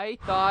 I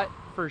thought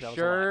for That was a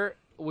sure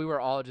we were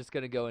all just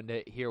gonna go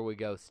into "Here we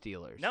go,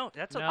 Steelers." No,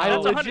 that's a. No. I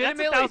That's a hundred-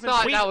 legitimately that's a thought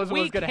thousand- that was what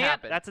we was gonna can't-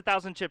 happen. That's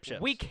 1,000 chip ships.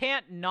 We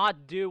can't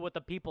not do what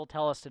the people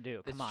tell us to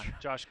do. Come It's on. true.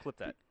 Josh, clip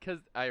that. Because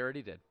I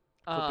already did.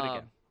 Clip it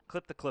again.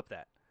 Clip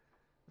that.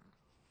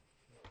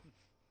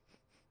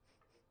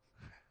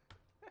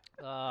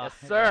 Yes,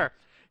 sir.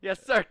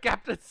 Yes, sir,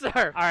 Captain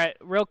Sir. All right,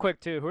 real quick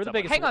too. Who are the Someone-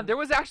 biggest? Hang on, there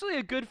was actually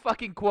a good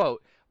fucking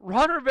quote.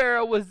 Ron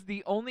Rivera was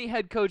the only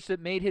head coach that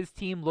made his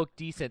team look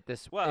decent in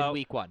Well,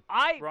 week 1.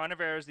 Ron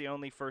Rivera is the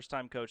only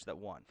first-time coach that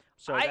won,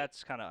 so I-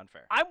 that's kind of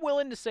unfair. I'm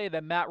willing to say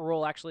that Matt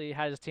Rule actually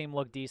had his team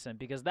look decent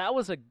because that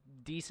was a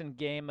decent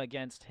game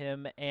against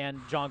him and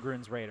John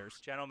Gruden's Raiders.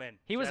 Gentlemen,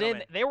 He was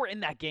gentlemen, They were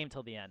in that game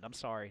till the end. I'm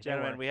sorry. They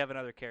Gentlemen, were. we have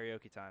another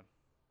karaoke time.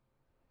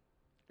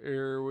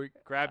 Here we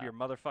Grab your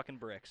motherfucking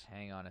bricks.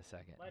 Hang on a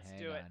second. Let's hang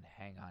do on, it.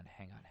 Hang on.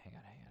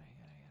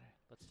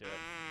 Let's do it.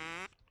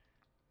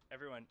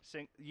 Everyone,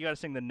 sing. You gotta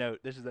sing the note.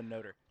 This is the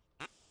noter.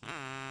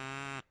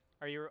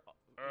 Are you ready?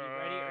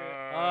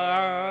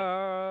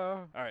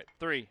 All right,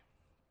 3,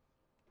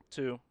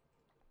 2,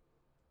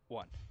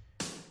 1.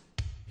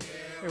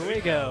 Here we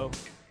go.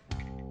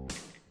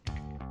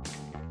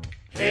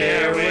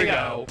 Here we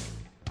go.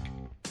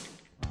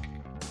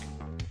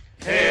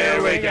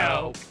 Here we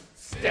go.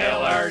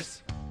 Steelers.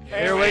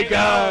 Here we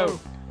go.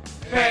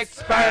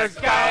 Pittsburgh's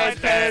going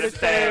to the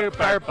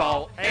Super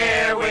Bowl.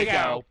 Here we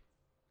go.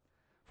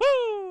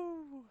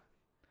 Woo!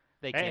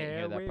 They can't Here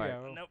hear that we part.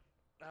 go. Nope.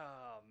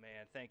 Oh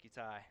man, thank you,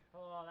 Ty.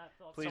 Oh, that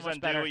felt Please so much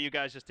undo better. what you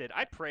guys just did.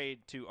 I prayed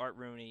to Art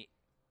Rooney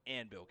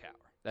and Bill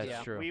Cowher. That's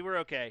Yeah. true. We were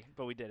okay,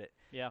 but we did it.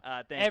 Yeah.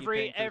 Thank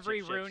Every you, Payne, for the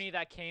chip Rooney chips.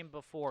 that came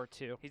before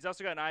too. He's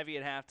also got an Ivy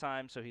at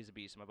halftime, so he's a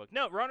beast in my book.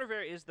 No, Ron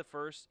Rivera is the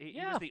first. He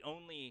Yeah. was the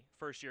only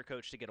first-year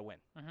coach to get a win.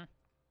 Mhm.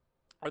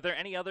 Are there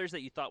any others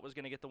that you thought was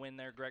going to get the win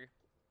there, Greg?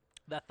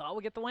 That thought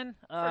would get the win.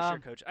 First-year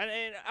coach.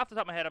 And off the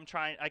top of my head,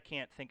 I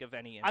can't think of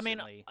any I mean,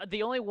 instantly.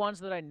 the only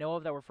ones that I know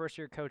of that were first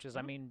year coaches.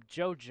 I mean,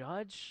 Joe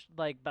Judge,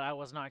 but I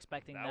was not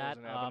expecting That that.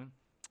 wasn't happening.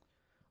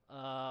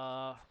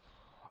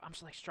 I'm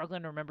just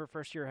struggling to remember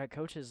first year head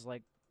coaches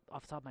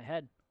off the top of my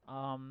head.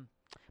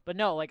 But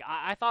no,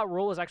 I thought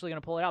Rule was actually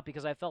going to pull it out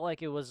because I felt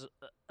like it was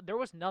there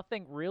was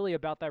nothing really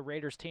about that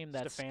Raiders team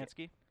that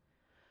Stefanski?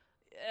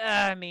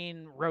 I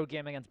mean, road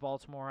game against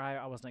Baltimore.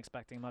 I wasn't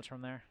expecting much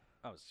from there.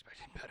 I was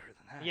expecting better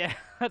than that. Yeah,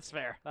 that's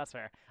fair. That's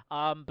fair.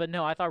 But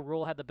no, I thought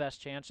Rule had the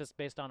best chance just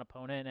based on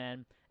opponent,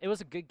 and it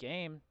was a good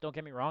game. Don't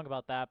get me wrong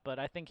about that, but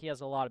I think he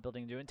has a lot of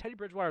building to do. And Teddy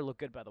Bridgewater looked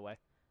good, by the way.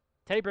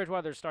 Teddy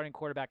Bridgewater, starting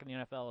quarterback in the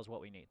NFL, is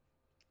what we need.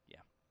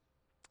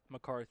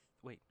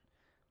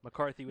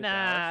 McCarthy with Nah,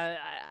 Dallas.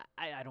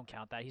 I don't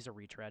count that. He's a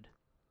retread.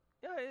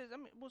 Yeah, I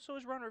mean, well, so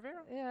is Ron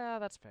Rivera. Yeah,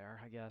 that's fair,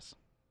 I guess.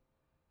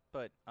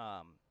 But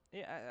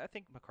yeah, I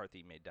think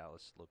McCarthy made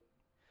Dallas look.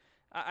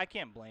 I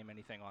can't blame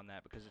anything on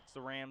that because it's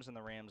the Rams, and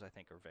the Rams I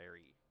think are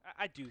very.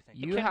 I do think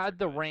the You Rams are had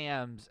the good.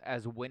 Rams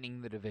as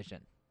winning the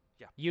division.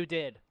 You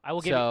did. I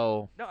will give you.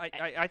 So No,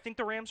 I think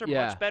the Rams are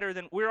Yeah. much better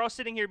than we're all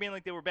sitting here being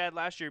like they were bad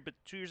last year, but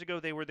 2 years ago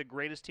they were the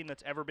greatest team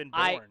that's ever been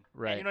I- born.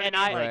 right, You know what And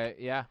I mean? I- Like, right,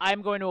 yeah.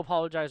 I'm going to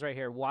apologize right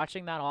here.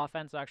 Watching that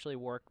offense actually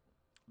work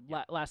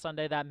last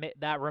Sunday,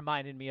 that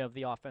reminded me of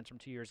the offense from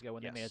 2 years ago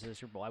when they made it Yes. to the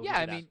Super Bowl. will Yeah, give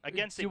I you that. mean,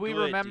 Against a do we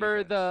good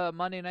remember defense. the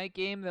Monday night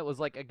game that was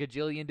like a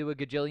gajillion to a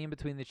gajillion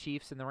between the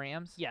Chiefs and the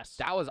Rams? Yes,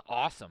 That was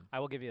awesome. I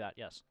will give you that.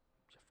 Yes.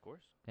 of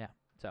course.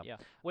 So Yeah.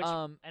 Which,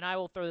 and I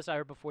will throw this out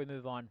here before we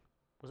move on.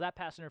 Was that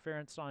pass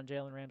interference on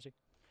Jalen Ramsey?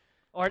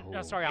 Or no,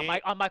 Oh. sorry,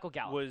 It on Michael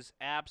Gallup. Was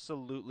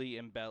absolutely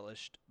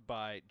embellished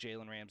by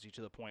Jalen Ramsey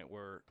to the point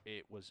where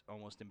it was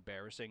almost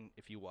embarrassing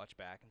if you watch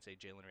back and say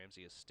Jalen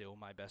Ramsey is still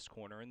my best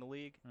corner in the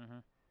league. Mm-hmm.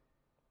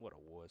 What a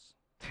wuss.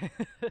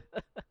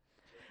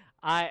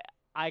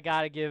 I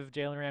gotta give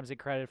Jalen Ramsey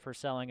credit for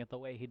selling it the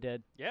way he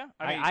did. Yeah,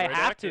 I mean, great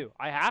have actor. to.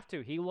 I have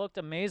to. He looked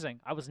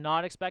amazing. I was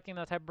not expecting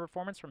that type of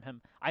performance from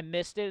him. I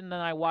missed it, and then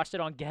I watched it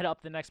on Get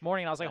Up the next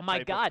morning, and I was like, That "Oh my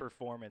type of god!"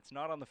 performance,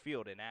 not on the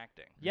field, in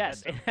acting.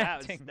 Yes, That's- in that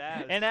was- acting.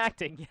 that was- In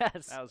acting,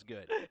 yes. That was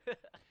good.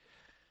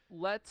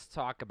 Let's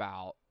talk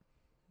about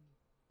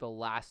the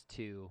last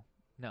two.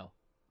 No,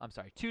 I'm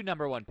sorry, 2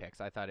 number 1 picks.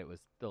 I thought it was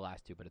the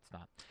last 2, but it's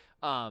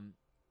not.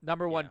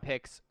 Number 1 Yeah.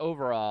 picks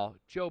overall: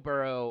 Joe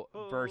Burrow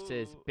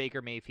versus Oh.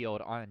 Baker Mayfield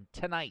on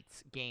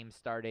tonight's game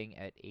starting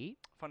at 8.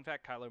 Fun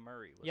fact: Kyler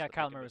Murray. Was Yeah, the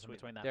Kyler pick Murray was in between.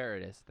 between that. There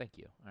it is. Thank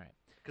you. All right.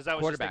 Because I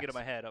was just thinking in Quarterbacks.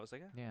 my head, I was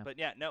like, Yeah. But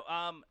yeah, no.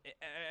 I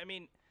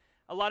mean,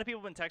 a lot of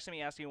people have been texting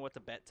me asking what to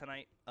bet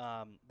tonight.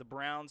 The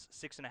Browns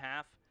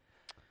 6.5.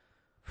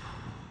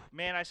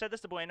 Man, I said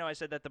this to Bueno. I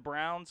said that the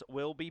Browns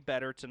will be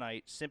better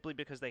tonight simply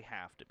because they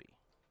have to be.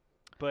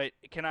 But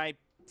can I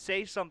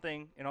say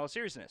something in all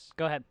seriousness?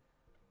 Go ahead.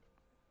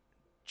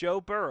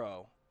 Joe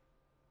Burrow,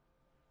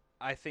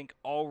 I think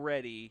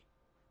already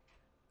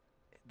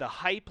the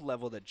hype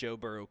level that Joe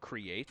Burrow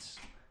creates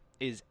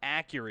is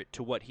accurate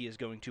to what he is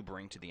going to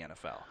bring to the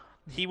NFL.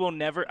 He will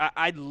never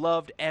I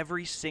loved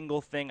every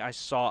single thing I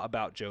saw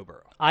about Joe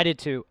Burrow. I did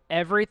too.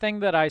 Everything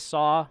that I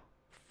saw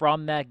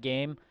from that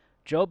game,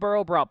 Joe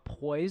Burrow brought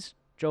poise.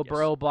 Joe Yes.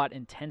 Burrow brought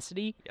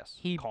intensity. Yes.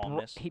 He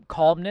Calmness.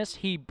 calmness.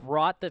 He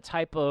brought the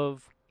type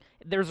of.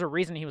 There's a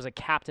reason he was a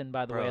captain,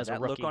 by the way, Bro, as a that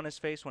rookie. look on his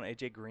face when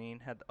AJ Green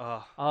had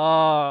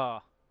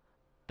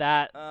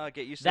That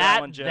get used to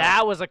that one, Joe.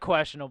 that was a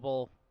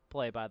questionable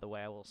play, by the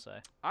way. I will say.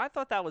 I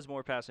thought that was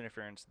more pass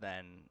interference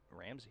than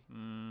Ramsey.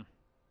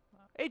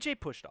 AJ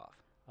pushed off.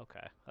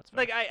 Okay, that's fair.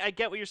 Like I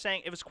get what you're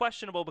saying. It was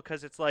questionable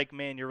because it's like,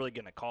 man, you're really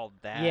gonna call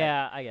that.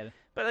 Yeah, I get it.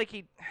 But like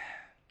it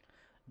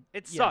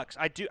Yeah. sucks.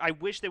 I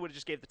wish they would have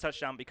just gave the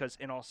touchdown because,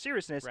 in all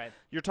seriousness, Right.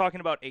 you're talking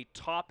about a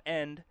top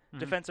end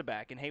defensive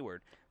back in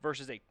Hayward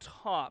versus a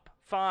top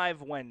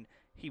 5 when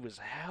he was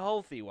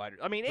healthy.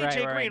 I mean,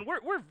 AJ Right. Green.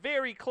 We're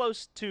very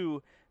close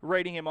to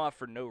writing him off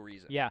for no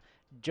reason. Yeah,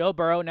 Joe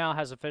Burrow now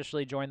has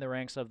officially joined the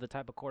ranks of the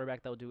type of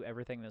quarterback that will do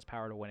everything in his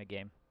power to win a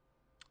game.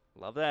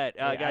 Love that,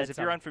 Yeah, guys. it's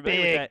If you're a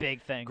unfamiliar big, with that,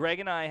 big thing. Greg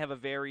and I have a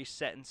very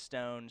set in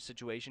stone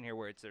situation here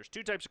where there's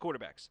two types of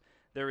quarterbacks.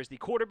 There is the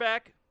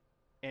quarterback,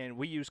 and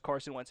we use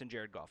Carson Wentz and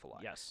Jared Goff a lot.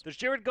 Yes. There's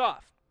Jared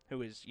Goff,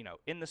 who is,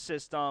 in the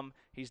system.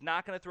 He's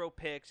not going to throw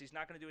picks. He's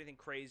not going to do anything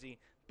crazy.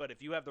 But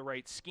if you have the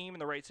right scheme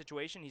and the right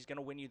situation, he's going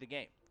to win you the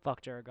game.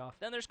 Fuck Jared Goff.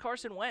 Then there's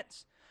Carson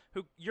Wentz,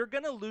 who you're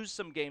going to lose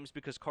some games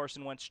because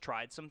Carson Wentz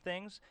tried some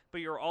things,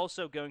 but you're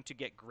also going to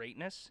get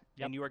greatness,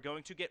 and you are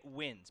going to get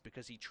wins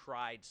because he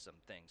tried some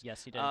things.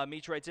 Yes, he did.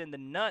 Meach writes in, the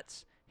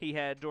nuts he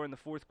had during the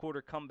fourth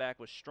quarter comeback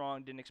was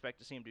strong. Didn't expect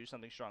to see him do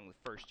something strong the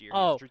first year.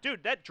 Oh.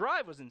 Dude, that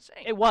drive was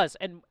insane. It was,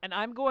 and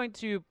I'm going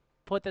to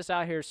put this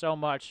out here so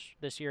much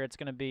this year, it's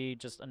going to be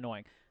just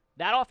annoying.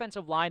 That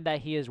offensive line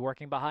that he is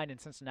working behind in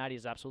Cincinnati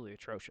is absolutely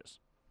atrocious.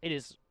 It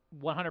is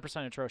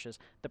 100% atrocious.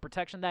 The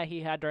protection that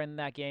he had during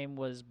that game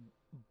was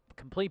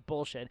complete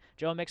bullshit.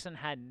 Joe Mixon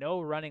had no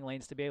running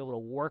lanes to be able to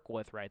work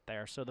with right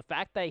there. So the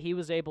fact that he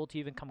was able to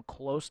even come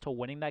close to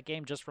winning that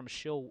game just from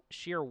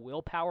sheer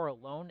willpower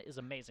alone is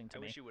amazing to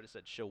I me. wish you would have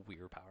said show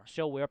weird power.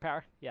 Sheer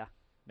willpower? Yeah.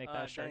 Make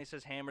that shirt. Danny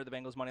says hammer the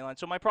Bengals money line.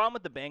 So my problem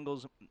with the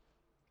Bengals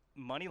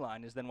money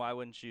line is then why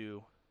wouldn't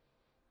you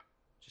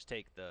just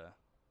take the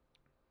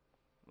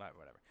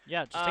whatever.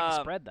 Yeah, just take the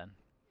spread then.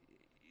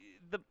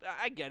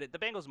 I get it. The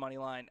Bengals money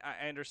line,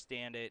 I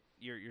understand it.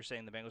 You're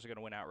saying the Bengals are going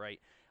to win outright.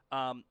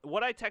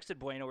 What I texted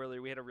Bueno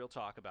earlier, we had a real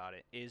talk about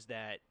it, is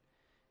that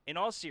in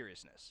all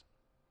seriousness,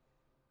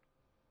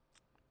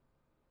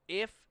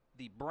 if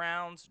the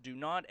Browns do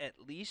not at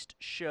least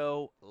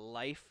show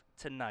life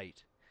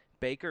tonight,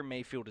 Baker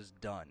Mayfield is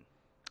done.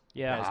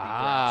 Yeah. As the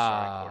Browns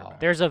starting quarterback.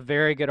 There's a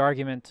very good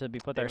argument to be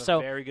put They there. have So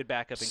a very good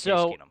backup in Case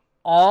so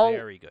Keenum.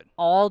 Very good.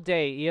 all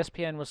day,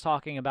 ESPN was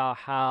talking about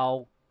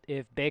how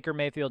if Baker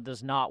Mayfield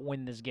does not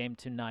win this game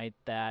tonight,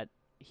 that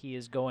he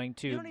is going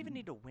to You don't even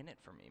need to win it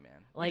for me, man.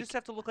 You Like- just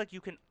have to look like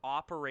you can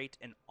operate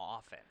an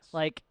offense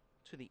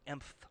to the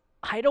nth.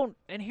 I don't.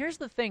 And here's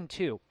the thing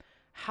too,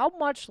 how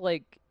much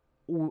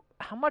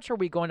are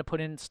we going to put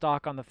in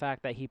stock on the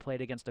fact that he played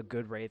against a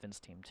good Ravens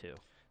team too?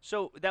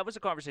 So that was a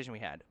conversation we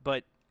had.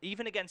 But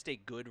even against a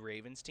good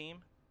Ravens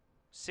team,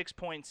 6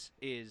 points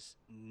is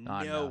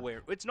Not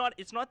nowhere. It's not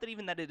that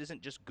even that it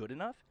isn't just good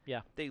enough.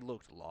 Yeah. They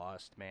looked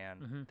lost,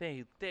 man.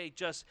 Mhm. They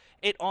just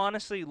it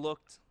honestly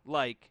looked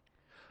like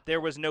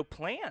there was no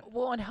plan.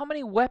 Well, and how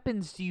many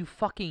weapons do you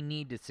fucking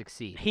need to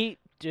succeed?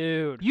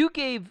 Dude. You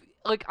gave,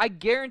 I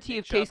guarantee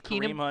if Case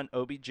Kareem Keenum. Hunt,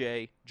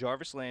 OBJ,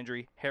 Jarvis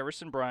Landry,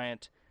 Harrison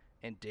Bryant,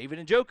 and David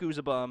Njoku's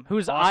a bum.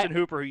 Who's Austin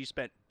Hooper, who you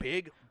spent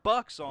big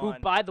bucks on. Who,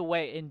 by the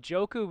way,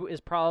 Njoku is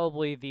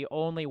probably the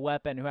only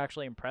weapon who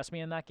actually impressed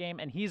me in that game,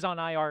 and he's on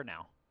IR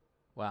now.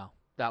 Wow,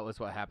 that was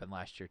what happened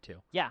last year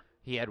too. Yeah.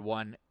 He had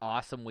one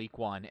awesome week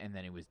 1, and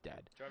then he was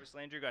dead. Jarvis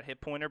Landry got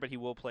hit pointer, but he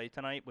will play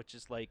tonight, which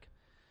is like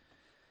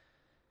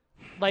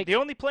Like the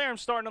only player I'm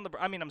starting on the.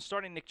 I mean, I'm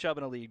starting Nick Chubb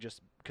in a league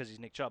just because he's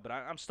Nick Chubb, but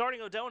I'm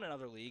starting Odell in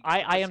another league.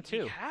 I because am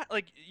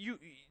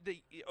too.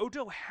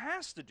 Odell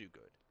has to do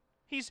good.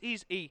 He's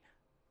a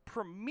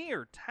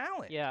premier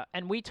talent. Yeah,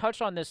 and we touched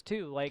on this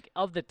too. Like,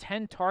 of the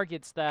 10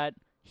 targets that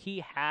he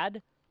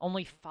had,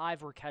 only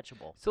 5 were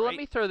catchable. So let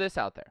me throw this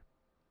out there,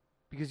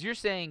 because you're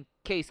saying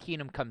Case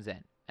Keenum comes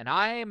in, and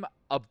I'm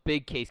a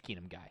big Case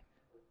Keenum guy.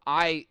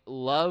 I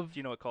love. Do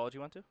you know what college he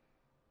went to?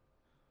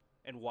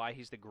 And why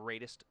he's the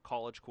greatest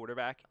college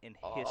quarterback in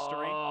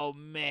history? Oh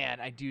man,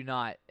 I do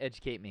not.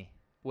 Educate me.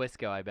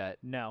 Wisco, I bet.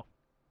 No.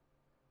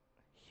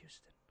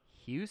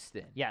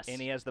 Houston. Yes. And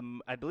he has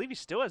I believe he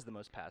still has the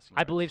most passing.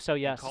 I yards believe so,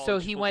 in yes. college So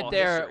he went football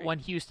there history. when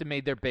Houston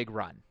made their big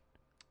run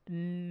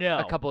No.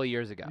 a couple of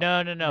years ago.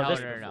 No. No, This,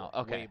 no.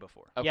 Okay. Way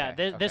before. Okay, yeah,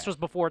 this okay. was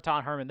before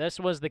Todd Herman. This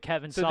was the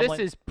Kevin So Sumlin. this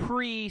is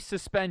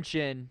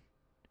pre-suspension.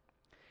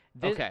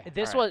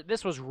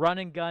 This was run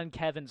and gun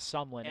Kevin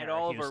Sumlin. Ed era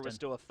Oliver Houston. was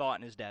still a thought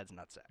in his dad's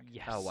nutsack.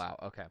 Yes. Oh, wow.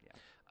 Okay.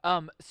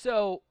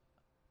 So,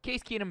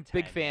 Case Keenum,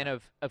 big fan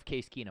of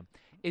Case Keenum.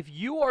 If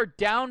you are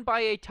down by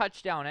a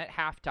touchdown at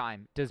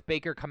halftime, does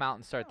Baker come out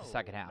and start the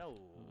second half? No.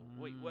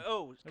 Wait,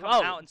 come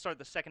Oh. out and start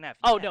the second half.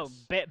 Oh,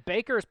 Yes. no.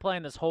 Baker is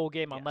playing this whole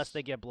game unless Yes.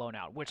 they get blown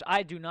out, which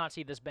I do not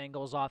see this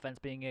Bengals offense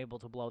being able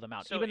to blow them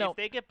out. So even though, if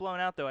they get blown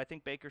out, though, I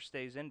think Baker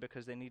stays in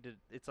because they need to.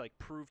 It's like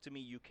prove to me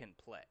you can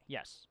play.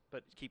 yes.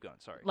 But keep going.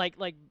 Sorry. Like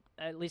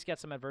at least get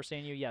some adversity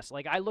in you. Yes.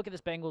 Like I look at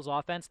this Bengals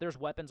offense, there's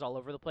weapons all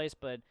over the place,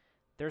 but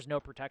there's no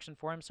protection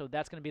for him. So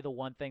that's going to be the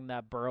one thing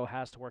that Burrow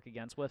has to work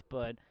against with.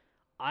 But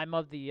I'm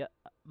of the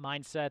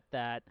mindset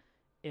that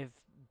if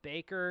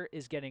Baker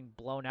is getting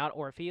blown out,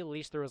 or if he at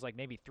least throws like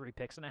maybe 3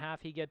 picks and a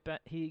half, he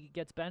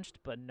gets benched.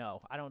 But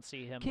no, I don't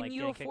see him. Can like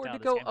you getting kicked afford out to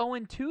of this go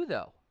game. 0-2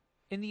 though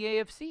in the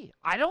AFC?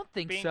 I don't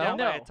think Being so. down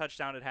by a No.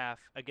 touchdown at half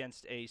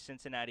against a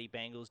Cincinnati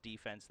Bengals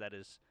defense that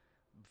is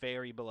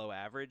very below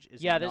average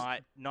is Yeah,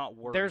 there's- not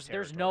worth.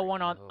 There's no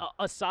one on Oh.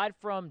 aside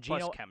from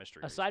Plus Geno.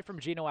 chemistry. Aside from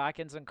Geno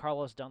Atkins and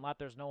Carlos Dunlap,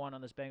 there's no one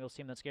on this Bengals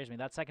team that scares me.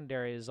 That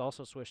secondary is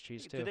also Swiss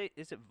cheese too.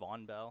 Is it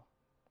Von Bell?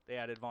 They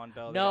added Von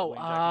Bell. No, They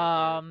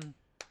got Wayne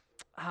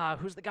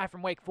who's the guy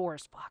from Wake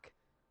Forest? Fuck.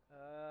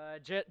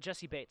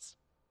 Jesse Bates.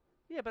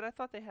 Yeah, but I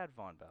thought they had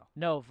Von Bell.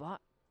 No, Von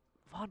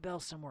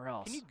Bell's somewhere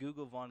else. Can you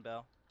Google Von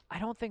Bell? I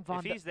don't think Von.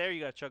 If he's there,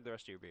 you gotta chug the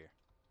rest of your beer.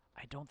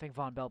 I don't think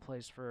Von Bell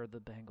plays for the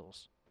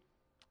Bengals.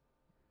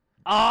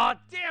 Oh,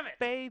 damn it!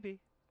 Baby.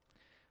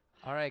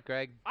 All right,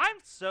 Greg. I'm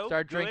so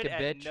Start good drinking,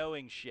 at bitch.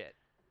 knowing shit.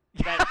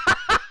 That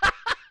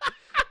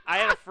I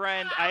had a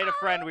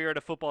friend. We were at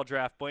a football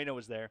draft. Bueno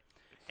was there,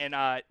 and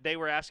they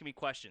were asking me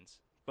questions.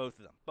 Both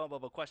of them. Blah, blah,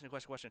 blah,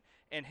 question.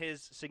 And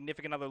his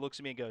significant other looks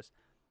at me and goes,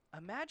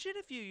 "Imagine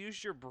if you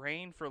used your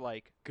brain for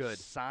like Good.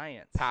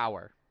 science."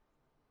 Power.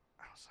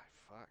 I was like,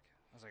 "Fuck."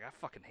 I was like, "I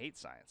fucking hate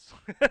science."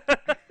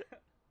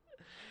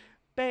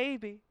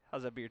 Baby,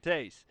 how's that beer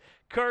taste?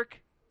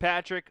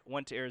 Kirkpatrick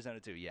went to Arizona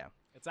too. Yeah.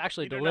 It's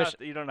actually You don't delicious. have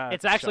to- you don't have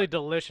It's to actually chug.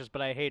 delicious,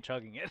 but I hate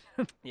chugging it.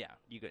 Yeah,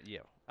 you good. Yeah.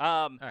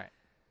 All right.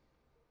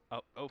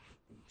 Oh,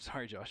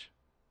 sorry, Josh.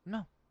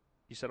 No,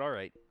 You said all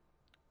right.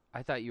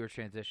 I thought you were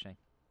transitioning.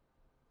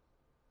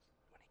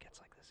 When he gets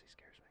like this, he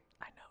scares me.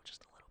 I know,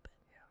 just a little bit.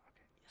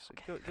 So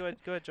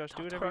go ahead, Josh.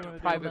 Do whatever you want to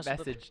do. Private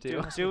message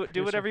too.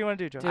 Do whatever you want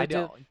to do, Josh. I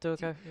don't. Do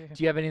okay.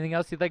 Do you have anything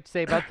else you'd like to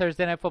say about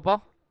Thursday Night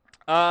Football?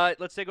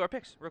 Let's take our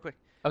picks real quick.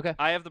 Okay.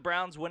 I have the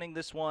Browns winning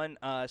this one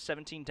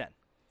 17-10.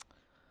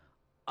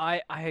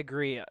 I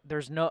agree.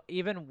 There's no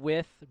even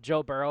with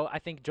Joe Burrow. I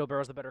think Joe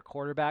Burrow's the better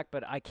quarterback,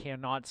 but I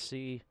cannot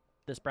see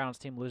this Browns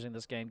team losing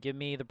this game. Give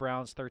me the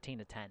Browns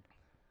 13-10.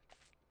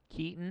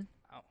 Keaton.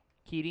 Oh.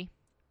 Keaty.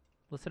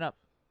 Listen up.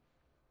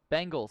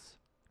 Bengals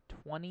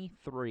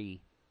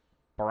 23.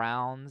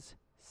 Browns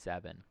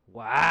 7.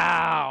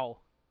 Wow.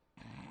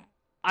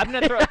 I'm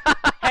gonna throw.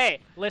 Hey,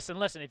 listen.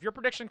 If your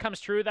prediction comes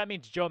true, that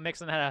means Joe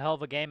Mixon had a hell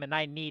of a game, and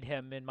I need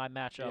him in my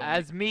matchup.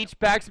 As Meach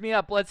backs me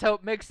up, let's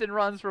hope Mixon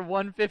runs for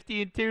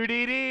 150 and 2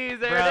 DDs.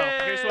 There Bro, it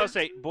is. Here's what I'll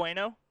say.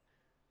 Bueno.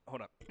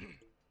 Hold up.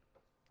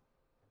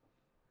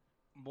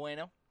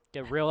 Bueno.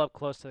 Get real up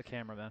close to the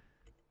camera, man.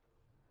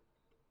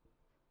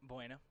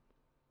 Bueno.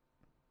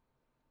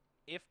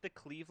 If the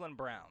Cleveland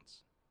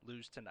Browns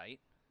lose tonight,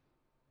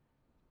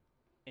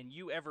 and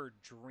you ever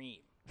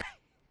dream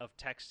of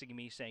texting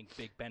me saying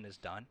Big Ben is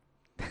done,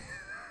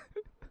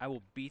 I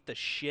will beat the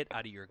shit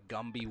out of your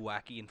Gumby,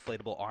 wacky,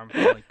 inflatable arm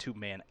falling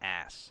 2-man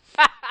ass.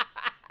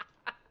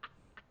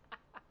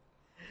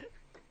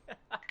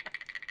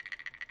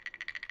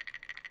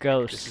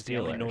 Go This is the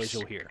only noise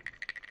you'll hear.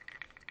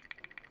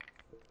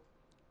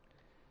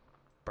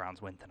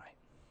 Browns win tonight.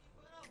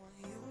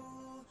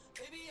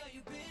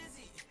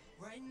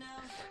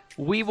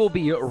 We will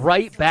be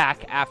right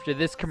back after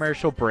this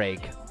commercial break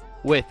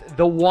with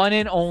the one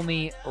and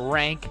only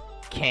Rank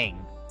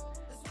King.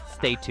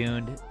 Stay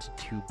tuned to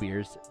 2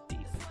 Beers Deep.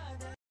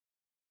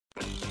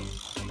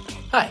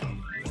 Hi,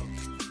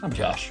 I'm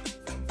Josh.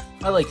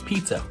 I like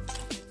pizza.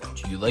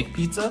 Do you like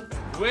pizza?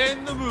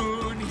 When the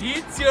moon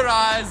heats your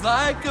eyes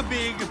like a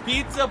big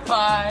pizza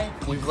pie.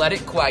 We've let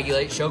it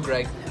coagulate. Show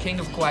Greg. King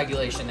of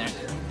coagulation there.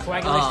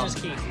 Coagulation is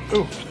key.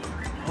 Ooh.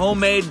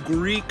 Homemade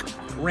Greek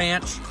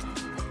ranch.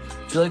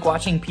 Do you like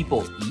watching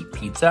people eat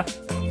pizza?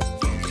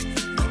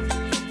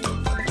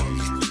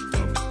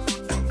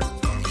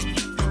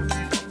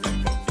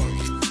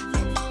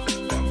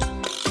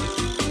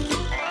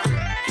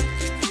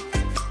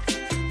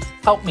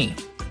 Help me,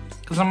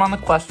 because I'm on the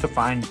quest to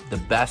find the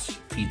best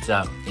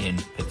pizza in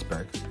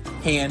Pittsburgh.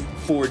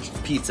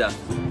 Hand-forged pizza.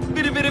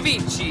 Bit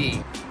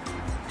Vici.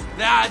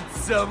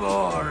 That's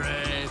amore.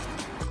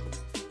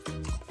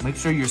 Make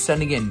sure you're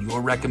sending in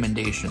your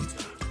recommendations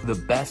for the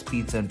best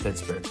pizza in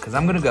Pittsburgh, because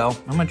I'm going to go,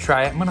 I'm going to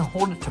try it, I'm going to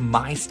hold it to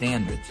my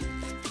standards.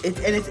 It's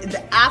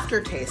the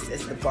aftertaste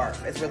is the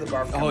barf. It's where the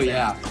barf comes Oh,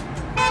 yeah.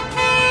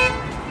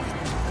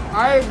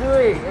 I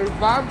agree. It's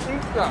bomb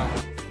pizza.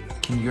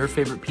 Can your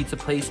favorite pizza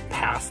place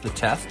pass the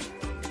test?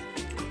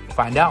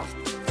 Find out.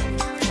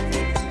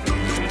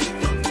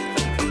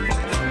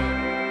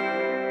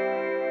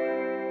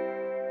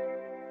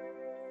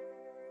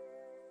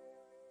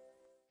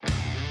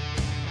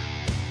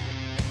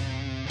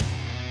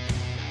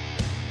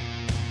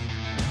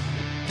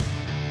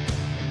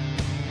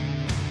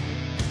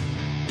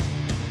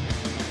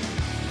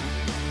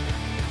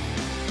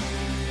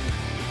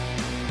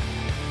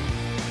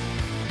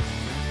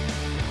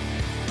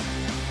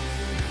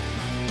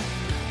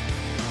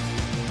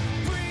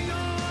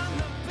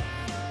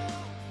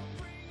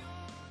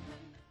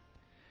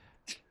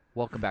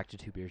 Welcome back to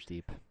Two Beers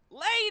Deep.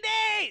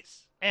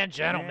 Ladies And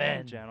gentlemen.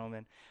 and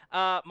gentlemen.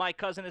 My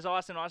cousin is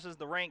Austin. Austin's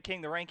the rank king.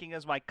 The ranking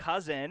is my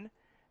cousin.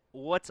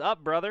 What's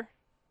up, brother?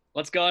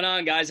 What's going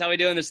on, guys? How we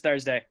doing this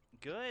Thursday?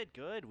 Good,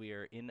 good. We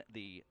are in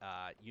the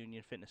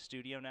Union Fitness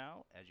studio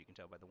now, as you can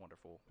tell by the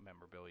wonderful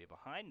memorabilia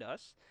behind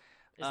us.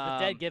 It's the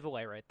dead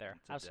giveaway right there.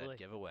 It's a Absolutely.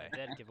 dead giveaway.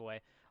 Dead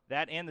giveaway.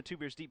 That and the Two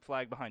Beers Deep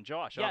flag behind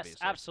Josh, Yes,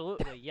 obviously.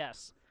 absolutely.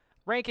 Yes.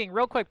 Ranking,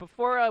 real quick,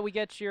 before we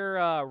get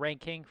your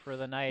ranking for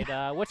the night,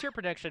 what's your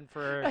prediction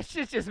for... That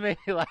shit just made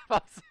me laugh.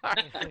 I'm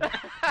sorry.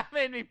 That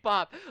made me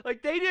pop.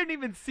 Like, they didn't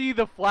even see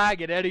the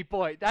flag at any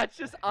point. That's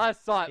just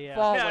us saw it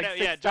fall No, like no,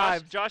 6 yeah.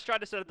 times. Josh tried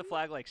to set up the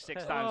flag like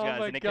 6 times, Oh guys,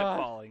 my and it God.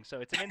 kept falling. So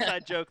it's an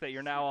inside joke that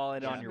you're now all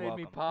in on. You're made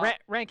me welcome. pop.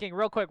 Ranking,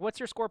 real quick,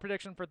 what's your score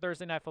prediction for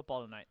Thursday Night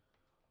Football tonight?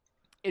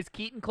 Is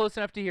Keaton close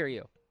enough to hear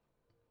you?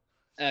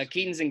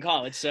 Keaton's in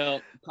college,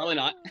 so probably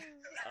not.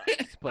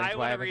 Explains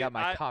why I haven't got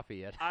my coffee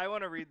yet. I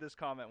want to read this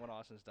comment when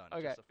Austin's done.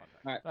 Okay. Just a fun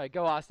fact. All right. All right,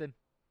 go, Austin.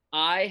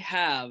 I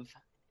have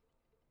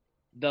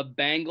the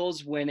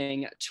Bengals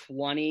winning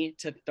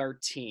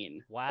 20-13.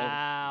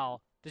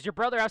 Wow. Does your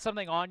brother have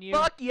something on you?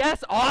 Fuck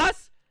yes,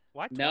 Oz!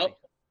 Why? Nope.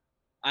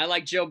 I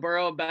like Joe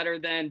Burrow better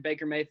than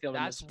Baker Mayfield.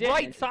 That's in this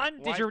right, one.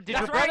 son.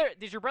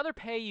 Did your brother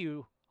pay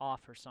you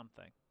off or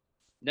something?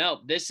 No,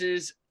 this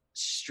is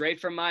straight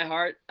from my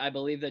heart. I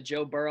believe that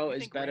Joe Burrow You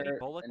is think Randy better.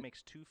 Bullock than-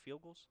 makes 2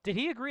 field goals? Did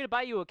he agree to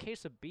buy you a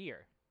case of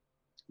beer?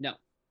 No.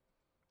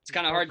 It's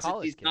kind of hard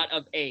since he's not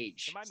of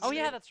age. Am I Oh,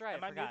 yeah, muted? that's right,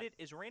 Am I I forgot. muted?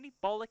 Is Randy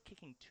Bullock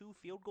kicking 2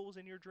 field goals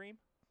in your dream?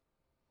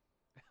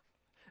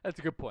 That's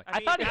a good point. I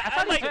thought he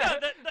like,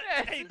 said-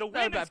 hey, the Not a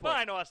win bad is point.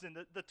 fine, Austin.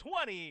 The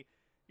 20,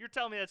 you're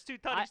telling me that's 2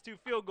 touchdowns, 2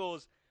 field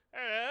goals.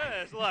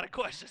 There's a lot of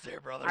questions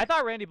there, brother. I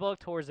thought Randy Bullock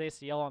tore his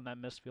ACL on that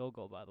missed field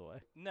goal, by the way.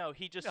 No,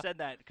 he just said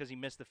that because he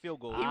missed the field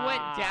goal. He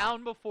went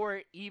down before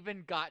it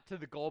even got to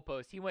the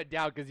goalpost. He went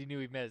down because he knew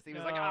he missed. He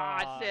was like,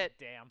 ah, shit.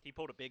 Damn. He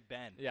pulled a Big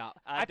Ben. Yeah.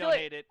 I feel like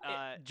donated.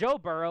 Joe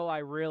Burrow, I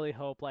really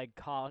hope,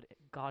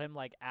 got him,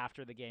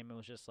 after the game and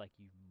was just like,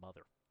 you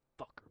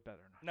motherfucker better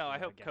not. No, do I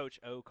that hope again." Coach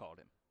O called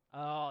him.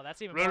 Oh,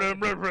 that's even more.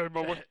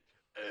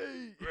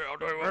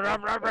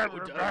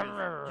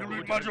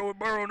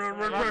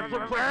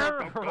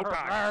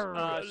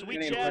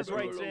 Sweet Jazz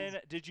writes in,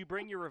 did you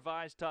bring your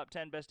revised top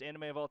 10 best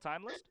anime of all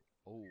time list?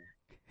 Oh.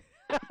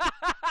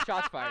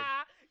 Shots fired.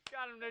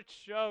 Got him to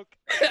choke.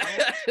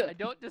 I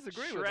don't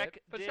disagree with Shrek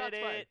it, but did shots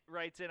it. fired.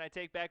 Writes in, I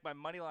take back my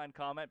moneyline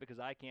comment because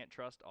I can't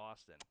trust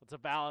Austin. It's a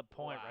valid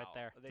point right Wow.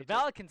 there. They It's a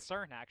valid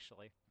concern,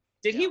 actually.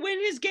 Did he win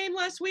his game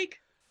last week?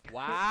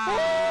 Wow.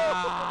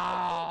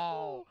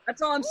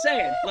 That's all I'm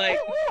saying. Like,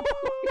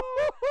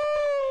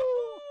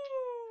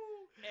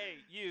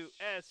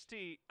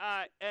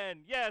 A-U-S-T-I-N.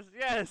 Yes,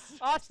 yes. do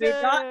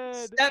not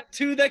Austin! step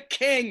to the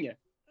king.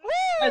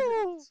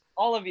 Peasants,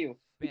 all of you.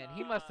 Man,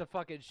 he must have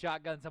fucking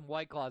shotgunned some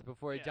White Claws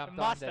before he jumped on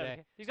Must have.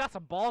 today. He's got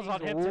some balls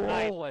on He's him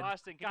tonight. rolling.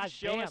 Austin, can you God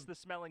show us damn. the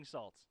smelling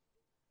salts?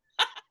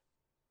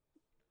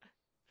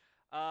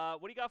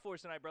 What do you got for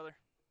us tonight, brother?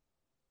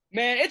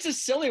 Man, it's a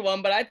silly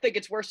one, but I think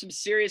it's worth some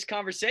serious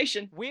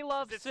conversation. We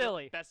love Is it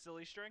silly. Best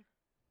silly string?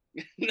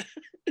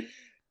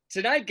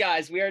 Tonight,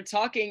 guys, we are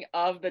talking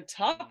of the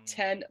top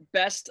 10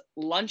 best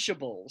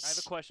Lunchables. I have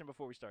a question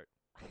before we start.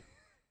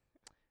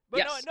 But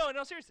Yes.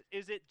 no, seriously.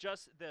 Is it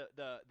just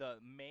the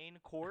main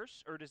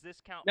course, or does this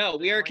count? No, the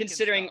we are drink and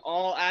considering stuff?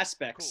 all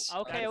aspects.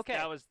 Cool. Okay, okay.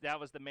 That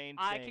was the main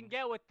I thing. can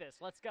get with this.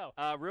 Let's go.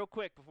 Real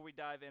quick before we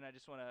dive in, I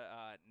just want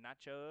to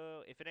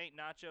nacho. If it ain't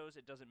nachos,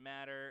 it doesn't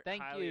matter.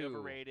 Thank Highly you.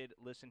 overrated.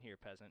 Listen here,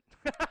 peasant.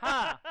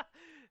 Huh.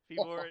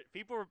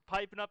 people were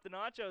piping up the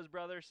nachos,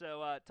 brother.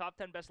 So top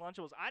 10 best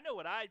Lunchables. I know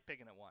what I'd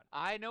picking at 1.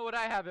 I know what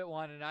I have at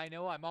 1, and I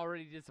know I'm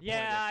already disappointed.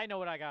 Yeah, I know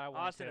what I got.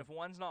 Austin, if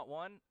 1's not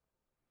 1,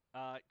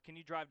 can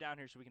you drive down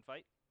here so we can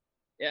fight?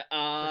 Yeah,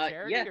 For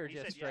charity yeah. or He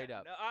just said straight yeah.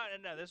 up?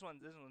 No, this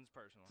one's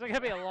personal. It's going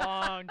to be a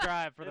long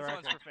drive for the This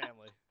record. one's for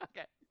family.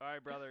 Okay. All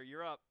right, brother,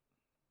 you're up.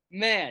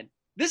 Man,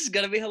 this is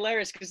going to be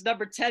hilarious because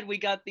number 10, we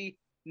got the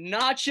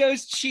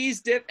nachos,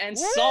 cheese dip, and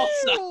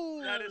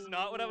salsa. That is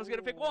not what I was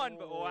gonna pick 1,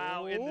 but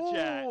wow, in the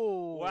chat.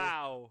 Ooh.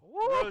 Wow.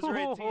 Ooh.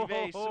 Rosary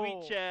TV,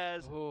 Sweet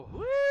Chaz.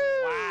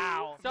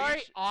 Wow. Sorry,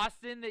 Beach-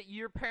 Austin, that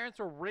your parents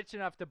were rich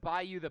enough to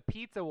buy you the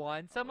pizza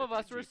one. Some of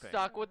us were T-Pain.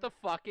 stuck with the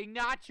fucking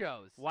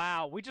nachos.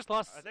 Wow, we just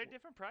lost. Are they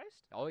different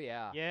priced? Oh,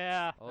 yeah.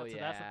 Yeah, Oh, that's the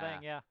yeah.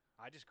 thing, yeah.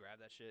 I just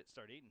grabbed that shit,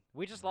 start eating.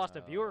 We just lost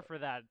a viewer for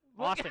that.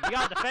 Austin, you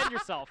got to defend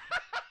yourself.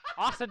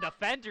 Austin,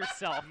 defend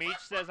yourself. Meech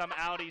says I'm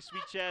outie.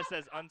 Sweet Chaz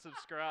says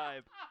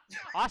unsubscribe.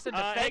 Austin,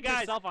 defend Hey guys,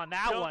 yourself on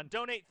that one.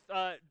 Donate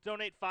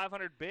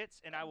 500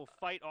 bits, and I will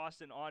fight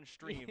Austin on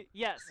stream.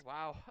 Yes.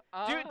 Wow.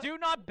 Do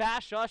not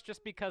bash us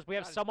just because we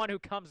have someone who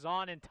comes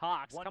on and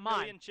talks. 1 Come on.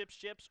 million chips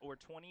or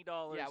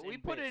 $20. Yeah, we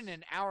in put bits. in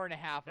an hour and a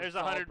half. There's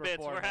of 100 solid bits.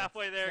 We're performance.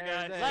 halfway there, guys.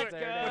 There it is, Let's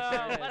there it is, go.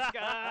 there it is. Let's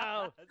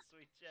go. That's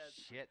Sweet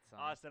Chaz. Shit, son.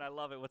 Austin, I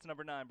love it. What's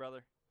number 9,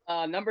 brother?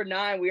 Number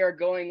 9, we are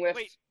going with.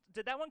 Wait,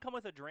 did that one come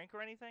with a drink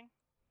or anything?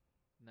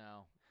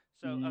 No.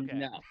 So okay.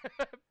 No.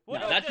 Well,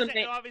 No, no, that's just, the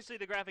main- obviously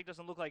the graphic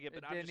doesn't look like it,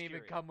 but It I'm didn't just even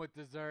curious. come with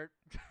dessert.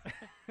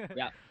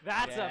 Yeah.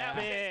 That's Yeah. a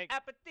big.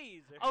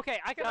 appetizer. Okay,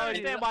 I can Sorry,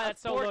 understand why us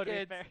that's so poor low. To be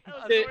kids. fair. It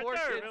was Us an poor hors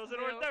d'oeuvre. kids It was an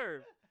knew. hors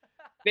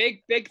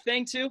d'oeuvre. Big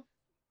thing too.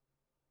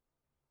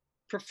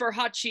 Prefer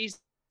hot cheese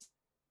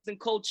than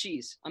cold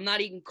cheese. I'm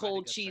not eating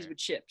cold that's cheese fair. with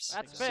chips.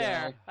 That's So,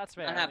 fair. That's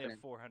fair. Not I only happening. have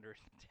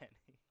 410.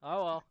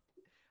 Oh well.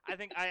 I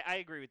think I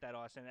agree with that,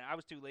 Austin. I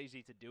was too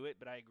lazy to do it,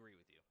 but I agree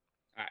with you.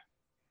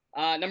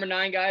 Number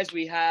 9, guys,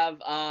 we have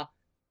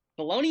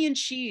bologna and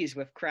cheese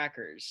with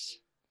crackers.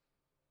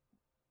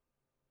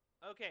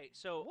 Okay,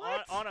 so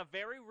What? on a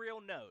very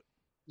real note,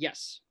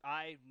 Yes.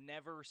 I've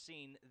never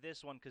seen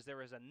this one because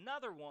there is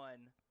another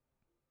one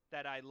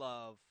that I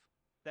love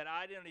that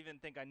I didn't even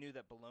think I knew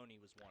that bologna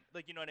was one.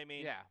 Like, you know what I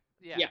mean? Yeah.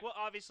 Yeah. Well,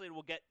 obviously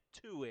we'll get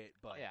to it,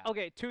 but Yeah.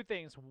 Okay, 2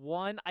 things.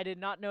 One, I did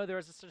not know there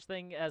was such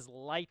thing as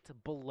light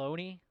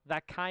bologna.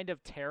 That kind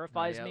of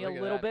terrifies yeah, me a look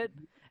at little that.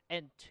 bit.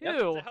 And Yep,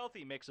 2, it's a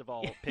healthy mix of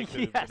all pig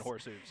hooves Yes. and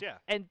horse hooves. Yeah.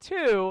 and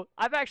 2,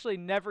 I've actually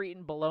never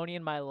eaten bologna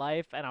in my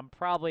life, and I'm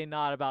probably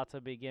not about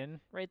to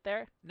begin right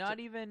there. Not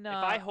even. If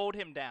I hold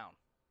him down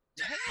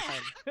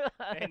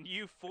and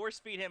you force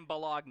feed him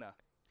bologna,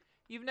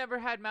 You've never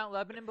had Mount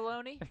Lebanon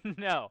bologna?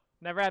 No,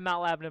 never had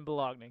Mount Lebanon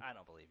bologna. I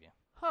don't believe you.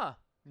 Huh.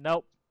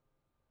 Nope.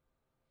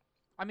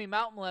 I mean,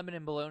 Mount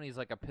Lebanon bologna is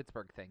like a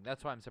Pittsburgh thing.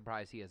 That's why I'm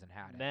surprised he hasn't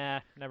had it. Nah,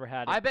 never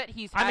had it. I bet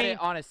he's I had mean- it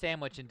on a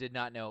sandwich and did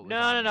not know it was No.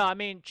 on there. I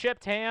mean,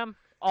 chipped ham,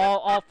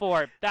 all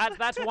for it.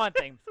 That's one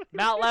thing.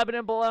 Mount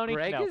Lebanon bologna.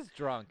 Greg no. is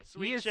drunk.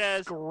 Sweet he is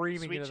Chaz,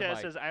 screaming Sweet into the Chaz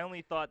mic. says, I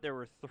only thought there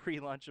were 3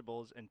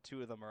 Lunchables and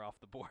 2 of them are off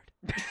the board.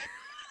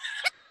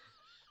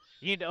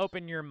 You need to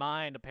open your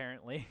mind,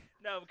 apparently.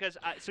 No, because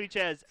Sweet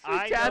Chaz, Sweet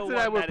I Chaz know and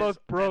I one were that both is-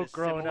 that broke is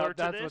growing similar up.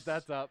 to That's this. what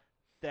that's up.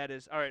 That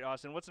is all right,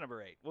 Austin. What's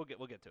number 8? We'll get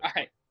to it. All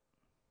right.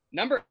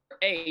 Number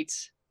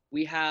 8,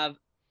 we have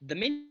the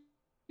mini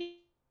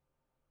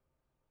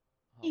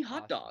Oh, hot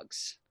awesome.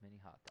 dogs. Mini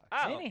hot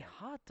dogs. Oh, Mini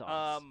hot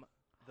dogs.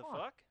 the Huh.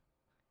 fuck?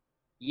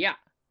 Yeah.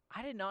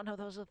 I did not know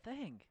that was a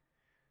thing.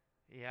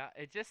 Yeah,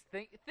 it just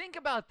think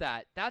about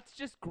that. That's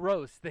just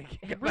gross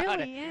thinking It about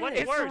really it. is. What's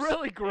It's worse?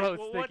 really gross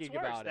Well, what's thinking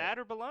worse, about that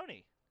it. or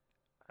bologna?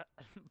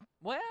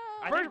 Well,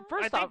 I First- think,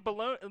 first I think off-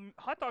 bologna,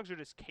 hot dogs are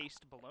just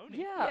cased bologna.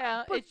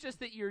 yeah, but- it's just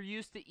that you're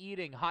used to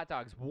eating hot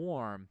dogs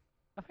warm.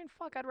 I mean,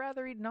 fuck, I'd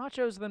rather eat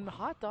nachos than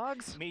hot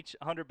dogs. Meech,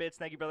 100 bits.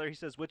 Thank you, brother. He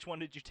says, which one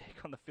did you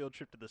take on the field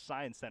trip to the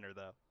science center,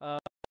 though?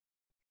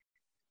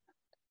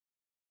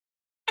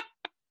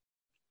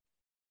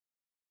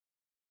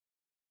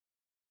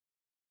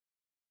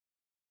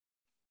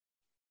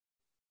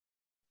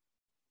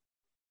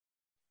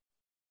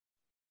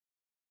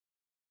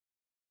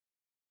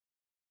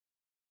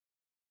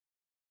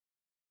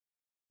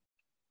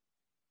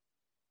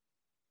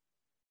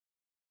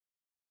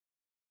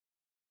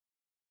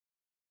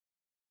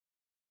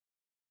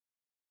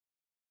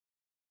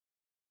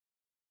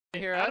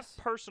 Hear Out us?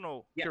 of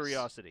personal Yes.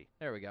 curiosity.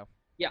 There we go.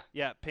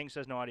 Yeah, Ping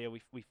says no audio.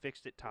 We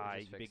fixed it, Ty,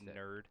 just you big fixed it.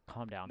 nerd.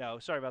 Calm down. No,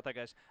 sorry about that,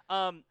 guys.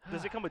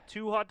 Does it come with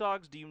 2 hot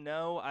dogs? Do you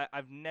know?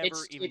 I've never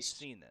even it's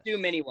seen this. 2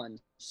 mini ones.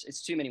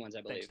 It's 2 mini ones,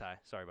 I believe. Thanks, Ty.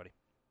 Sorry, buddy.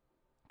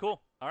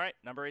 Cool. All right,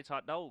 number 8's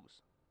hot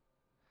dogs.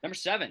 Number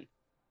 7.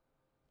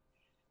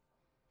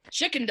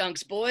 Chicken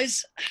dunks,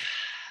 boys.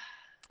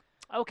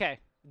 Okay,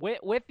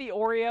 with the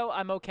Oreo,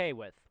 I'm okay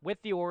with.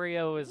 With the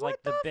Oreo is like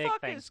what the big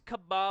fuck thing. is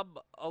kebab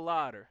a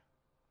ladder?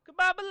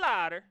 Kebab a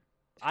ladder.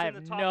 I in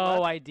have the top no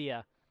left.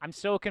 idea. I'm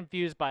so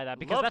confused by that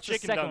because Love that's the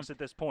chicken second. dunks at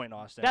this point,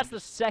 Austin. That's the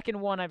second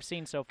one I've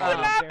seen so far.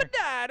 Kebab There. a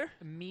ladder.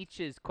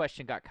 Meech's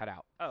question got cut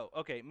out. Oh,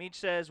 okay. Meech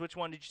says, which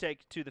one did you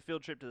take to the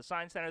field trip to the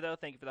science center, though?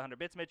 Thank you for the 100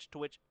 bits, Mitch. To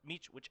which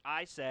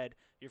I said,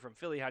 you're from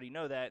Philly. How do you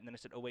know that? And then I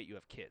said, oh, wait, you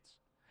have kids.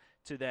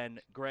 To then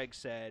Greg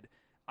said,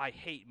 I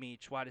hate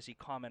Meech. Why does he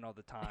comment all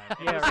the time?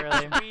 And Yeah, it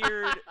was really.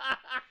 Weird.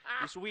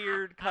 This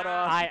weird cut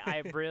off.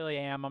 I really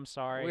am. I'm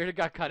sorry. Weird it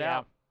got cut Yeah.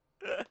 out.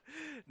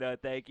 No,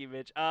 thank you,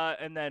 Mitch.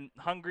 And then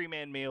Hungry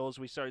Man Meals,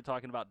 we started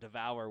talking about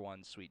Devour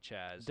one, Sweet Chaz.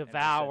 and I said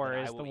Devour that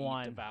I is will the eat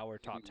one. Devour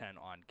top 10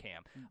 on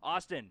cam.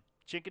 Austin,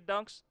 chicken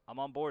dunks, I'm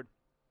on board.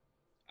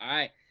 All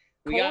right.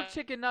 We Cold got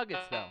chicken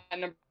nuggets though.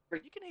 number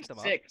You can heat them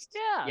up. 6.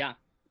 Yeah.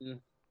 Yeah.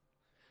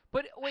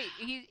 But wait,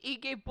 he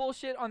gave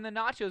bullshit on the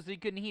nachos that he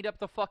couldn't heat up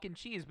the fucking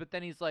cheese, but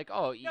then he's like,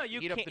 oh, No, you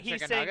heat up can't. the He's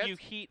chicken saying nuggets? you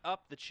heat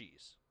up the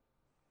cheese.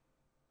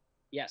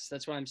 Yes,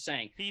 that's what I'm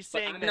saying. He's But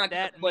saying I'm that not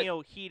gonna that put-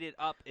 meal heated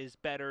up is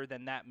better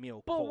than that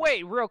meal But cold.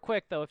 wait, real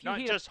quick though, if you Not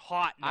heat just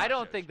hot nachos. I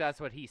don't think that's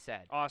what he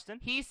said. Austin?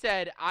 He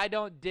said, I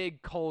don't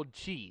dig cold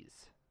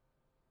cheese.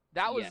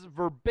 That was Yeah.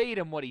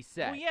 verbatim what he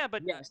said. Well, yeah,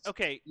 but Yes.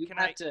 okay, You can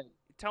have I to.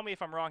 tell me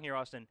if I'm wrong here,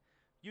 Austin?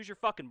 Use your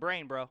fucking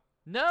brain, bro.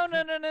 No.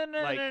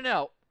 Like-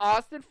 No.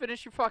 Austin,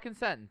 finish your fucking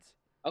sentence.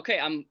 Okay,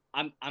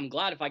 I'm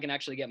glad if I can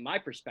actually get my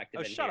perspective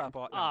Oh, in shut here. up,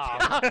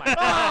 Austin.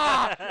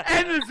 Ah,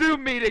 end the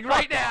Zoom meeting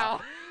right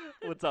now.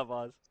 What's up,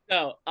 Oz?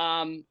 So,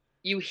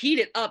 you heat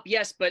it up,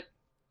 yes, but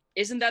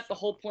isn't that the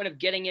whole point of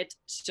getting it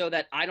so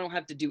that I don't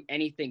have to do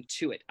anything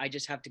to it? I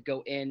just have to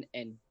go in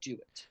and do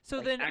it. So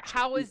Like, then actually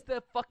how do is it.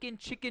 the fucking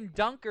chicken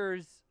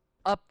dunkers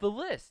up the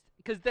list?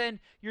 Because then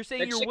you're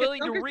saying The you're chicken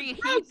willing to dunkers are reheat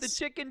the gross.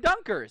 chicken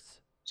dunkers.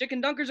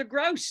 Chicken dunkers are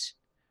gross.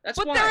 That's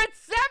But why. they're at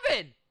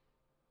 7.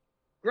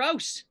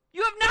 Gross.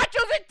 You have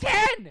nachos at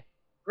 10.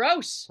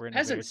 Gross. We're in a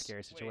very Peasants.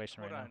 scary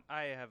situation Hold right on.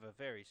 I have a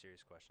very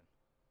serious question.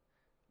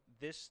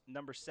 This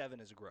number 7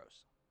 is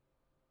gross.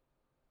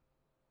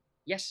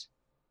 Yes.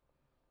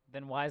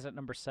 Then why is it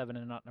number 7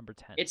 and not number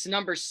 10? It's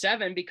number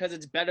 7 because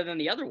it's better than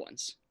the other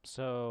ones. But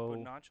So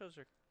nachos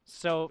are.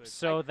 so good.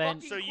 so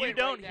then So you quit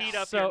don't right heat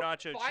now. up So- your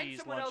nacho Find cheese,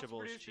 someone else to Lunchables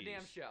produce the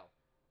damn cheese. show.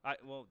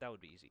 Well, that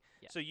would be easy.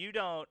 Yeah. So you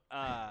don't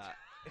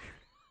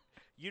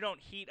you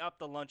don't heat up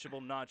the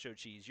Lunchable nacho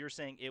cheese. You're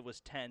saying it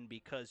was 10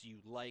 because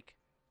you like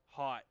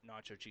hot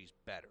nacho cheese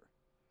better.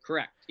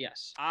 Correct.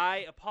 Yes.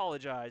 I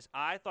apologize.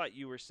 I thought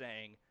you were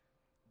saying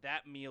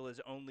that meal is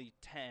only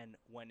 10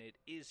 when it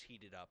is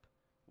heated up.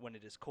 When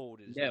it is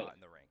cold, it is No. not in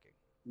the ranking.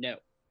 No.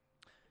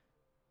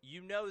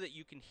 You know that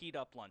you can heat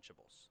up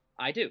Lunchables.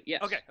 I do.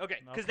 Yes. Okay. Because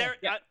Okay. they're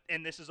Yeah.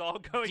 and this is all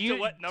going Do you- to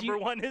what do number you-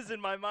 1 is in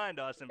my mind,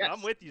 Austin. But Yes.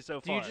 I'm with you so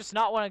do far. you just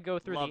not want to go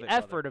through Love the it,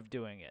 brother. effort of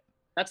doing it?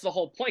 That's the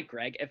whole point,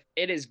 Greg. If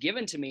it is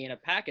given to me in a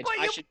package, Well,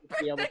 I you should put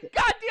be able the to.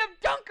 goddamn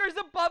dunkers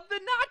above the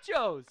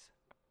nachos.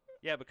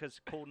 Yeah, because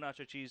cold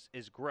nacho cheese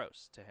is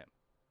gross to him.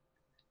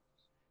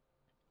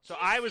 So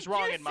I was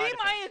wrong Do you in my see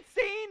my defense.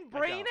 insane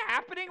brain don't.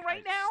 happening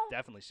right I now?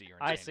 definitely see your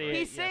I insane see brain. it.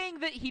 He's yes. saying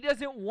that he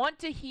doesn't want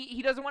to heat.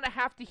 He doesn't want to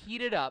have to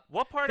heat it up.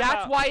 What part That's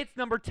about why it's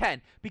number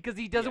 10, because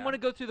he doesn't Yeah. want to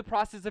go through the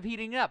process of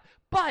heating it up.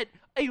 But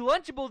a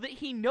Lunchable that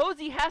he knows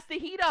he has to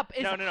heat up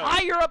is No.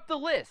 higher up the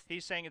list.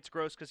 He's saying it's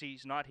gross because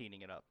he's not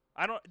heating it up.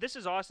 I don't. This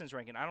is Austin's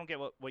ranking. I don't get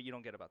what you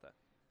don't get about that.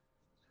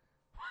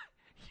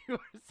 You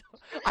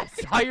are I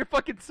saw your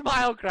fucking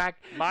smile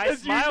crack. My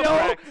 'cause smile you know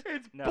cracked.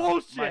 It's No,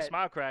 bullshit. my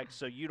smile cracked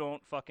so you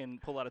don't fucking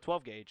pull out a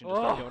 12 gauge and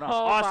just start going off.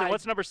 Oh Austin, my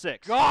what's number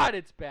 6? God,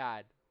 it's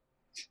bad.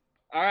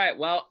 All right.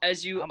 Well,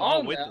 as you I'm all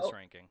all with know, this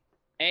ranking.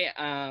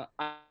 I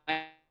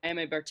am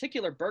a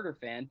particular burger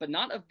fan, but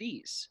not of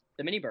these,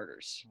 the mini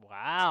burgers.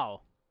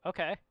 Wow.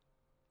 Okay.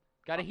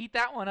 Got to heat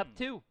that one up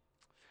too.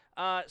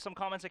 Some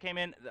comments that came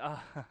in.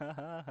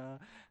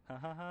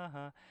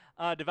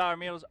 Devour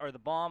meals are the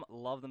bomb.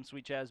 Love them,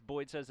 Sweet Jazz.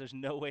 Boyd says there's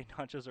no way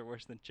nachos are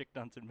worse than Chick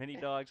Duns and mini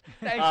dogs.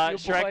 Thank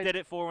you, Shrek Boyd. did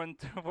it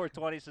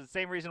 420. Says the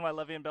same reason why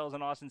Le'Veon Bell's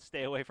and Austin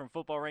stay away from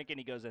football ranking.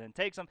 He goes in and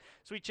takes them.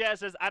 Sweet Jazz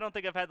says I don't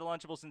think I've had the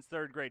Lunchable since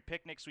 3rd grade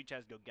picnic. Sweet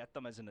Jazz, go get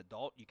them as an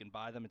adult. You can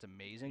buy them. It's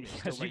amazing. They Yes,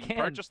 still you let you can.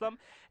 purchase them.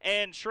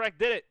 And Shrek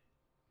did it.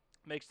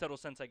 Makes total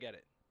sense. I get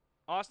it.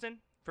 Austin,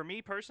 for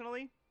me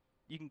personally,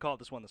 you can call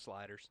this one the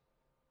sliders.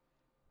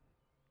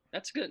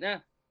 That's good. Yeah,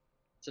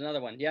 it's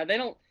another one. Yeah, they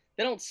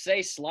don't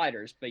say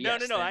sliders, but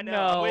yes. No, they- I know.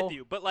 I'm No. with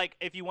you. But, like,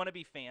 if you want to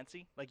be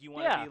fancy, like, you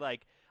want to Yeah. be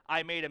like,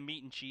 I made a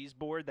meat and cheese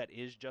board that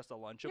is just a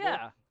Lunchable.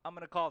 Yeah. I'm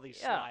going to call these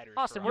Yeah, sliders.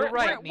 Austin, for You're we're,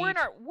 Austin. right, we're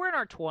in Neej.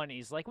 our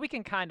 20s. Like we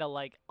can kind of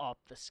like up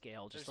the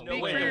scale just There's a no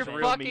Speak way for little your there's bit.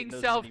 real meat fucking in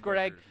those self, mini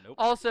Greg. burgers. Nope.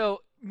 Also,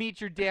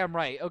 meet your damn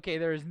right. Okay,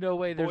 there is no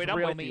way there's Boyd, I'm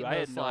real with meat you. in I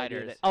those had no idea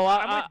sliders. that. Oh,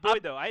 I'm with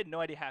Boyd, though. I had no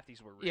idea half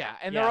these were real. Yeah,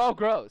 and Yeah. they're all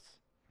gross.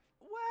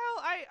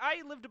 Well,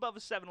 I lived above a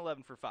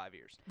 7-Eleven for 5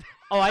 years.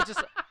 Oh,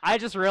 I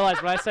just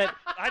realized when I said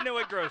I know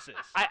what gross is.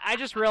 I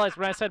just realized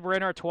when I said we're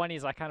in our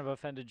 20s, I kind of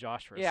offended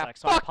Josh for a Yeah, sec,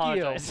 so I fuck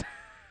you. apologize.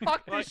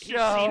 Fuck Well, this he's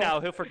show.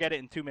 senile. He'll forget it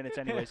in 2 minutes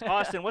anyways.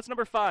 Austin, what's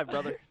number 5,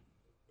 brother?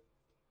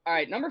 All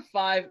right, number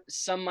 5.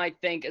 Some might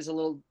think is a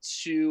little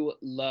too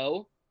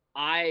low.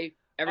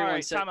 Everyone All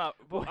right, said time out.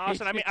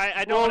 Austin, I mean,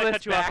 I Roll don't want to this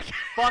cut you back. off.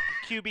 Fuck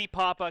QB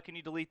Papa. Can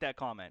you delete that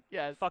comment?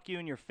 Yes. Fuck you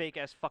and your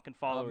fake-ass fucking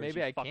followers, maybe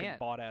you I fucking can't.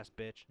 bot-ass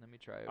bitch. Let me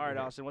try. All right, over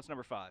here. Austin, what's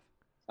number 5?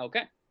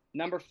 Okay.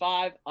 Number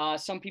 5.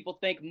 Some people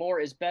think more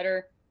is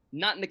better.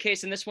 Not in the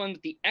case in this one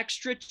with the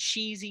extra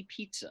cheesy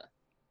pizza.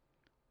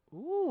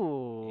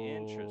 Ooh,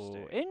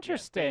 Interesting.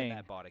 Interesting. Yeah, ban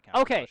that bot account,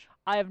 Okay, Josh.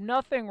 I have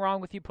nothing wrong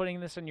with you putting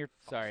this in your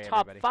Sorry,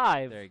 top everybody.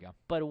 5. There you go.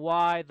 But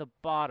why the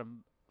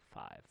bottom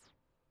 5?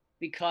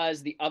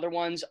 Because the other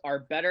ones are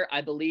better.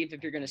 I believe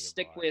if you're going to Be a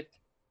stick bot.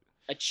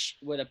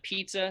 with a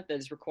pizza that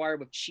is required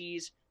with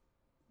cheese,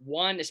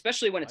 one,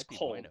 especially when it's Might be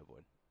cold, Bueno,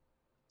 Boyd.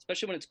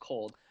 especially when it's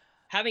cold,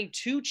 having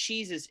 2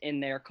 cheeses in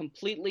there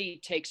completely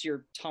takes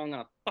your tongue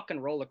on a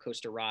fucking roller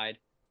coaster ride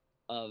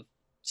of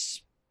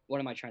what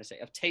am I trying to say?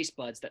 Of taste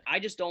buds that I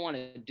just don't want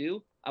to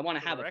do. I want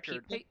to For have the a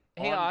record, pizza.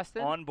 Hey, on,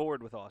 Austin. On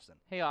board with Austin.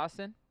 Hey,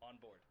 Austin. On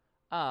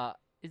board.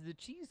 Is the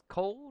cheese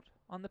cold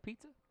on the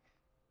pizza?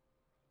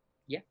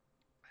 Yeah.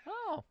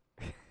 Oh.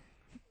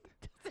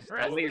 That's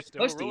what you're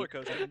Still a supposed to roller eat.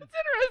 coaster. That's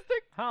interesting.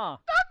 Huh.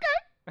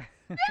 Okay.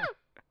 Yeah.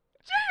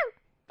 Sure.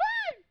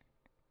 Fine.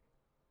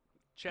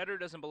 Cheddar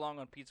doesn't belong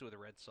on pizza with a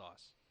red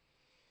sauce.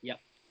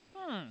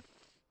 Hmm.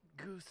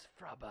 Goose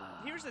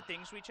fraba. Here's the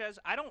thing, Sweet Chaz.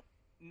 I don't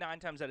 9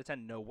 times out of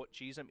 10 know what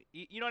cheese I'm.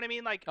 You know what I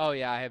mean? Like, Oh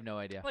yeah, I have no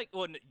idea.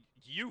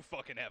 you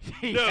fucking have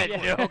He no had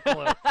clue. no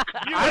clue.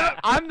 You have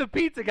I'm the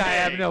pizza guy. I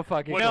have Hey, no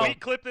fucking When clue. we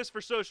clip this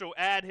for social,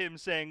 add him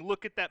saying,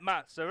 "Look at that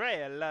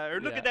mozzarella," or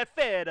 "Look Yeah. at that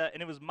feta,"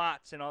 and it was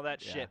mozz and all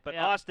that Yeah. shit. But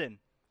Yeah. Austin,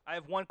 I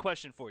have one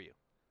question for you.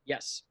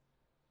 Yes.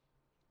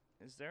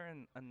 Is there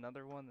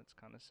another one that's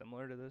kind of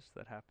similar to this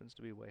that happens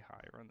to be way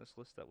higher on this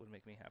list that would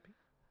make me happy?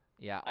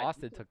 Yeah,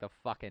 Austin took the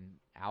fucking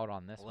out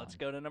on this one. Let's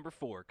go to number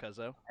 4,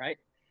 Cuzzo. All right.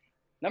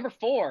 Number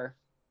 4,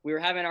 we were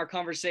having our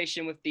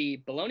conversation with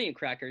the bologna and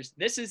crackers.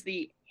 This is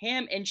the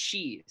ham and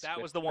cheese. That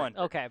with was the one.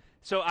 Okay.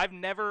 So I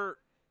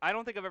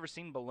don't think I've ever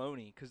seen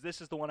bologna because this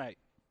is the one I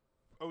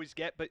always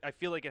get, but I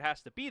feel like it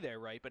has to be there,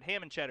 right? But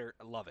ham and cheddar,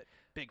 I love it.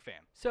 Big fan.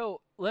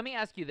 So let me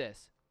ask you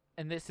this,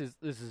 and this is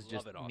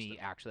just it, me Austin.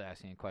 actually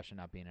asking a question,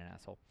 not being an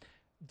asshole.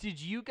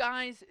 Did you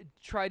guys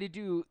try to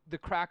do the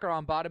cracker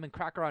on bottom and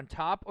cracker on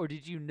top, or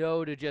did you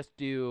know to just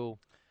do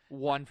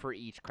one for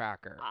each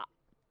cracker?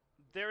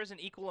 There is an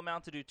equal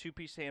amount to do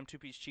 2-piece ham,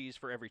 2-piece cheese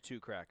for every 2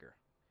 cracker.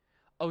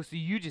 Oh, so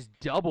you just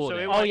doubled So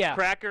it. it went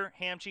cracker,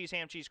 ham, cheese,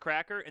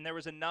 cracker, and there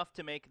was enough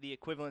to make the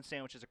equivalent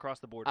sandwiches across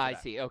the board. For I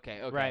that. see. Okay.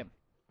 Right.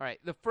 All right.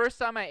 The first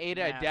time I ate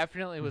it, I Math.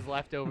 definitely was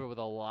left over with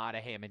a lot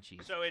of ham and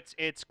cheese. So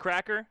it's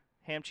cracker,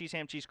 ham, cheese,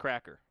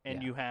 cracker,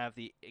 and Yeah. you have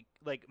the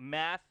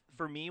math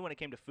for me when it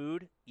came to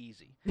food,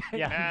 easy.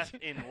 Yeah. Math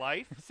in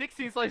life,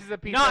 16 slices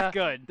of pizza. Not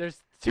good.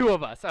 There's 2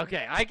 of us.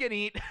 Okay, I can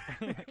eat.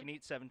 I can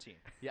eat 17.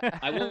 Yeah.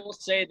 I will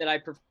say that I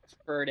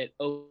preferred it.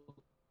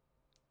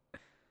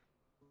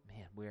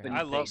 Man, weird. But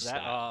I love face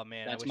that. style. Oh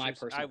man, That's I wish my his,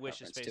 personal I wish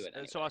his preference face.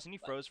 to it So anyway, Austin, you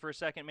but- froze for a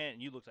second, man,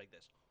 and you looked like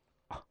this.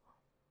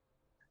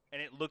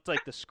 And it looked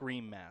like the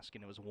Scream mask,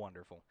 and it was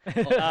wonderful.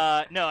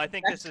 No, I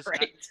think That's this is.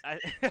 great.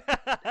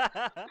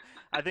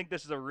 I think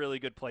this is a really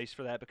good place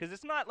for that because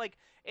it's not like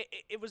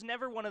it was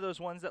never one of those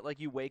ones that like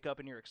you wake up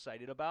and you're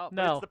excited about.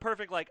 But No. it's the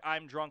perfect like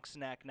I'm drunk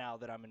snack now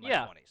that I'm in my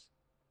Yeah. 20s.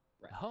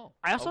 Oh.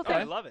 I also I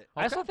think love it.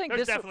 I also think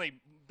There's this. definitely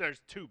there's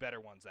 2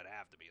 better ones that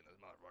have to be in this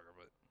motherfucker,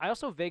 but I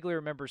also vaguely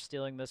remember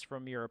stealing this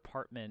from your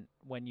apartment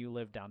when you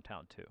lived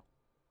downtown too.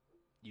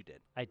 you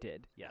did. I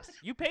did. Yes.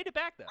 You paid it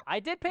back though.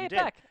 I did pay You it did.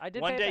 back. I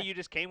did. One pay day it back. you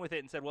just came with it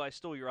and said, "Well, I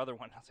stole your other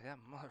one." I was like, "That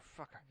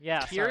motherfucker."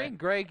 Yeah. Hearing sorry.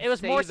 Greg It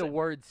was say more the so-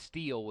 word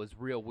steal was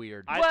real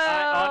weird. I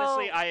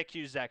honestly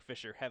accuse Zach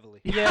Fisher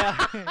heavily. Yeah.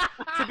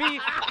 To be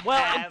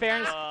well, in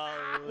fairness.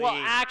 Heavily. Well,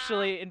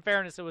 actually, in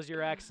fairness, it was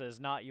your ex's,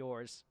 not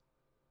yours.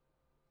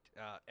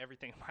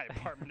 Everything in my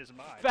apartment is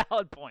mine.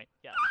 Valid point.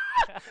 Yeah.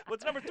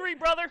 What's number 3,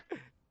 brother?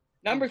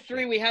 Number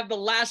 3, we have the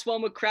last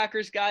one with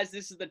crackers, guys.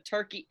 This is the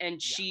turkey and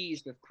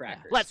cheese with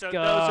crackers. Let's So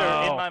go. those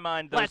are in my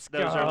mind. Those Let's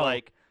are go.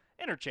 like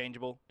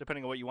interchangeable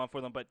depending on what you want for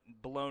them. But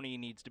bologna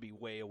needs to be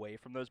way away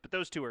from those. But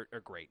those 2 are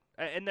great,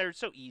 and they're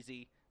so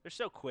easy. They're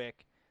so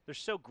quick. They're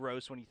so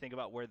gross when you think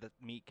about where the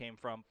meat came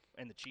from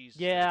and the cheese.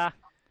 Yeah.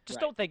 Just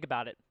Right. don't think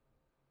about it.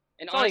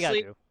 And That's all you gotta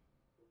honestly, do.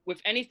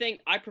 with anything,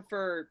 I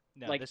prefer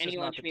No, like this any is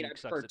not lunch the meat. I Duke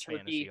sucks prefer at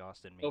fantasy turkey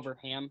Austin meat. over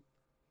ham.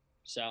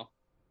 So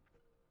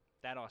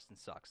That Austin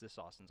sucks. This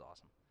Austin's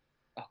awesome.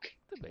 okay.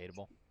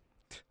 Debatable.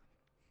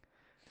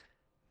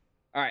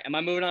 All right, am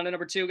I moving on to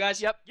number 2,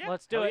 guys? Yep. Yeah,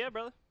 Let's do hell it. Yeah,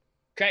 brother.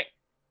 Okay.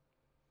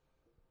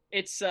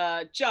 It's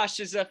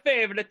Josh's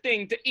favorite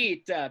thing to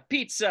eat,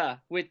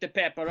 pizza with the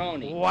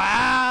pepperoni.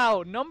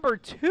 Wow. Number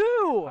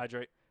 2.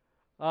 Hydrate.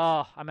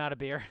 Oh, I'm out of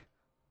beer.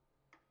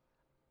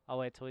 I'll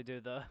wait till we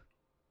do the.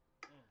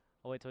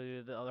 I'll wait till we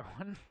do the other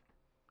one.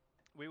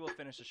 We will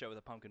finish the show with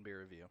a pumpkin beer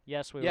review.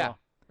 Yes, we Yeah. will.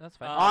 That's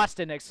fine.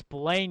 Austin,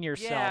 explain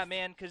yourself. Yeah,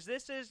 man, because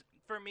this is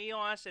for me,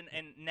 Austin,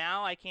 and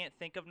now I can't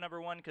think of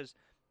number 1 because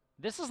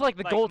This is like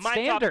the gold my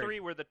standard. top 3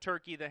 were the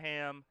turkey, the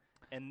ham,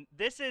 and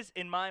this is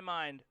in my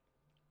mind.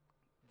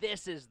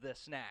 This is the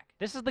snack.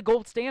 This is the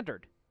gold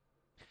standard.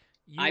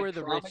 You I were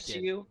the promise rich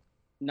kid. you,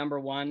 number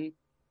 1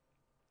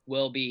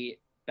 will be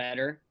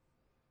better.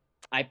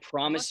 I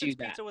promise Unless you it's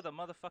that. pizza with a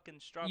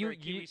motherfucking strawberry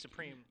kiwi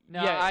supreme.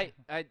 No,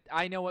 Yeah.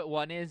 I know what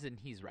one is, and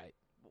he's right.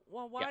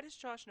 Well, why Yeah. does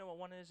Josh know what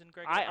one is and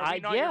Greg? I- Are we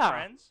not yeah. your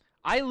friends?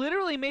 I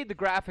literally made the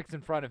graphics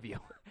in front of you.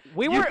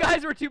 We You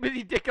guys were too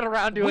busy dicking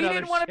around doing We other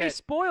didn't want to be shit.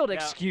 spoiled. Now,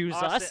 Excuse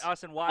Austin, us.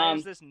 Austin, why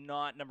is Um, this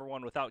not number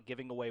 1 without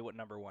giving away what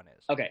number 1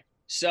 is? Okay,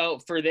 so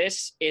for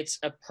this, it's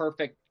a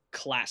perfect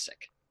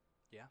classic.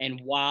 Yeah.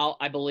 And while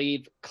I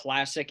believe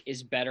classic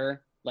is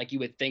better, like you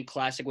would think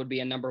classic would be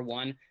a number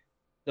 1,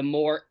 the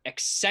more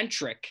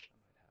eccentric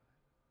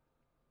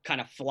kind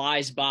of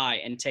flies by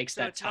and takes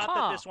So that it's not top.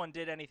 that this one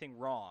did anything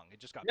wrong. It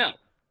just got No. beat.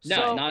 No,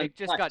 So- not It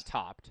just got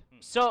topped.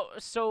 So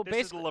This is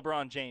basically, the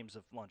LeBron James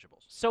of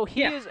Lunchables. so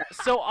he Yeah. is.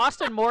 So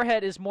Austin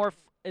Moorhead is more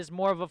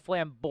of a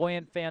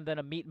flamboyant fan than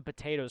a meat and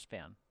potatoes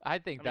fan. I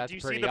think I mean, that's do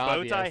you pretty see the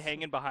obvious. bow tie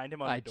hanging behind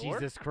him on the door?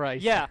 Jesus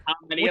Christ. Yeah, How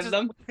many which of is-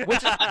 them?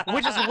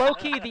 which is low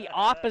key the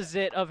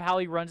opposite of how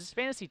he runs his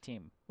fantasy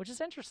team, which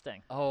is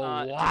interesting. Oh, To come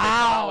out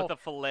wow. with the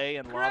fillet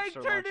and Greg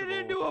lobster turned it Lunchable,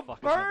 into what a the fuck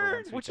is number burn,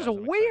 one sweet Which is sauce? I'm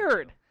excited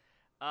weird.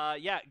 to.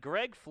 Yeah,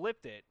 Greg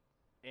flipped it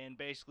and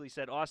basically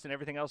said, Austin,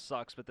 everything else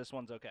sucks, but this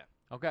one's okay.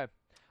 Okay.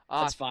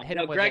 That's fine. Hit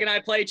No, him with Greg it. and I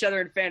play each other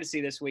in fantasy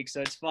this week,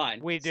 so it's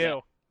fine. We do.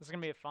 So, This is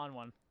gonna be a fun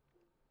one.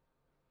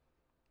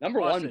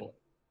 number Austin. 1.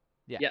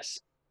 Yeah. Yes,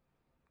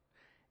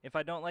 If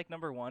I don't like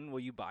number 1, will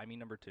you buy me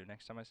number 2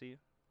 next time I see you?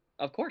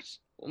 of course.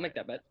 We'll make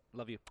that bet.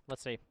 Love you.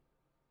 Let's see.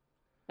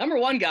 Number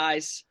 1,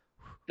 guys,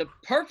 the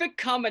perfect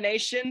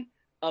combination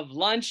of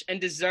lunch and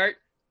dessert.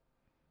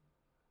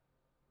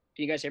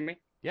 Can you guys hear me?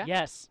 Yeah.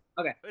 Yes.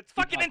 Okay. It's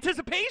fucking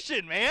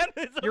anticipation, man.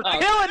 It's You're Oh.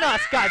 killing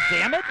us. God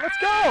damn it. Let's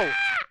go.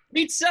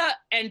 Pizza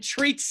and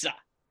treatza.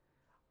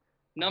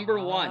 Number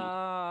one.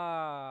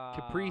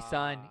 Capri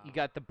Sun. You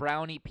got the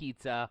brownie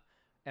pizza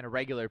and a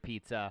regular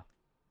pizza.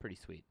 Pretty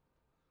sweet.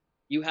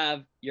 You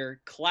have your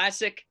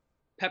classic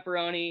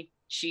pepperoni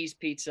cheese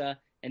pizza,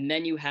 and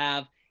then you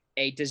have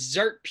a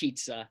dessert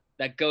pizza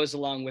that goes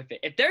along with it.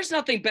 If there's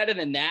nothing better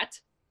than that,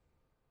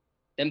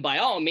 then by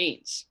all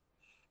means.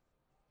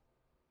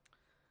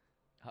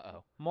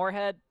 Uh-oh.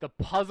 Moorhead. The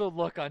puzzled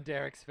look on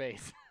Derek's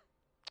face.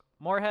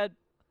 Moorhead,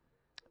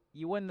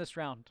 you win this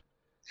round.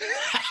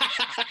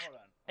 Hold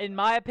on. In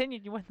my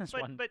opinion, you win this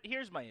But, one. but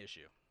here's my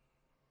issue.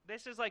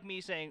 This is like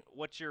me saying,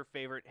 what's your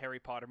favorite Harry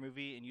Potter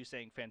movie, and you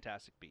saying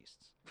Fantastic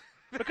Beasts.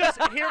 Because,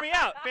 hear me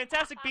out,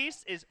 Fantastic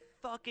Beasts is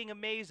fucking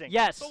amazing.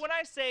 Yes. But when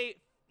I say,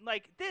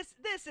 like,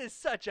 this is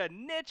such a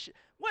niche,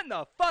 when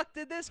the fuck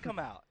did this come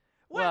out?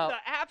 When Well, the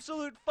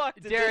absolute fuck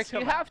did Derek, this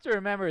come you out? have to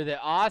remember that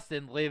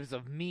Austin lives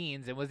of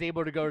means and was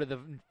able to go to the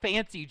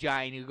fancy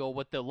giant who go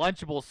with the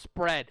Lunchable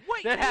spread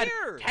What that had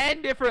year?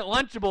 10 different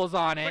Lunchables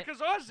on it.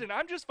 Because, Austin,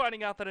 I'm just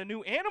finding out that a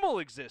new animal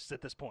exists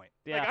at this point.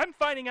 Yeah. Like, I'm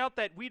finding out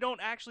that we don't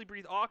actually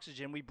breathe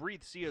oxygen, we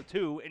breathe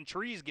CO2, and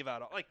trees give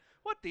out... Like,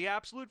 what the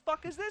absolute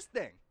fuck is this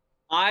thing?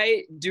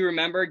 I do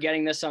remember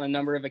getting this on a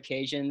number of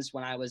occasions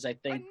when I was, I I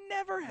think,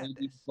 never had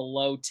maybe this.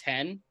 below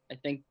 10. I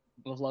think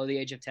below the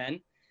age of 10.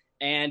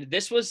 And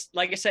this was,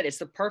 like I said, it's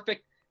the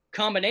perfect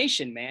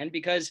combination, man,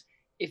 because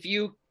if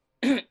you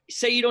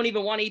say you don't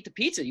even want to eat the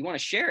pizza, you want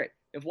to share it.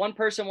 If one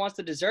person wants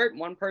the dessert and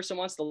one person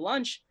wants the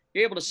lunch,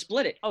 you're able to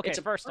split it. Okay, It's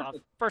a first off,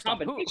 perfect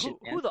who combination,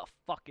 man. who the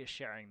fuck is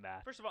sharing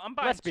that? First of all, I'm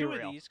buying Let's be two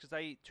real. of these because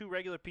I eat 2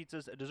 regular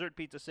pizzas, a dessert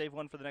pizza, save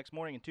one for the next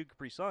morning, and 2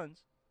 Capri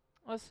Suns.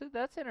 Well, so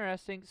that's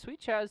interesting.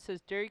 Sweet Chaz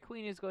says Dairy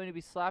Queen is going to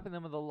be slapping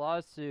them with a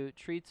lawsuit.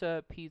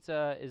 Treatza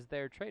Pizza is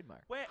their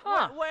trademark. Wait,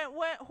 Huh.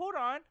 wait, hold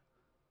on.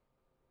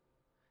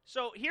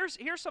 So here's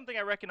something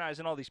I recognize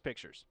in all these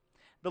pictures.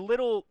 The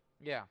little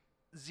Yeah.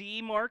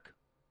 Z mark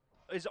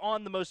is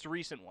on the most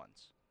recent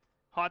ones.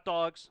 Hot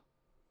dogs,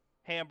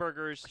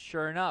 hamburgers.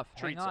 Sure enough.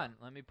 Hang Treatza. on.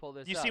 Let me pull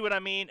this You up. see what I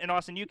mean? And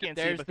Austin, you can't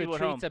see There's it, but the people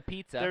at home. Treatza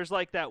Pizza. There's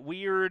like that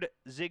weird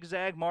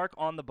zigzag mark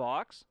on the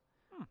box.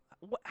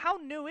 How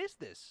new is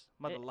this,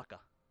 mother lucka?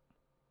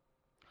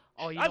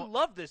 Oh, you I know,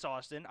 love this,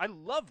 Austin. I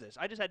love this.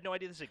 I just had no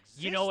idea this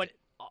existed. you know what?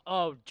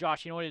 Oh,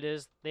 Josh, you know what it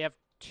is? They have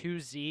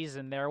 2 Z's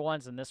in their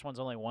ones, and this one's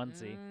only 1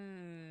 Z.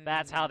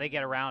 That's how they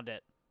get around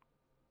it.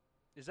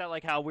 Is that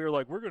like how we're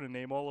going to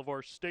name all of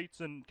our states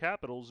and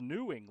capitals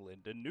New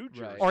England and New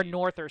Jersey? Or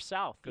North or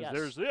South. Because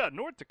Yes. there's,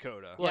 North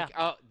Dakota. Look,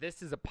 oh,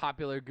 this is a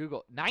popular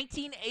Google.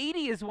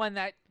 1980 is when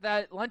that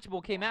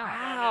Lunchable came out.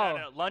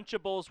 No.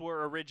 Lunchables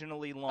were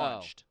originally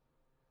launched.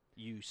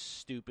 You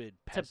stupid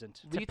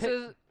peasant.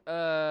 Pizza,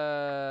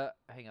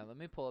 hang on, let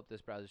me pull up this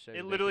browser. So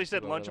It literally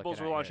said Lunchables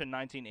were launched in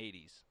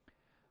 1980s.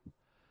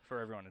 For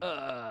everyone to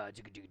know.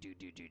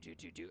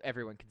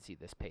 Everyone can see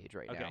this page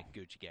right now. Okay,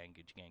 Gucci Gang,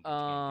 Gucci Gang, Gucci Gang,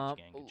 Gucci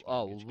Gang, Gucci Gang,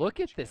 oh, Gucci look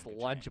Gang, at Gucci this Gang, Gucci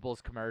Gang.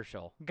 Lunchables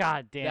commercial.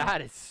 God damn.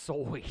 That is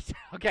sweet.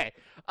 Okay.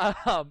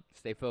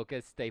 Stay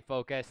focused, stay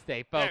focused,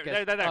 stay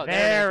focused. There. Oh,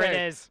 There it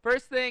is.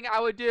 First thing I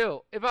would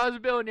do, if I was a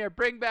billionaire,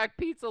 bring back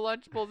pizza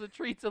Lunchables and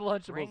treats and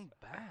Lunchables. Bring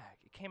back.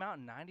 It came out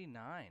in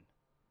 99.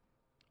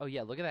 Oh,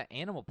 yeah, look at that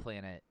Animal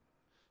Planet.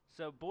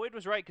 So Boyd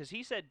was right because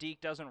he said Deke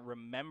doesn't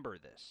remember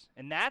this.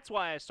 And that's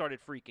why I started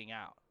freaking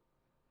out.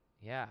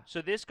 Yeah.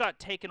 So this got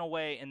taken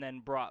away and then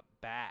brought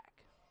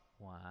back.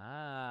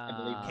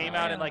 Wow. Came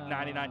out in like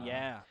 99,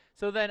 yeah.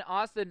 So then,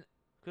 Austin,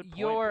 Good point,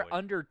 your Boyd.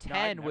 under No, I'd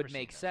 10 never would seen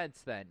make this.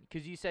 sense then,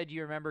 because you said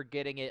you remember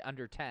getting it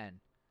under 10.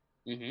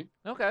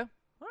 Mm-hmm. Okay.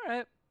 All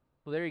right.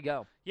 Well, there you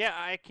go. Yeah,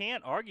 I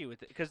can't argue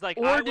with it because like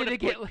Or I did would have it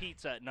get put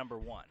pizza at number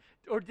 1.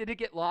 Or did it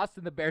get lost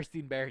in the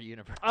Bearstein Bear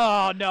universe?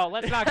 Oh, no.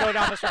 Let's not go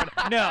down this road.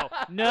 No.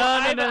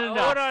 No.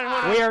 Hold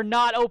on. We are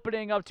not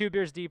opening up 2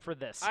 beers deep for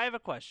this. I have a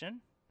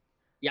question.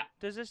 Yeah.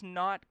 Does this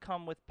not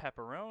come with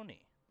pepperoni?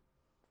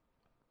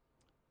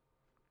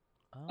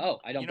 Oh,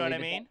 I don't You know what I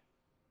believe it mean? does.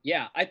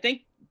 Yeah, I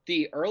think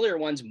the earlier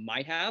ones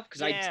might have,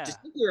 because Yeah. I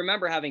distinctly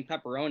remember having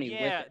pepperoni with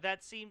Yeah, it.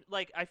 that seemed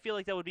like I feel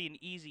like that would be an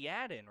easy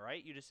add-in,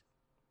 right? You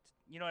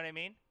know what I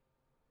mean?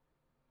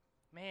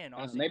 Man,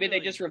 Austin, Maybe you they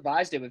really- just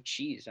revised it with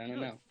cheese. I you don't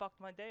really know. fucked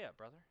my day up,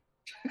 brother.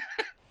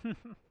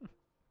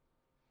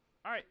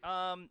 All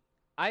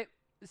right.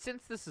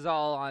 Since this is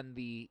all on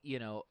the,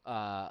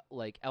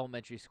 like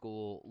elementary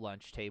school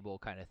lunch table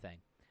kind of thing,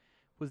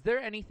 was there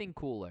anything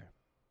cooler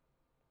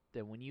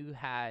than when you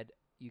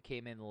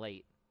came in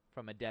late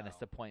from a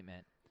dentist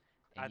appointment?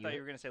 I and thought you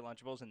were gonna say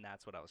Lunchables, and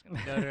that's what I was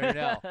gonna say.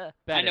 No. I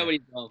Better. know what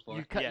he's going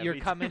for. Yeah, You're me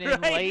too. coming in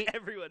Right? late.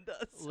 Everyone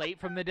does. Late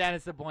from the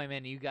dentist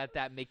appointment, and you got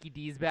that Mickey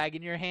D's bag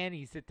in your hand, and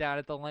you sit down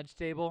at the lunch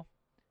table.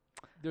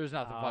 There's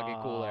nothing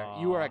fucking cooler.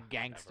 You are a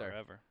gangster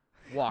Ever.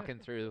 walking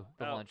through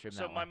the Oh, lunchroom.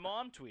 so that my way.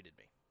 mom tweeted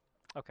me.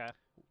 Okay.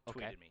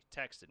 Tweeted me,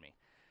 texted me.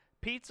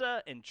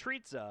 Pizza and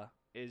Treatza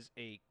is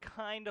a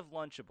kind of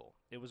Lunchable.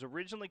 It was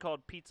originally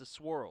called Pizza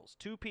Swirls.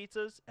 2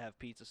 pizzas have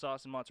pizza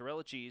sauce and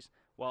mozzarella cheese,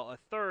 while a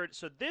third,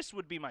 so this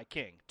would be my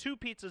king, 2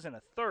 pizzas and a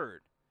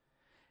third.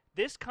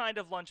 This kind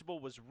of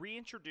Lunchable was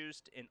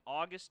reintroduced in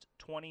August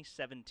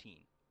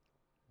 2017.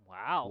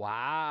 Wow.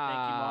 Wow.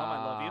 Thank you, Mom. I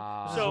love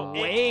you. So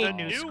way the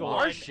new new school.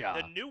 one,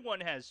 Marsha. the new one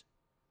has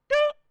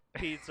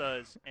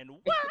pizzas and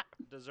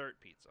dessert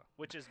pizza,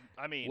 which is,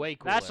 I mean, Way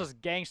cooler. That's just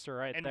gangster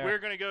right and there. we're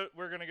gonna go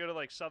to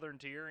like Southern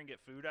Tier and get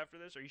food after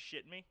this. Are you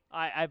shitting me?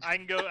 I I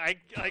can go.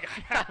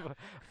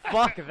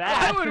 fuck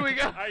that. Why would we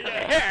go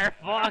yeah. there?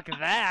 Fuck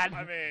that.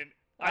 I mean,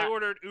 I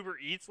ordered Uber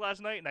Eats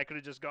last night, and I could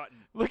have just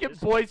gotten. Look at this.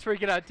 Boyd's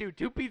freaking out too.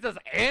 2 pizzas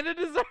and a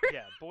dessert.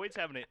 Yeah, Boyd's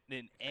having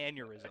an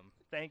aneurysm.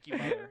 Thank you,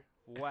 Mother.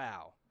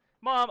 Wow.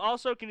 Mom,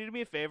 also, can you do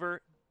me a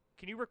favor?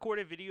 Can you record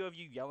a video of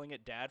you yelling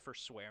at Dad for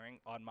swearing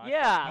on my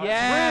Yeah, on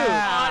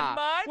yeah. on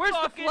my Where's the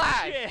fucking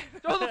flag? shit?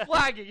 Throw the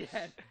flag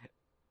again.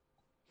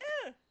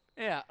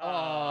 Yeah. Oh,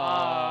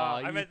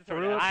 I you meant to throw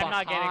threw it it out. I'm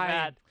not getting behind.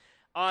 that.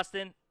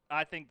 Austin,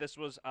 I think this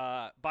was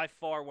by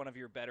far one of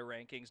your better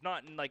rankings.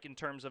 Not in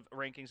terms of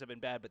rankings have been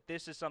bad, but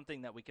this is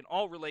something that we can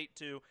all relate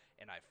to,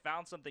 and I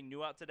found something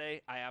new out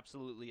today. I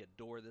absolutely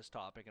adore this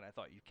topic, and I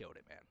thought you killed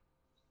it, man.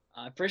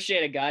 I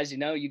appreciate it, guys. You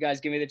know, you guys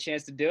give me the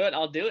chance to do it,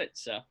 I'll do it.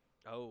 So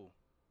Oh.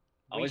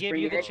 We always give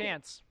bring you it the in.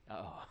 chance.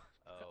 Oh.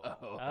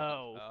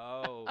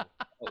 Oh.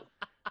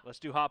 Let's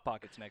do Hot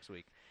Pockets next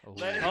week. Oh.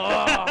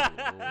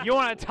 You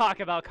want to talk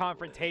about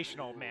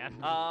confrontational, man.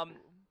 I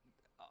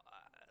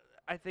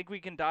think we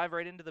can dive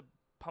right into the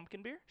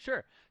pumpkin beer. Sure.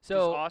 Does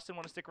So Austin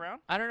want to stick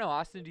around? I don't know,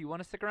 Austin. Do you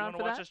want to stick You around want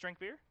to for watch that? us drink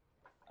beer?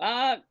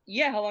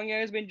 Yeah. How long you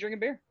guys been drinking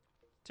beer?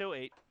 Till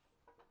 8.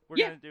 We're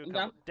Yeah, gonna do a I'm couple.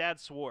 down. Dad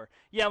swore.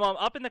 Yeah, Mom.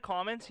 Up in the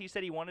comments, he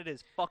said he wanted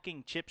his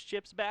fucking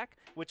chips back,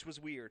 which was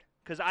weird.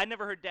 Cause I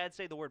never heard Dad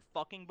say the word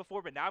fucking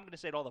before, but now I'm gonna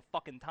say it all the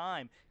fucking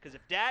time. Cause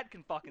if Dad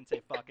can fucking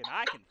say fucking,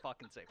 I can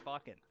fucking say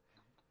fucking.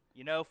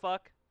 You know,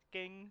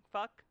 fucking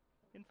fuck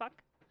and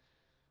fuck.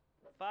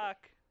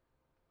 Fuck.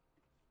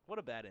 What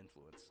a bad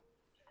influence.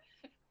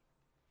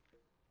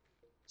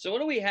 So what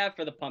do we have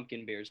for the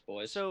pumpkin beers,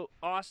 boys? So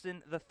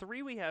Austin, the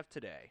 3 we have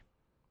today.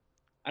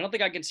 I don't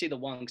think I can see the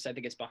one because I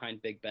think it's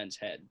behind Big Ben's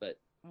head. But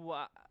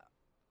Well,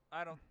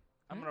 I don't.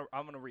 I'm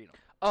gonna read them.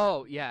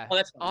 Oh yeah. Oh,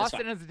 that's fine, that's Austin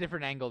fine. has a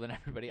different angle than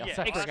everybody else.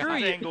 Yeah, I forgot.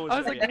 Austin's angle is I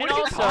was like, weird. what And are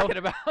you also- talking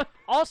about?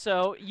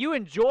 Also, you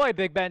enjoy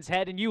Big Ben's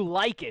head and you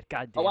like it.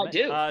 God damn Oh,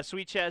 it. I do.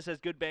 Sweet Chaz says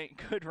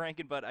good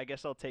ranking, but I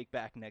guess I'll take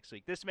back next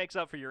week. This makes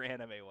up for your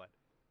anime one.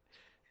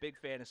 Big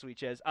fan of Sweet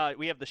Chaz.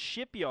 We have the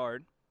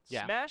Shipyard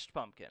Yeah. Smashed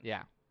Pumpkin.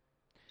 Yeah.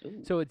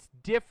 Ooh. So it's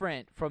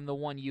different from the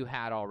one you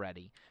had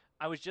already.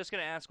 I was just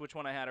gonna ask which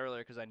one I had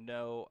earlier because I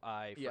know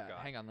I forgot.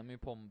 Hang on, let me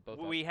pull them both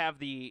up. We have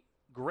the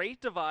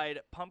Great Divide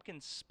Pumpkin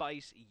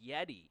Spice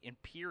Yeti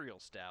Imperial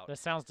Stout. That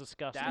sounds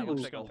disgusting. That I'm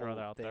looks just like gonna a throw whole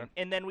that out thing. there.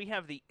 And then we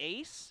have the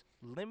Ace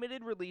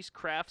Limited Release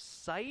Craft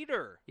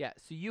Cider. Yeah,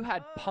 so you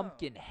had Oh.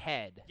 Pumpkin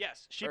Head.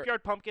 Yes,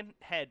 Shipyard Pumpkin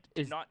Head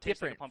did Is not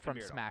taste like different a pumpkin from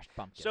beer at all. Smashed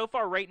Pumpkin. So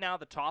far, right now,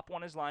 the top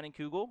one is Line and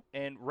Kugel,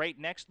 and right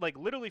next, like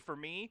literally for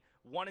me,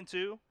 1 and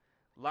 2,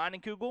 Line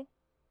and Kugel,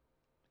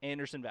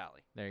 Anderson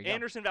Valley. there you go.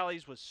 Anderson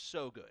Valley's was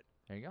so good.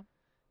 There you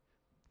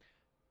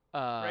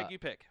go. Greg, you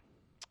pick.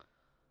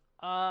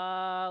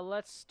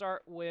 Let's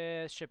start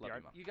with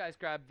Shipyard. Mom. You guys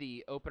grab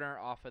the opener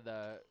off of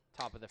the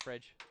top of the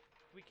fridge.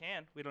 We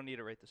can. We don't need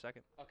it right this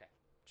second. Okay.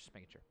 Just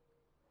making sure.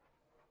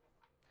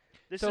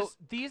 This So is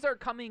these are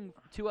coming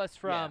to us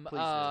from please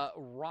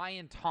do.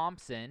 Ryan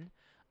Thompson,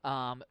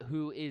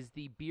 who is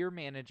the beer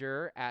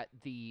manager at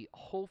the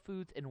Whole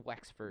Foods in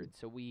Wexford.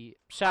 So we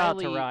Shout out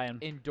to highly Ryan.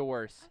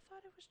 endorse. I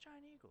thought it was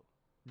Giant Eagle.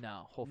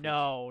 No, Whole Foods.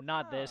 No,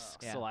 not this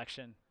Yeah.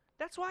 selection.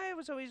 That's why I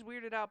was always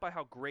weirded out by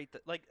how great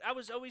that. Like I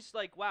was always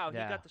like, wow,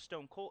 Yeah. he got the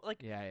Stone Cold.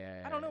 Like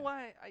Yeah. I don't know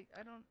why.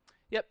 I don't.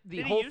 Yep, the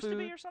Did Whole he used Foods. to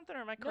be or something, or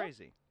am I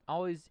crazy?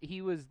 Always,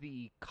 he was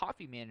the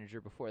coffee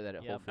manager before that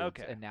at Whole Yep. Foods,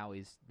 Okay. and now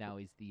he's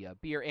the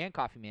beer and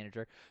coffee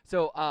manager.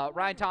 So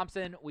Ryan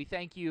Thompson, we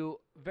thank you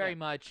very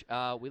much.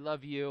 We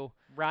love you.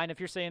 Ryan, if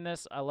you're saying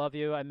this, I love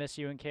you. I miss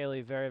you and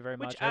Kaylee very, very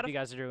Which much. out Hope of- you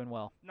guys are doing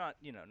well. Not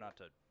not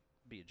to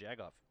be a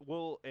jagoff.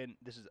 And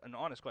this is an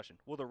honest question.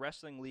 Will the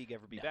wrestling league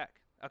ever be No.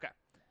 back? Okay,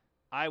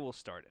 I will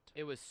start it.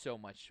 It was so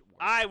much work.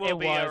 I will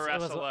be a It was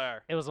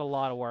wrestler. It was a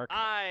lot of work. All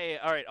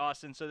right,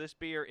 Austin. So this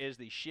beer is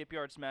the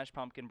Shipyard Smash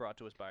Pumpkin brought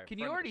to us by. a Can friend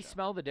you of the already show.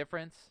 smell the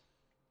difference?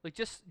 Like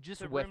just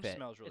The whiff room it.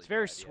 smells really It's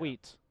very bad, yeah.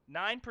 sweet.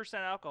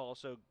 9% alcohol,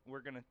 so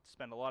we're gonna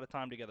spend a lot of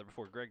time together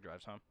before Greg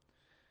drives home.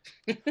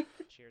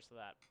 Cheers to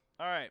that.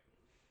 All right.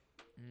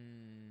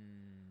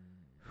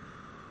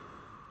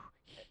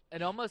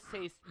 It almost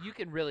tastes. You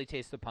can really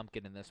taste the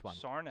pumpkin in this one,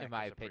 Sarnak in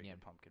my is a pretty opinion.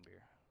 good pumpkin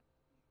beer.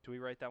 Do we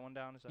write that one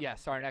down? Is that Yeah,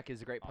 Sarnak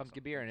is a great Awesome.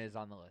 pumpkin beer and is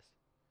on the list.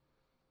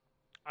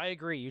 I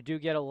agree. You do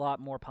get a lot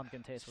more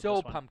pumpkin taste with So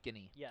this one.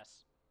 pumpkin-y.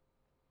 Yes.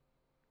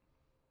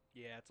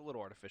 Yeah, it's a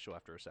little artificial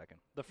after a second.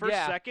 The first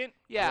Yeah. second,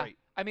 Yeah, great.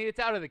 I mean it's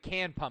out of the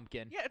can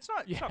pumpkin. Yeah, it's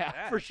not. It's Yeah, not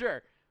bad. for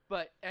sure.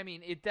 But I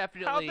mean, it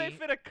definitely. How'd they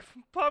fit a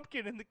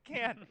pumpkin in the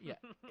can? Yeah,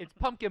 it's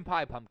pumpkin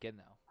pie pumpkin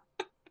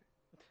though.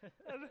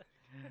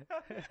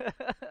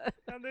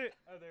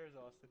 There's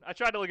Austin. I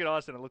tried to look at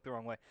Austin. I looked the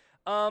wrong way.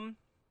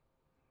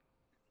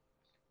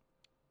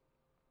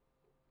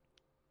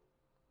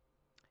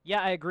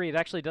 Yeah, I agree. It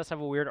actually does have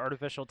a weird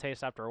artificial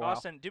taste after a while.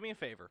 Austin, do me a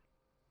favor.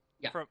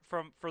 Yeah.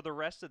 For the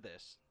rest of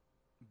this,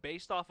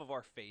 based off of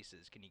our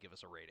faces, can you give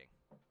us a rating?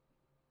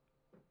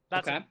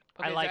 That's Okay.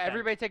 I Okay, like so that.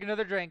 everybody take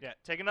another drink. Yeah,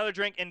 take another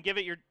drink and give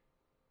it your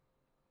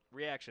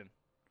reaction.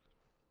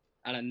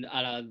 At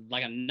a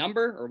like a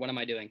number, or what am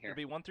I doing here? It'll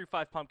be 1 through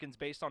 5 pumpkins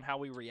based on how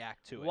we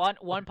react to it.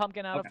 One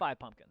pumpkin out of Okay. 5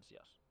 pumpkins.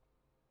 Yes.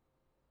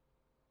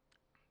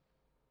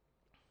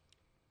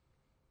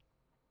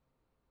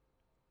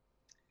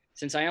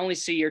 Since I only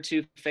see your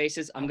two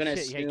faces, I'm gonna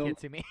Shit, yeah, you assume can't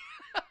see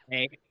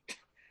me.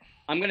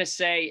 I'm gonna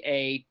say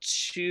a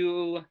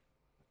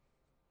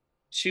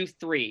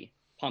 3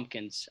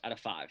 pumpkins out of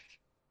 5.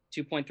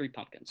 2.3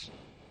 pumpkins.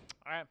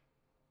 All right.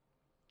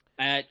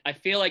 I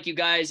feel like you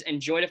guys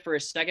enjoyed it for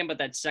a second, but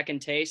that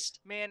second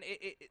taste, Man,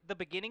 the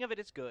beginning of it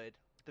is good.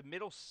 The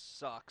middle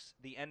sucks.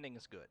 The ending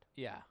is good.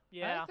 Yeah.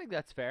 Yeah. I think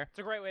that's fair. It's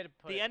a great way to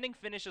put The it. ending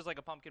finishes like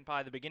a pumpkin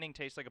pie. The beginning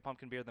tastes like a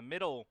pumpkin beer. The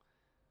middle,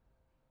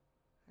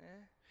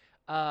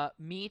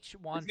 Meech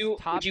wants would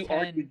top you 10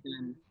 argue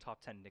then? top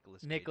 10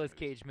 Nicolas Nicolas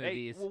Cage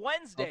movies. Hey,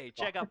 Wednesday,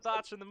 Oh, check out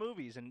thoughts from the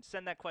movies and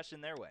send that question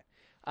their way.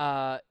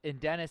 And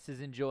Dennis is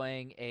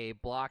enjoying a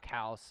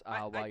Blockhouse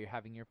while I- you're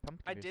having your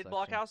pumpkin I beer did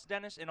selection. Blockhouse,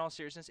 Dennis. In all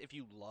seriousness, if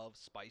you love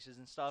spices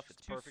and stuff,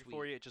 it's too perfect for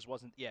sweet. you. It just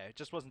wasn't. Yeah, it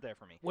just wasn't there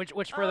for me. Which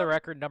for the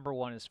record, number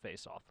 1 is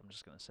Face Off. I'm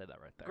just gonna say that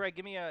right there. Greg,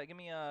 give me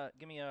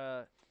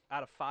a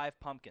out of 5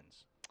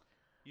 pumpkins.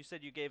 You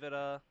said you gave it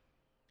a.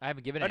 I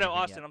haven't given Oh it no,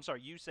 anything Austin. yet. I'm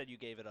sorry. You said you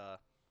gave it a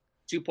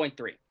 2.3.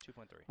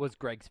 2.3. Was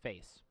Greg's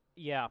face.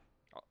 Yeah.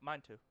 Oh,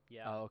 mine too.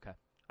 Yeah. Oh, okay.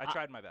 I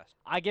tried my best.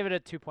 I give it a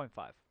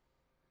 2.5.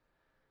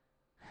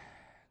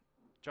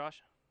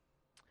 Josh.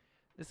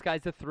 This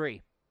guy's a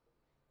 3.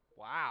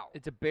 Wow.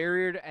 It's a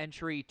barrier to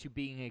entry to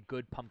being a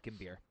good pumpkin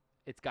beer.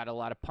 It's got a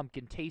lot of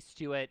pumpkin taste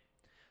to it.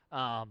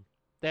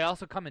 They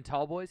also come in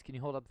tall boys. Can you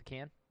hold up the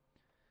can?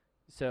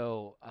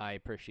 So I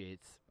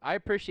appreciate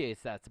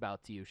that's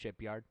about to you,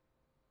 Shipyard.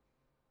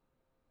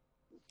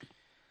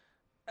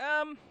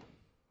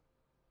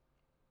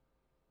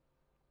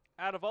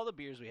 Out of all the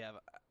beers we have,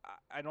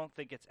 I don't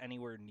think it's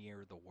anywhere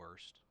near the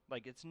worst.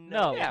 Like it's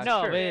No, Yeah,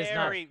 no, sure. it is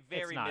not. very, It's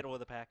very not. middle of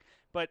the pack.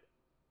 But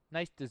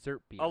Nice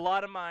dessert beer. a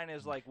lot of mine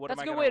is like, what That's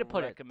am I a good gonna way to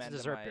put it. It's recommend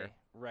dessert to my beer.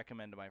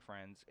 recommend to my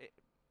friends?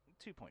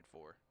 2.4.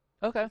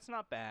 Okay. It's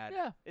not bad.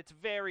 Yeah. It's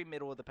very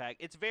middle of the pack.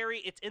 It's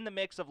in the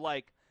mix of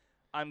like,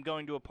 I'm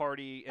going to a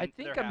party. And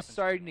I think I'm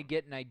starting to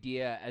get an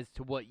idea as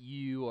to what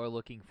you are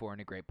looking for in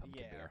a great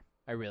pumpkin Yeah. beer.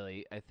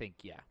 I think,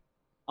 yeah.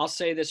 I'll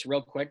say this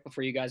real quick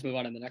before you guys move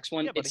on to the next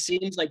one. Yeah, buddy. It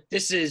seems like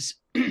this is,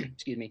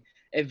 excuse me,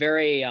 a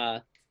very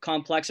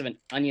complex of an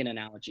onion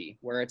analogy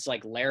where it's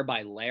like layer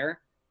by layer,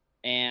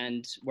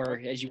 and where,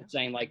 as you were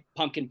saying, like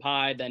pumpkin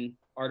pie, then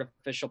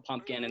artificial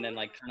pumpkin, and then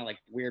like kind of like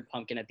weird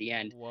pumpkin at the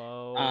end.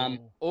 Whoa.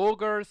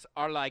 Ogres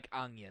are like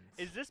onions.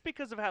 Is this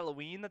because of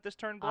Halloween that this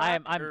turned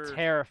black? I'm or-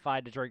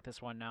 terrified to drink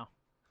this one now.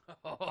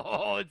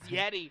 Oh, it's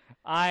Yeti.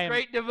 I am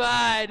Great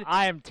divide.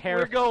 I am We're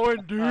terrified. going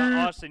deep.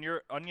 Austin,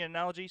 your onion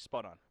analogy,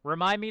 spot on.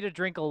 Remind me to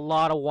drink a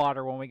lot of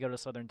water when we go to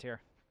Southern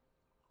Tier.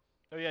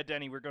 Oh yeah,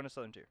 Denny, we're going to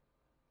Southern Tier.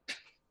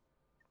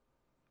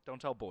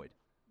 Don't tell Boyd.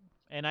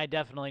 And I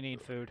definitely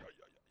need food.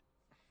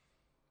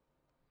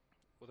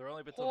 Well, they're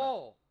only been till now. Oh.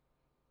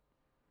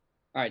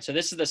 All right, so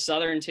this is the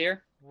southern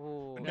tier. No,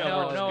 we're just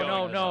no, going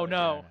no, to no, Southern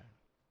no.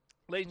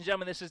 Ladies and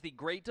gentlemen, this is the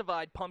Great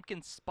Divide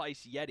Pumpkin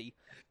Spice Yeti.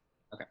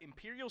 Okay.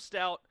 Imperial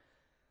Stout.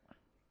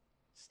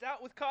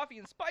 Stout with coffee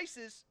and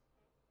spices.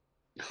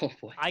 Oh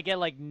boy. I get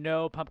like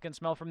no pumpkin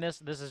smell from this.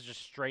 This is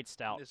just straight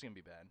stout. This is going to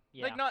be bad.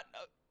 Yeah. Like, not...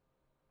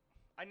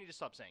 I need to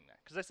stop saying that,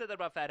 because I said that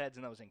about fatheads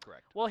and that was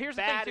incorrect. Well, here's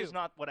the Bad thing, is too.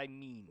 not what I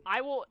mean.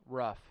 I will.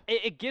 Rough.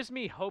 It gives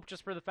me hope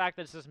just for the fact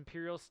that it's this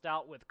imperial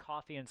stout with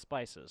coffee and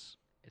spices.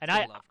 It's And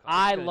gonna I love coffee.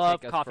 I It's gonna love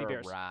take us coffee for a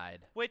beers. ride.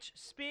 Which,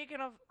 speaking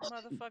of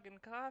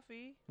motherfucking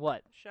coffee,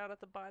 What? shout out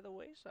to By the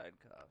Wayside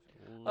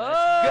Coffee.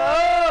 Let's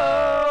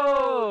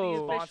go! The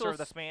sponsor Official of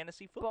the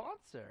fantasy football.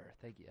 Sponsor.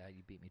 Thank you.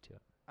 You beat me to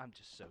it. I'm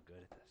just so good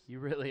at this. You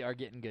really are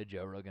getting good,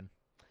 Joe Rogan.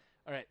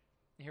 All right,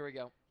 here we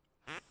go.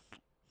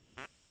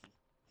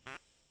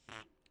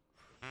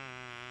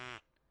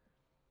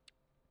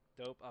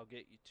 Dope. I'll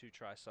get you to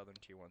try Southern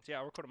Tier ones. Yeah,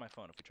 I'll record on my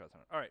phone if we try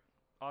Southern. All right.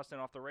 Austin,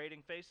 off the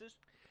rating faces.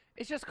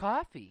 It's just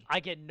coffee. I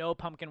get no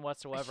pumpkin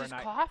whatsoever, just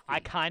and coffee. I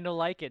kind of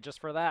like it just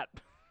for that.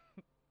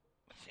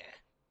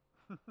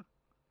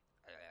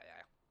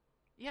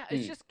 Yeah,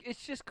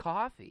 it's just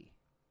coffee.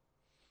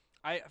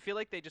 I feel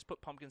like they just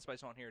put pumpkin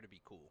spice on here to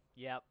be cool.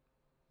 Yep.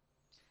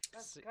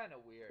 That's kind of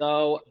weird.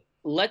 So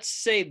let's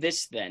say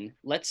this then.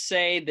 Let's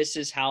say this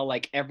is how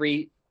like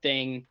every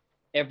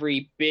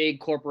big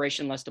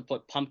corporation likes to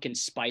put pumpkin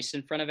spice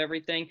in front of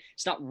everything.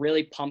 It's not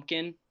really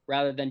pumpkin,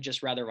 rather than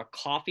just rather a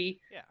coffee.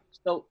 Yeah.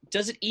 So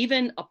does it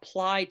even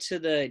apply to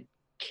the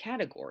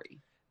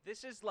category?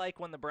 This is like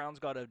when the Browns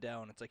got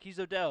Odell, and it's like, he's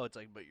Odell. It's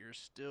like, but you're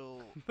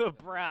still The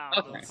Browns.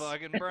 Okay. the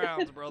fucking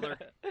Browns, brother.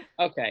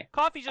 Okay.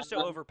 Coffee's just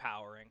so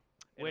overpowering.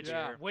 in a Which,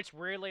 beer. which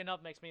weirdly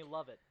enough makes me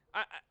love it.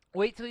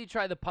 Wait till you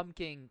try the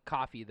pumpkin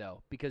coffee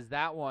though, because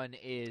that one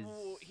is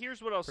Well,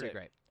 here's what I'll pretty say.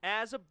 great.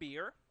 As a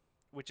beer,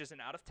 which is an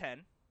out of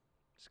 10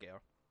 scale,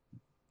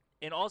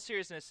 in all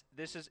seriousness,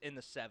 this is in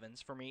the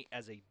 7s for me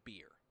as a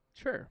beer.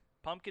 Sure.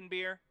 Pumpkin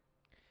beer.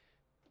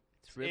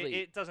 It's really.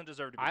 It doesn't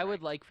deserve to be. I would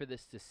ranked. like for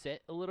this to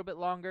sit a little bit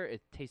longer.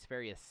 It tastes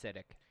very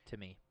acidic to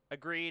me.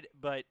 Agreed,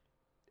 but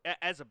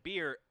as a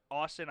beer,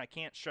 Austin, I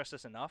can't stress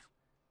this enough.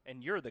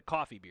 And you're the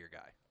coffee beer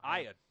guy.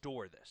 I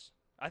adore this.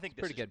 I think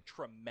this pretty is good.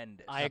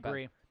 tremendous. I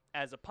agree.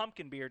 As a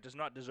pumpkin beer, it does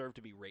not deserve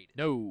to be rated.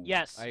 No.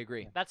 Yes, I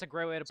agree. That's a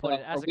great way to So put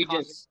it. are we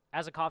just-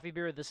 As a coffee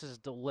beer, this is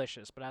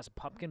delicious. But as a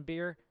pumpkin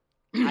beer,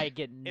 I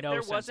get If no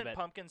there sense wasn't of it.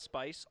 pumpkin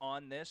spice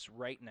on this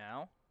right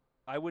now,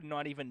 I would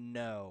not even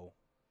know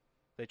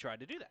they tried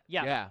to do that.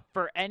 Yeah.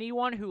 For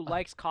anyone who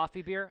likes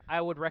coffee beer, I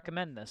would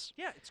recommend this.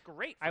 Yeah, it's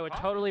great. I for would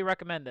coffee. totally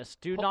recommend this.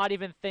 Do not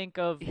even think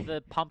of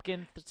the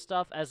pumpkin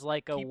stuff as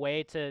like a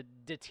way to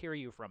deter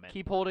you from it.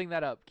 Keep holding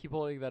that up. Keep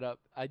holding that up.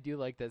 I do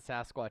like that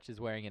Sasquatch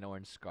is wearing an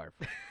orange scarf.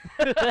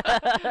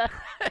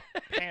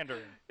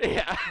 Pandering.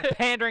 Yeah.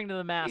 Pandering to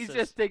the masses. He's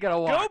just taking a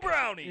walk. Go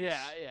Brownies! Yeah,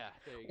 yeah.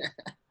 There you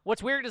go.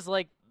 What's weird is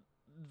like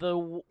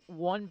the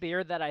one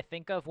beer that I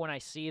think of when I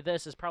see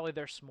this is probably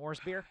their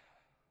s'mores beer,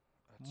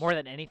 more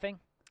than anything.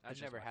 I've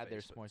never had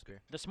their s'mores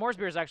beer. The s'mores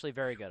beer is actually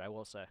very good, I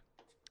will say.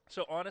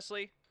 So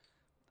honestly,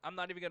 I'm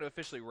not even going to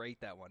officially rate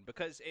that one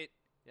because it.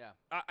 Yeah.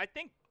 I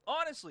think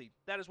honestly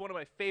that is one of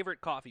my favorite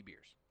coffee beers.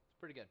 It's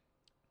pretty good.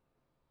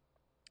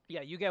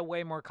 Yeah, you get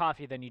way more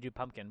coffee than you do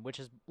pumpkin, which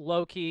is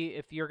low key.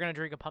 If you're gonna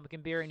drink a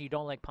pumpkin beer and you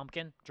don't like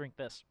pumpkin, drink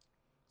this.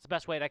 It's the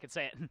best way that I could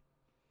say it.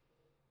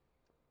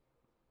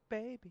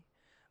 Baby.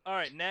 All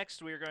right,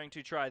 next we are going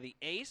to try the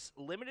Ace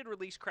Limited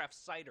Release Craft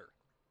Cider.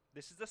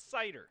 This is a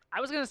cider.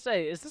 I was gonna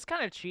say, is this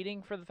kind of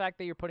cheating for the fact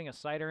that you're putting a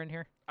cider in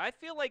here? I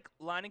feel like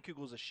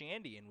Leinenkugel's a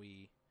shandy, and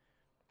we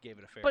gave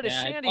it a fair. But a Yeah,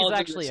 I shandy is apologize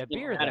actually for a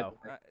beer, that. though.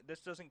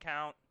 This doesn't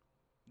count.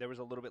 There was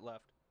a little bit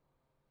left.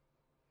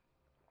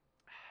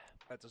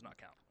 That does not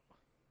count.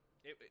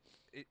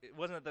 It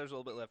wasn't that there was a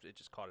little bit left. It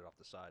just caught it off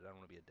the side. I don't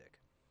want to be a dick.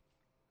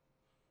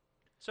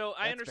 So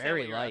I That's understand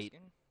very what you're light.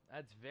 asking.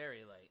 That's very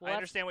light. Well, I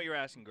understand what you're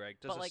asking, Greg.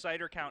 Does but, a like-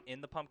 cider count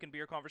in the pumpkin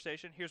beer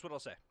conversation? Here's what I'll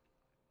say.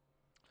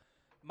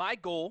 My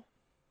goal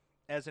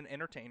as an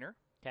entertainer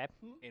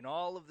in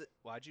all of the...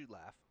 Why'd you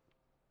laugh?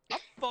 I'm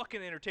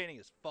fucking entertaining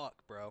as fuck,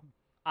 bro.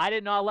 I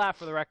did not laugh,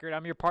 for the record.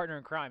 I'm your partner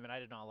in crime, and I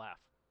did not laugh.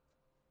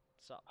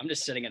 So I'm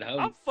just sitting at home.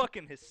 I'm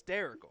fucking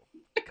hysterical,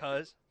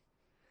 cuz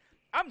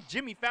I'm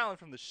Jimmy Fallon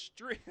from the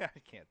street. I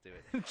can't do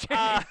it.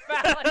 Jimmy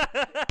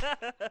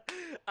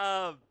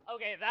Fallon.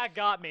 Okay, that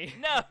got me.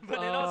 No, but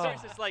in all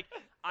seriousness, like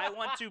I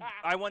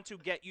want to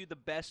get you the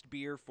best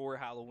beer for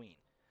Halloween.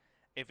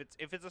 If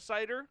it's a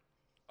cider,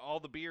 all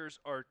the beers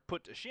are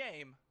put to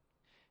shame.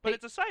 But Hey,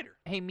 it's a cider.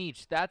 Hey,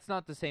 Meech, that's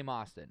not the same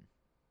Austin.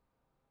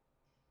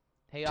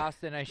 Hey,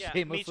 Austin, I Yeah,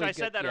 shamelessly... Meech, I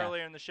said that yeah.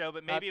 earlier in the show,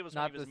 but maybe it was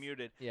when not he was this-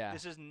 muted. yeah.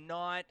 This is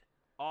not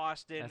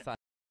Austin. That's not...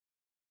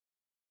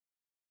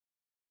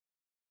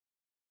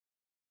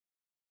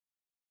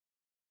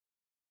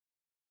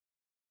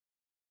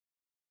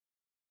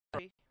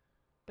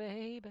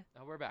 Baby.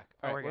 Oh, we're back.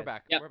 Oh, All we're right, we're good.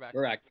 back. Yep, We're back.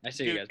 we're back. I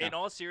see you Dude, guys now. in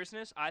all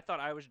seriousness, I thought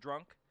I was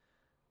drunk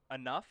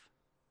enough.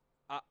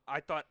 I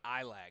thought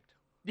I lagged.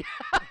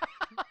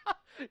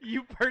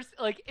 You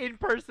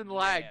in-person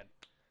lag. Man.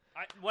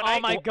 Oh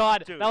my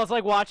god, dude. that was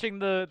like watching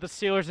the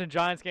Steelers and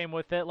Giants game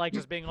with it, like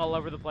just being all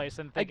over the place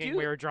and thinking do-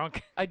 we were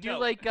drunk. I do No.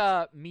 like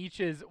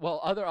Meech's...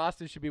 Well, other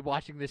Austin should be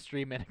watching this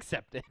stream and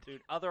accept it.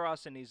 Dude, other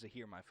Austin needs to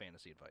hear my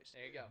fantasy advice.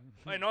 There you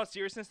go. In all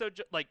seriousness, though,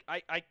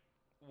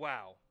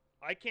 wow.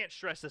 I can't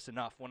stress this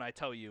enough when I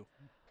tell you,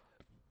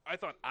 I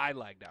thought I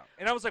lagged out.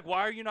 And I was like, why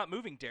are you not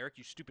moving, Derek,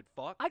 you stupid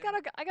fuck? I got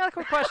a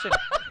quick question.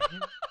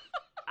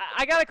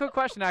 I got a quick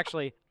question,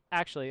 actually.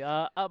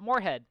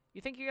 Moorhead,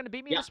 you think you're gonna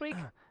beat me Yeah. this week,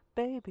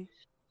 baby?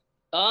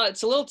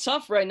 It's a little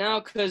tough right now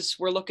because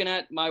we're looking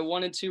at my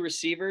 1 and 2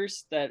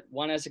 receivers. That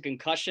one has a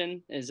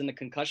concussion, is in the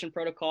concussion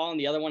protocol, and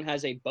the other one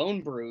has a bone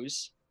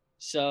bruise.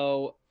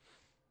 So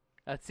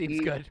That seems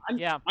good.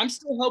 I'm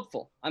still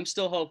hopeful.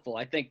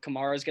 I think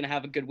Kamara's going to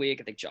have a good week.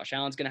 I think Josh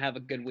Allen's going to have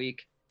a good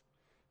week.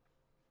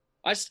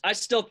 I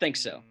still think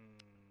so.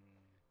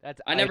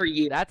 I never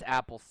yield. That's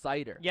apple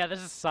cider. Yeah, this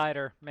is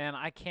cider, man.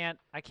 I can't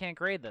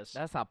grade this.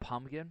 That's not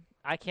pumpkin.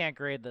 I can't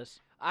grade this.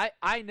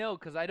 I know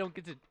because I don't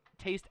get to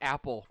taste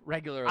apple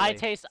regularly. I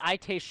taste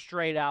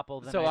straight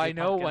apple. So I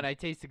know when I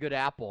taste a good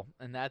apple,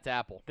 and that's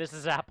apple. This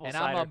is apple and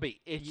cider. I'm gonna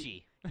be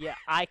itchy. Yeah,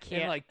 I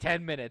can't. In like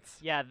 10 minutes.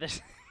 Yeah,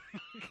 this.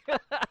 You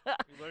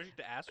allergic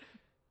to ass?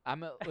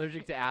 I'm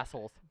allergic to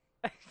assholes.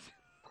 I'm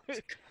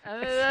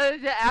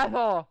allergic to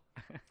asshole.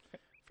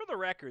 For the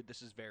record,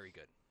 this is very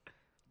good.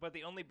 But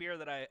the only beer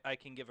that I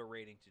can give a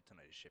rating to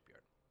tonight is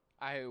Shipyard.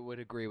 I would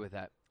agree with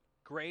that.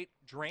 Great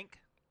drink.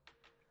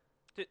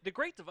 The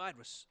Great Divide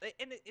was,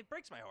 and it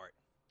breaks my heart.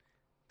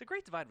 The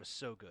Great Divide was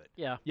so good.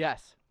 Yeah.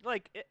 Yes.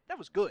 Like, that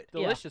was good.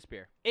 Delicious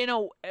beer. And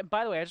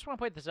by the way, I just want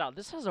to point this out.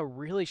 This has a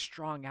really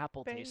strong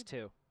apple taste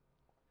too.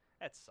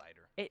 That's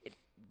cider.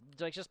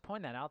 Like just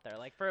point that out there.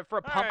 Like for a right.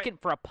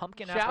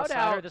 pumpkin apple Shout cider,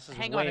 out. this is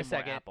Hang way on a more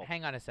second. apple.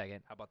 Hang on a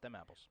second. How about them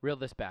apples? Reel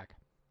this back.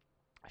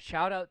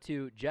 Shout out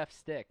to Jeff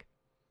Stick,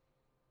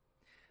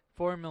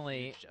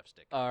 formerly Jeff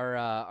Stick.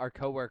 our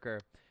coworker,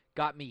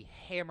 got me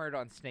hammered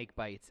on snake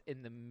bites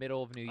in the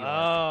middle of New York.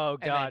 Oh,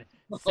 and God.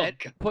 then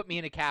put me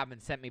in a cab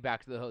and sent me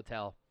back to the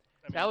hotel.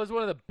 That was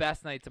one of the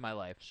best nights of my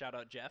life. Shout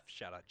out Jeff.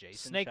 Shout out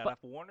Jason. Snake shout bi- out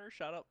Warner.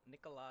 Shout out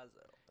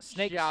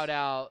Nicolazzo. Shout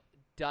out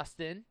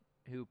Dustin,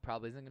 who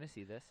probably isn't going to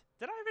see this.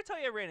 Did I ever tell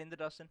you I ran into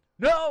Dustin?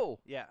 No!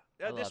 Yeah.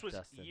 I This love was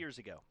Dustin. years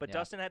ago. But Yeah.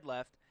 Dustin had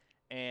left,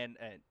 and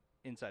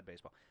inside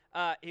baseball.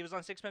 He was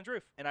on Sixpence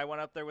Roof, and I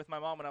went up there with my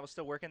mom when I was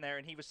still working there,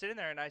 and he was sitting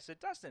there, and I said,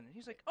 Dustin. And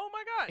he's like, oh,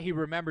 my God. He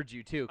remembered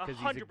you, too, because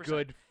he's a 100%.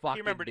 good fucking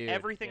He remembered dude.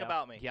 everything Yep.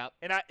 about me. Yep.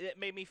 And it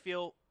made me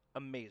feel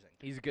amazing.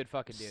 He's a good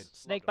fucking dude.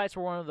 Snake bites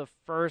were one of the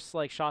first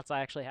shots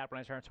I actually had when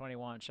I turned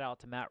 21. Shout out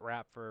to Matt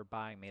Rapp for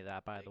buying me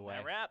that, by the way.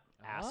 Matt Rapp.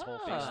 Asshole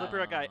Ah. Big face.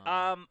 slippery guy.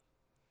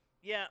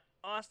 Yeah,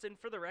 Austin,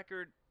 for the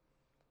record,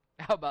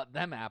 How about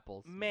them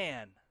apples?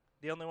 man,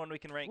 the only one we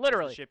can rank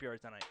Literally. is the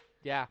Shipyard tonight.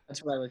 Yeah.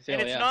 That's what I would feel.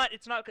 And it's yeah.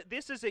 not.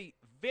 This is a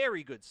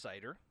very good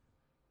cider.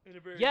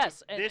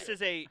 Yes. This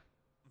is a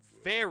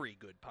very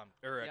good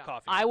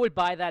coffee. I would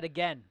buy that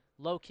again,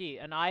 low key.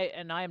 And I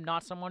am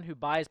not someone who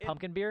buys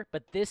pumpkin beer,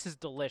 but this is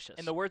delicious.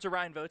 In the words of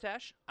Ryan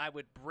Votash, I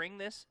would bring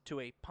this to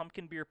a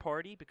pumpkin beer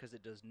party because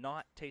it does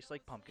not taste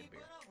like pumpkin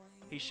beer.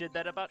 He said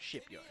that about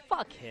Shipyard.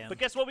 Fuck him. But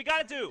guess what we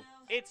gotta do?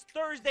 It's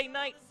Thursday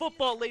night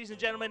football, ladies and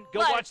gentlemen. Go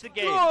Let's watch the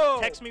game. go!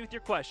 Text me with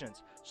your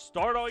questions.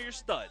 Start all your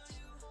studs.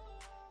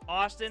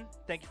 Austin,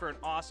 thank you for an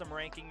awesome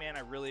ranking, man.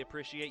 I really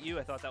appreciate you.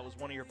 I thought that was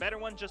one of your better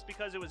ones just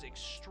because it was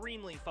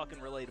extremely fucking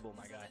relatable,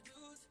 my guy.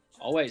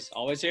 Always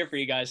here for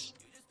you guys.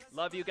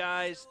 Love you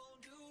guys.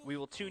 We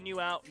will tune you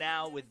out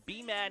now with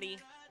B Maddie.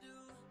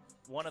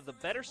 One of the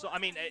better songs. I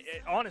mean,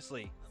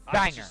 honestly,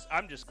 Banger.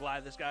 I'm just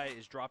glad this guy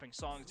is dropping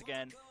songs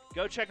again.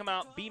 Go check him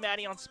out. B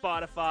Maddie on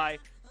Spotify.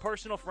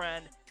 Personal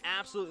friend.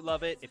 Absolutely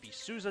love it. If he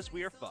sues us,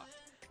 we are fucked.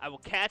 I will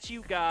catch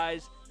you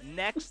guys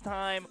next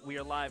time. We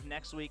are live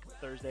next week,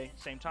 Thursday,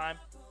 same time.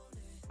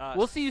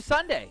 We'll see you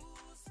Sunday.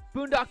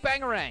 Boondock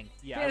Bangarang.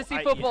 Yeah, Fantasy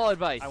football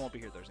advice. I won't be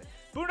here Thursday.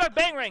 Boondock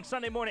Bangarang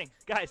Sunday morning.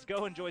 Guys,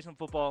 go enjoy some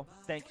football.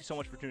 Thank you so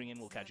much for tuning in.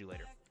 We'll catch you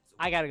later.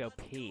 I gotta go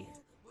pee.